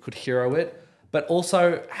mark, which we could hero it. But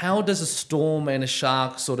also, how does a Storm and a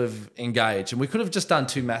Shark sort of engage? And we could have just done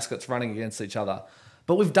two mascots running against each other.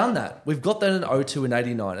 But we've done that. We've got that in 02 and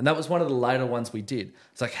 89. And that was one of the later ones we did.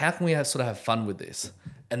 It's like, how can we have fun with this?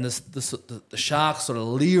 And the Shark sort of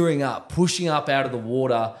leering up, pushing up out of the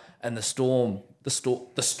water, and the Storm,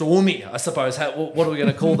 the Stormy, I suppose. What are we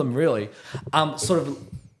going to call them, really? Sort of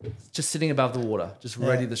just sitting above the water, just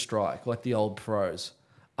ready to strike, like the old pros.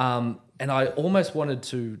 And I almost wanted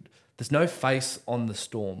to... There's no face on the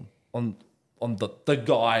Storm, on the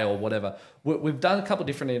guy or whatever. We've done a couple of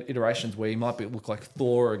different iterations where he might look like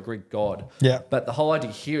Thor or a Greek god. Yeah. But the whole idea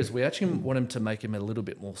here is we actually want him to make him a little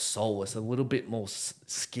bit more soulless, a little bit more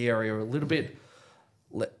scary, or a little bit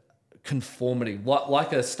conformity,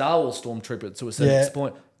 like a Star Wars stormtrooper to a certain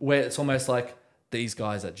point, where it's almost like these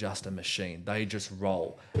guys are just a machine. They just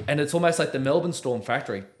roll. And it's almost like the Melbourne Storm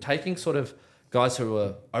factory, taking sort of guys who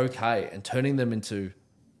are okay and turning them into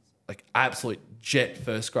like absolute jet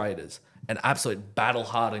first graders and absolute battle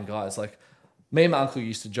hardened guys. Like me and my uncle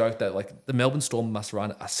used to joke that like the Melbourne Storm must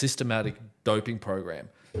run a systematic doping program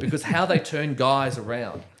because how they turn guys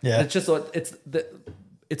around. Yeah. And it's just like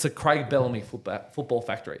it's a Craig Bellamy football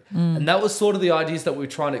factory. And that was sort of the ideas that we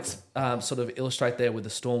were trying to sort of illustrate there with the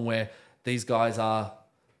Storm, where these guys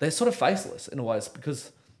they're sort of faceless in a way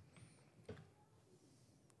because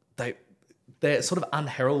they're sort of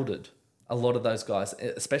unheralded. A lot of those guys,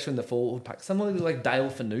 especially in the forward pack, someone like Dale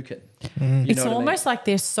Finucane. It's almost like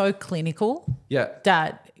they're so clinical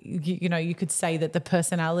that, you could say that the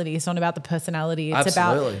personality, it's not about the personality. It's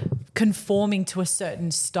about conforming to a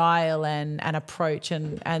certain style and approach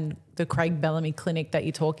and the Craig Bellamy clinic that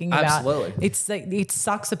you're talking about. Absolutely. It's like, it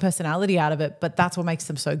sucks the personality out of it, but that's what makes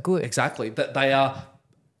them so good. Exactly. That they are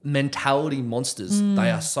mentality monsters. They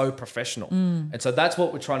are so professional. And so that's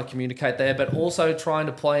what we're trying to communicate there, but also trying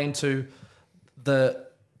to play into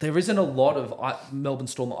there isn't a lot of Melbourne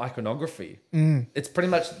Storm iconography. It's pretty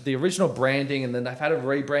much the original branding, and then they've had a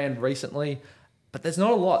rebrand recently, but there's not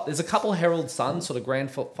a lot. There's a couple of Herald Sun sort of grand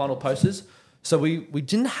final posters. So we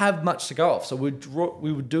didn't have much to go off. So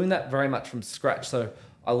we were doing that very much from scratch. So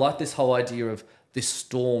I like this whole idea of this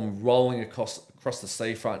storm rolling across the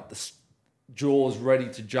seafront, the jaws ready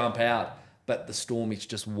to jump out, but the Storm is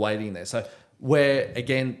just waiting there. So where,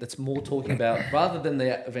 again, that's more talking about, rather than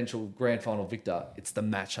the eventual grand final victor, it's the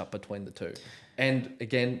matchup between the two. And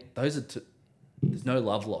again, there's no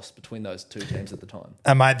love lost between those two teams at the time.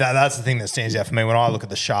 And mate, that's the thing that stands out for me when I look at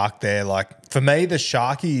the Shark there. Like, for me, the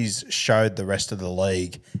Sharkies showed the rest of the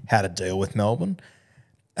league how to deal with Melbourne.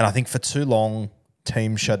 And I think for too long,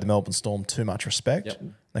 teams showed the Melbourne Storm too much respect. Yep.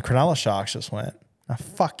 The Cronulla Sharks just went, oh,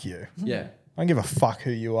 fuck you. Yeah. I don't give a fuck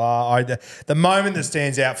who you are. The moment that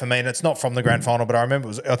stands out for me, and it's not from the grand final, but I remember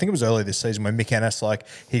I think it was early this season when Mick Ennis,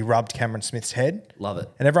 he rubbed Cameron Smith's head. Love it.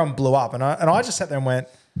 And everyone blew up. And I just sat there and went,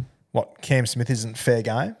 what, Cam Smith isn't fair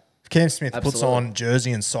game? If Cam Smith puts on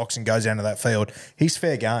jersey and socks and goes down to that field, he's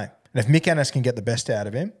fair game. And if Mick Ennis can get the best out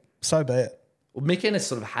of him, so be it. Well, Mick Ennis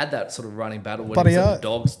sort of had that sort of running battle when Bloody he was at oath. the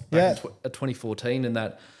Dogs back Yeah. in 2014 in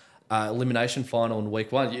that elimination final in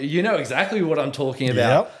week 1. You know exactly what I'm talking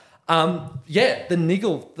about. Yep. The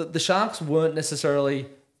niggle. The Sharks weren't necessarily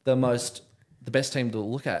the best team to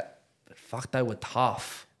look at, but fuck, they were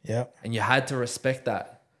tough. Yeah. And you had to respect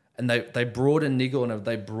that. And they brought a niggle and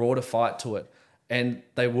they brought a fight to it. And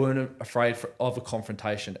they weren't afraid of a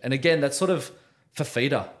confrontation. And again, that's sort of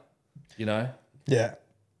Fafita, you know? Yeah.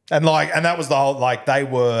 And that was the whole, they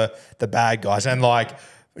were the bad guys. And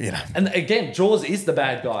And again, Jaws is the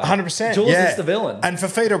bad guy. 100%. Jaws is the villain. And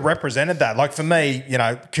Fafita represented that. For me,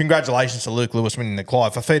 congratulations to Luke Lewis winning the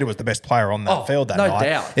Clive. Fafita was the best player on that field that night. No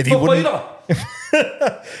doubt. If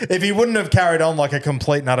he wouldn't have carried on like a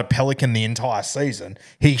complete and utter pelican the entire season,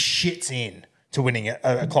 he shits in to winning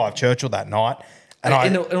a Clive Churchill that night.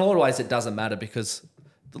 And in a lot of ways, it doesn't matter because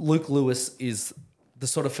Luke Lewis is the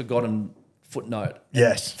sort of forgotten footnote.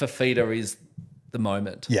 Yes. Fafita is the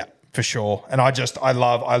moment. Yeah, for sure. And I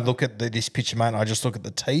look at this picture, mate, and I just look at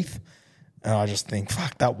the teeth and I just think,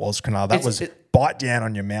 fuck, that was Cronulla. That was bite down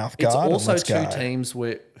on your mouth guard. It's also two teams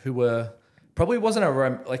who were probably wasn't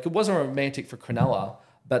it wasn't romantic for Cronulla,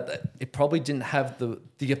 but it probably didn't have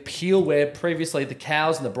the appeal where previously the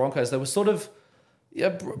Cows and the Broncos, they were sort of,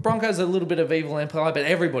 Broncos are a little bit of evil empire, but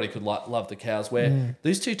everybody could love the Cows, where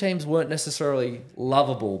these two teams weren't necessarily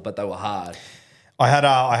lovable, but they were hard. I had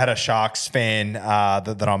a Sharks fan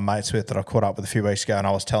that I'm mates with that I caught up with a few weeks ago, and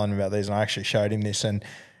I was telling him about these, and I actually showed him this, and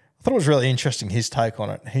I thought it was really interesting, his take on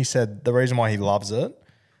it. He said the reason why he loves it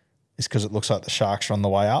is because it looks like the Sharks are on the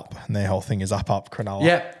way up, and their whole thing is up Cronulla.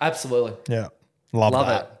 Yeah, absolutely. Yeah, love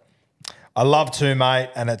that. It. I love too,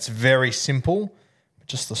 mate, and it's very simple,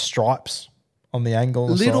 just the stripes on the angle.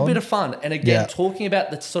 A little bit of fun. And again, talking about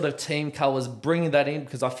the sort of team colours, bringing that in,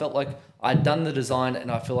 because I felt like I'd done the design and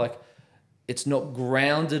I feel like it's not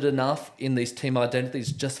grounded enough in these team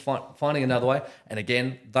identities, just finding another way. And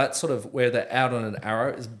again, that's sort of where they're out on an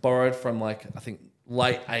arrow is borrowed from I think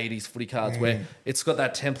late 80s footy cards where it's got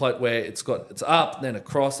that template where it's up, then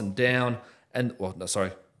across and down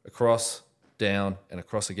across, down and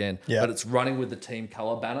across again. Yeah. But it's running with the team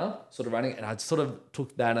colour banner, sort of running. And I sort of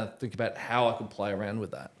took that and think about how I could play around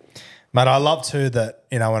with that. Mate, I love too that,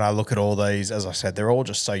 when I look at all these, as I said, they're all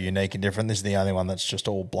just so unique and different. This is the only one that's just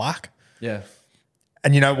all black. Yeah.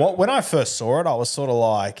 And you know what? When I first saw it, I was sort of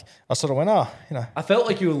went, I felt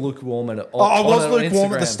like you were lukewarm at it. I was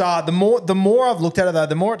lukewarm at the start. The more I've looked at it though,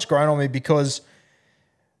 the more it's grown on me because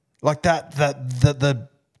the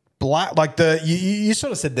black, you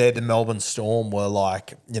sort of said there the Melbourne Storm were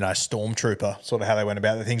stormtrooper, sort of how they went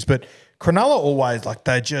about their things. But Cronulla always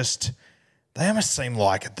they almost seemed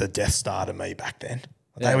like the Death Star to me back then.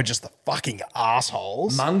 They were just the fucking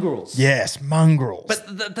assholes. Mongrels. Yes, mongrels.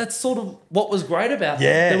 But that's sort of what was great about them.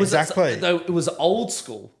 Yeah, exactly. It was old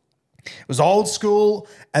school. It was old school,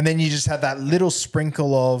 and then you just had that little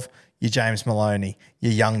sprinkle of your James Maloney,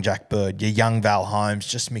 your young Jack Bird, your young Val Holmes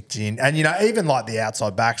just mixed in. And, even the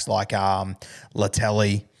outside backs like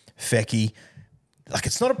Latelli, Fecky.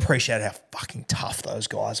 It's not appreciated how fucking tough those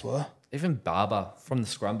guys were. Even Barber from the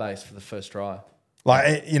scrum base for the first try.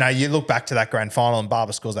 You look back to that grand final and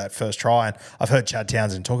Barber scores that first try, and I've heard Chad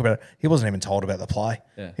Townsend talk about it. He wasn't even told about the play.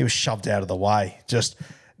 Yeah. He was shoved out of the way. Just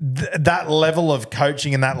that level of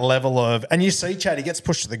coaching and that level of... And you see Chad, he gets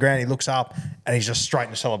pushed to the ground, he looks up, and he's just straight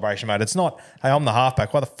into celebration mode. It's not, hey, I'm the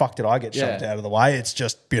halfback. Why the fuck did I get shoved out of the way? It's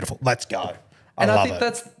just beautiful. Let's go. I think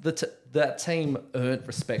that's that team earned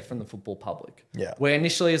respect from the football public. Yeah. Where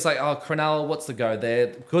initially it's Cronulla, what's the go there?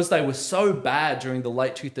 Because they were so bad during the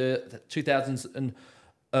late 2000s and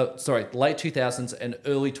late 2000s and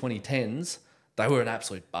early 2010s, they were an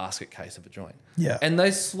absolute basket case of a joint. Yeah. And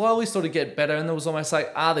they slowly sort of get better, and there was almost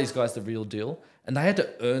are these guys the real deal? And they had to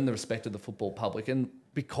earn the respect of the football public. And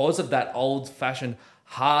because of that old-fashioned,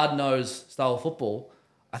 hard-nosed style of football,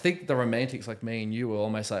 I think the romantics like me and you were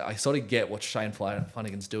almost I sort of get what Shane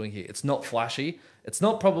Flanagan's doing here. It's not flashy. It's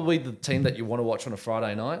not probably the team that you want to watch on a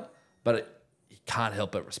Friday night, but you can't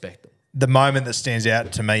help but respect them. The moment that stands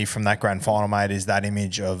out to me from that grand final, mate, is that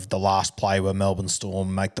image of the last play where Melbourne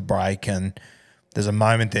Storm make the break, and there's a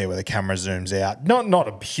moment there where the camera zooms out. Not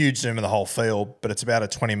a huge zoom of the whole field, but it's about a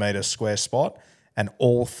 20-metre square spot, and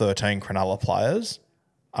all 13 Cronulla players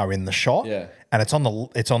are in the shot. Yeah. And it's on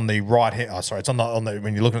the right hand. It's on the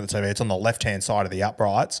when you're looking at the TV, it's on the left hand side of the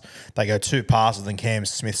uprights. They go two passes, and Cam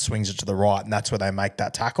Smith swings it to the right, and that's where they make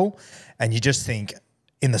that tackle. And you just think,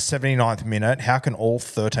 in the 79th minute, how can all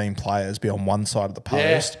 13 players be on one side of the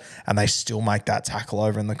post and they still make that tackle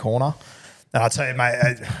over in the corner? And I tell you,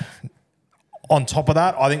 mate, on top of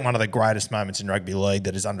that, I think one of the greatest moments in rugby league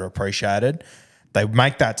that is underappreciated, they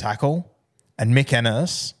make that tackle and Mick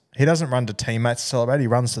Ennis, he doesn't run to teammates to celebrate. He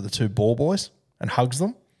runs to the two ball boys and hugs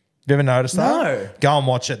them. Have you ever noticed that? No. Go and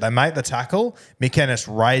watch it. They make the tackle. Mick Ennis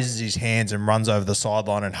raises his hands and runs over the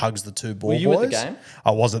sideline and hugs the two ball boys. Were you at the game?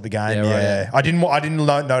 I was at the game, Yeah, right. I didn't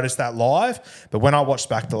notice that live, but when I watched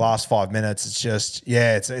back the last 5 minutes, it's just,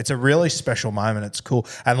 it's a really special moment. It's cool.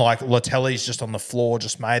 And like Latelli's just on the floor,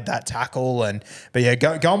 just made that tackle. But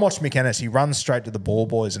go and watch Mick Ennis. He runs straight to the ball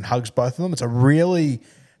boys and hugs both of them. It's a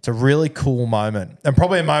really cool moment, and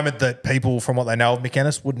probably a moment that people, from what they know of Mick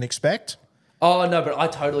Ennis, wouldn't expect. Oh, no, but I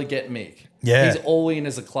totally get Mick. Yeah. He's all in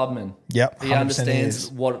as a clubman. Yep. He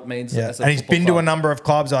understands what it means as a and he's football been club. to a number of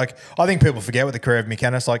clubs. Like, I think people forget with the career of Mick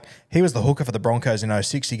Ennis, like, he was the hooker for the Broncos in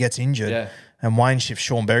 2006. He gets injured. Yeah. And Wayne shifts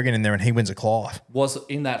Sean Berrigan in there and he wins a Clive. Was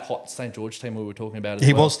in that hot St. George team we were talking about as well.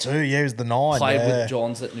 He was too. Yeah, he was the 9. Played with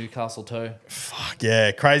Johns at Newcastle too. Fuck,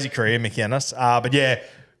 yeah. Crazy career, Mick Ennis. But yeah,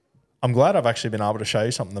 I'm glad I've actually been able to show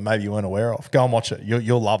you something that maybe you weren't aware of. Go and watch it.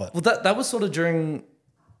 You'll love it. Well, that was sort of during...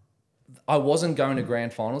 I wasn't going to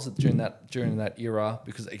grand finals during that era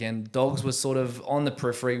because, again, Dogs was sort of on the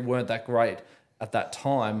periphery, weren't that great at that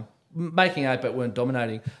time, making 8 but weren't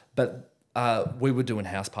dominating. But we were doing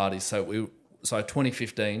house parties. So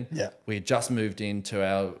 2015, we had just moved into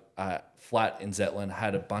our flat in Zetland,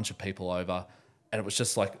 had a bunch of people over, and it was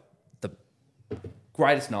just like the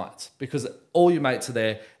greatest nights because all your mates are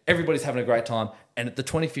there, everybody's having a great time. And the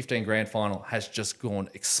 2015 grand final has just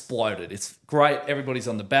exploded. It's great. Everybody's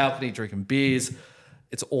on the balcony drinking beers.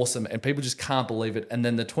 It's awesome. And people just can't believe it. And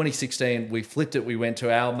then the 2016, we flipped it. We went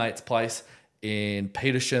to our mate's place in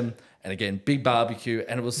Petersham. And again, big barbecue.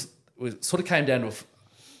 And it sort of came down to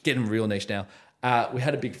getting real niche now. We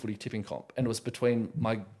had a big footy tipping comp. And it was between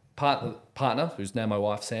my partner, who's now my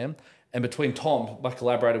wife, Sam, and between Thom, my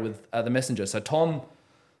collaborator with The Messenger. So Thom...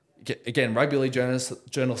 Again, rugby league journalist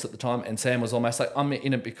at the time, and Sam was almost like, I'm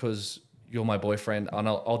in it because you're my boyfriend and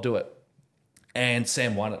I'll do it. And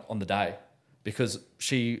Sam won it on the day because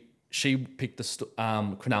she picked the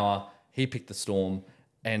Cronulla, he picked the Storm,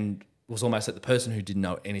 and was almost like the person who didn't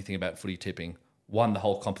know anything about footy tipping won the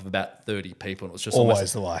whole comp of about 30 people. And it was just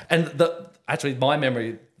always the way. And actually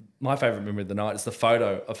my favourite memory of the night is the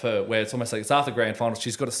photo of her where it's almost like it's after the grand final.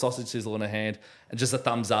 She's got a sausage sizzle in her hand and just a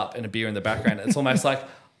thumbs up and a beer in the background. It's almost like,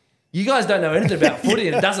 you guys don't know anything about footy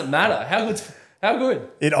and it doesn't matter. How good?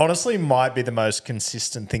 It honestly might be the most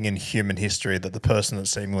consistent thing in human history that the person that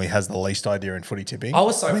seemingly has the least idea in footy tipping. I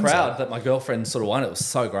was so proud that my girlfriend sort of won. It was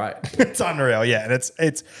so great. It's unreal, yeah. And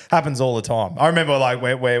it happens all the time. I remember like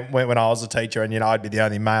when I was a teacher and, I'd be the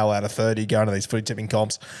only male out of 30 going to these footy tipping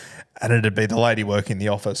comps. And it'd be the lady working in the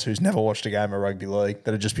office who's never watched a game of rugby league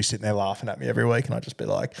that'd just be sitting there laughing at me every week. And I'd just be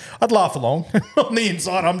like, I'd laugh along. On the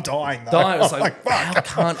inside, I'm dying though. I was like, how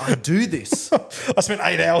can't I do this? I spent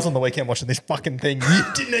 8 hours on the weekend watching this fucking thing. You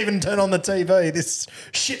didn't even turn on the TV. This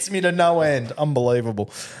shits me to no end. Unbelievable.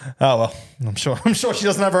 Oh, well, I'm sure she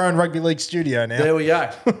doesn't have her own rugby league studio now. There we go.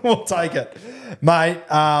 We'll take it. Mate,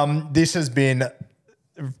 this has been...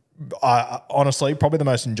 honestly, probably the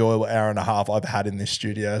most enjoyable hour and a half I've had in this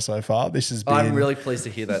studio so far. This has been... I'm really pleased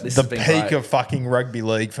to hear that. This the has been peak great. of fucking rugby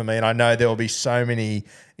league for me. And I know there will be so many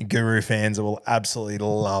Guru fans that will absolutely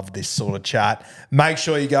love this sort of chat. Make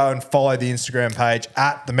sure you go and follow the Instagram page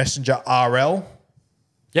at The Messenger RL.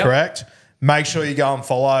 Yep. Correct? Make sure you go and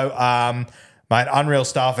follow. Mate, unreal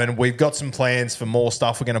stuff. And we've got some plans for more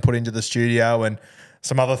stuff we're going to put into the studio and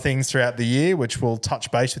some other things throughout the year, which we'll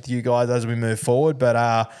touch base with you guys as we move forward.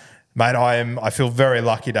 But... mate, I feel very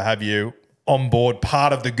lucky to have you on board,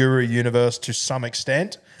 part of the Guru universe to some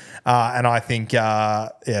extent. And I think,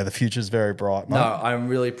 the future's very bright, mate. No, I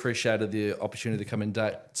really appreciated the opportunity to come in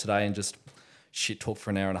today and just shit talk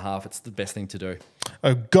for an hour and a half. It's the best thing to do.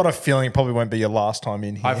 I've got a feeling it probably won't be your last time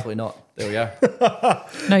in here. Hopefully not. There we go.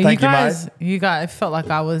 No, you guys felt like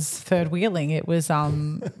I was third wheeling. It was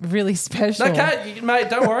really special. No, Kat, mate,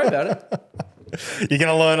 don't worry about it. You're going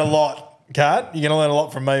to learn a lot. Kat, you're going to learn a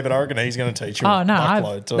lot from me, but I reckon he's going to teach you a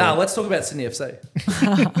buckload too. No, let's talk about Sydney FC.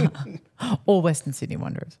 Or Western Sydney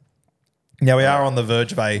Wanderers. Now, we are on the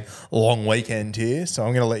verge of a long weekend here, so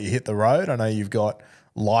I'm going to let you hit the road. I know you've got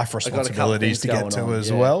life responsibilities to get to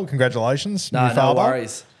as well. Congratulations. No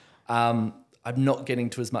worries. I'm not getting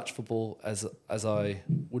to as much football as I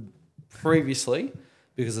would previously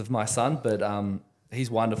because of my son, but he's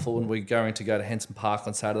wonderful, and we're going to go to Henson Park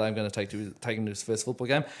on Saturday. I'm going to take him to his first football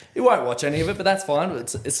game. He won't watch any of it, but that's fine.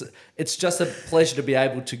 It's just a pleasure to be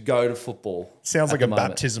able to go to football. Sounds like a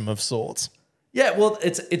baptism of sorts. Yeah, well,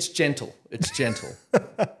 it's gentle. It's gentle.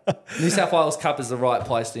 New South Wales Cup is the right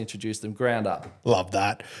place to introduce them ground up. Love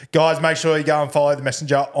that. Guys, make sure you go and follow The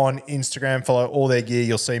Messenger on Instagram. Follow all their gear.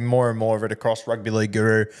 You'll see more and more of it across Rugby League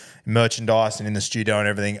Guru, merchandise and in the studio and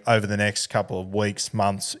everything over the next couple of weeks,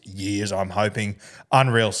 months, years, I'm hoping.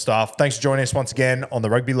 Unreal stuff. Thanks for joining us once again on the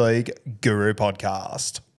Rugby League Guru podcast.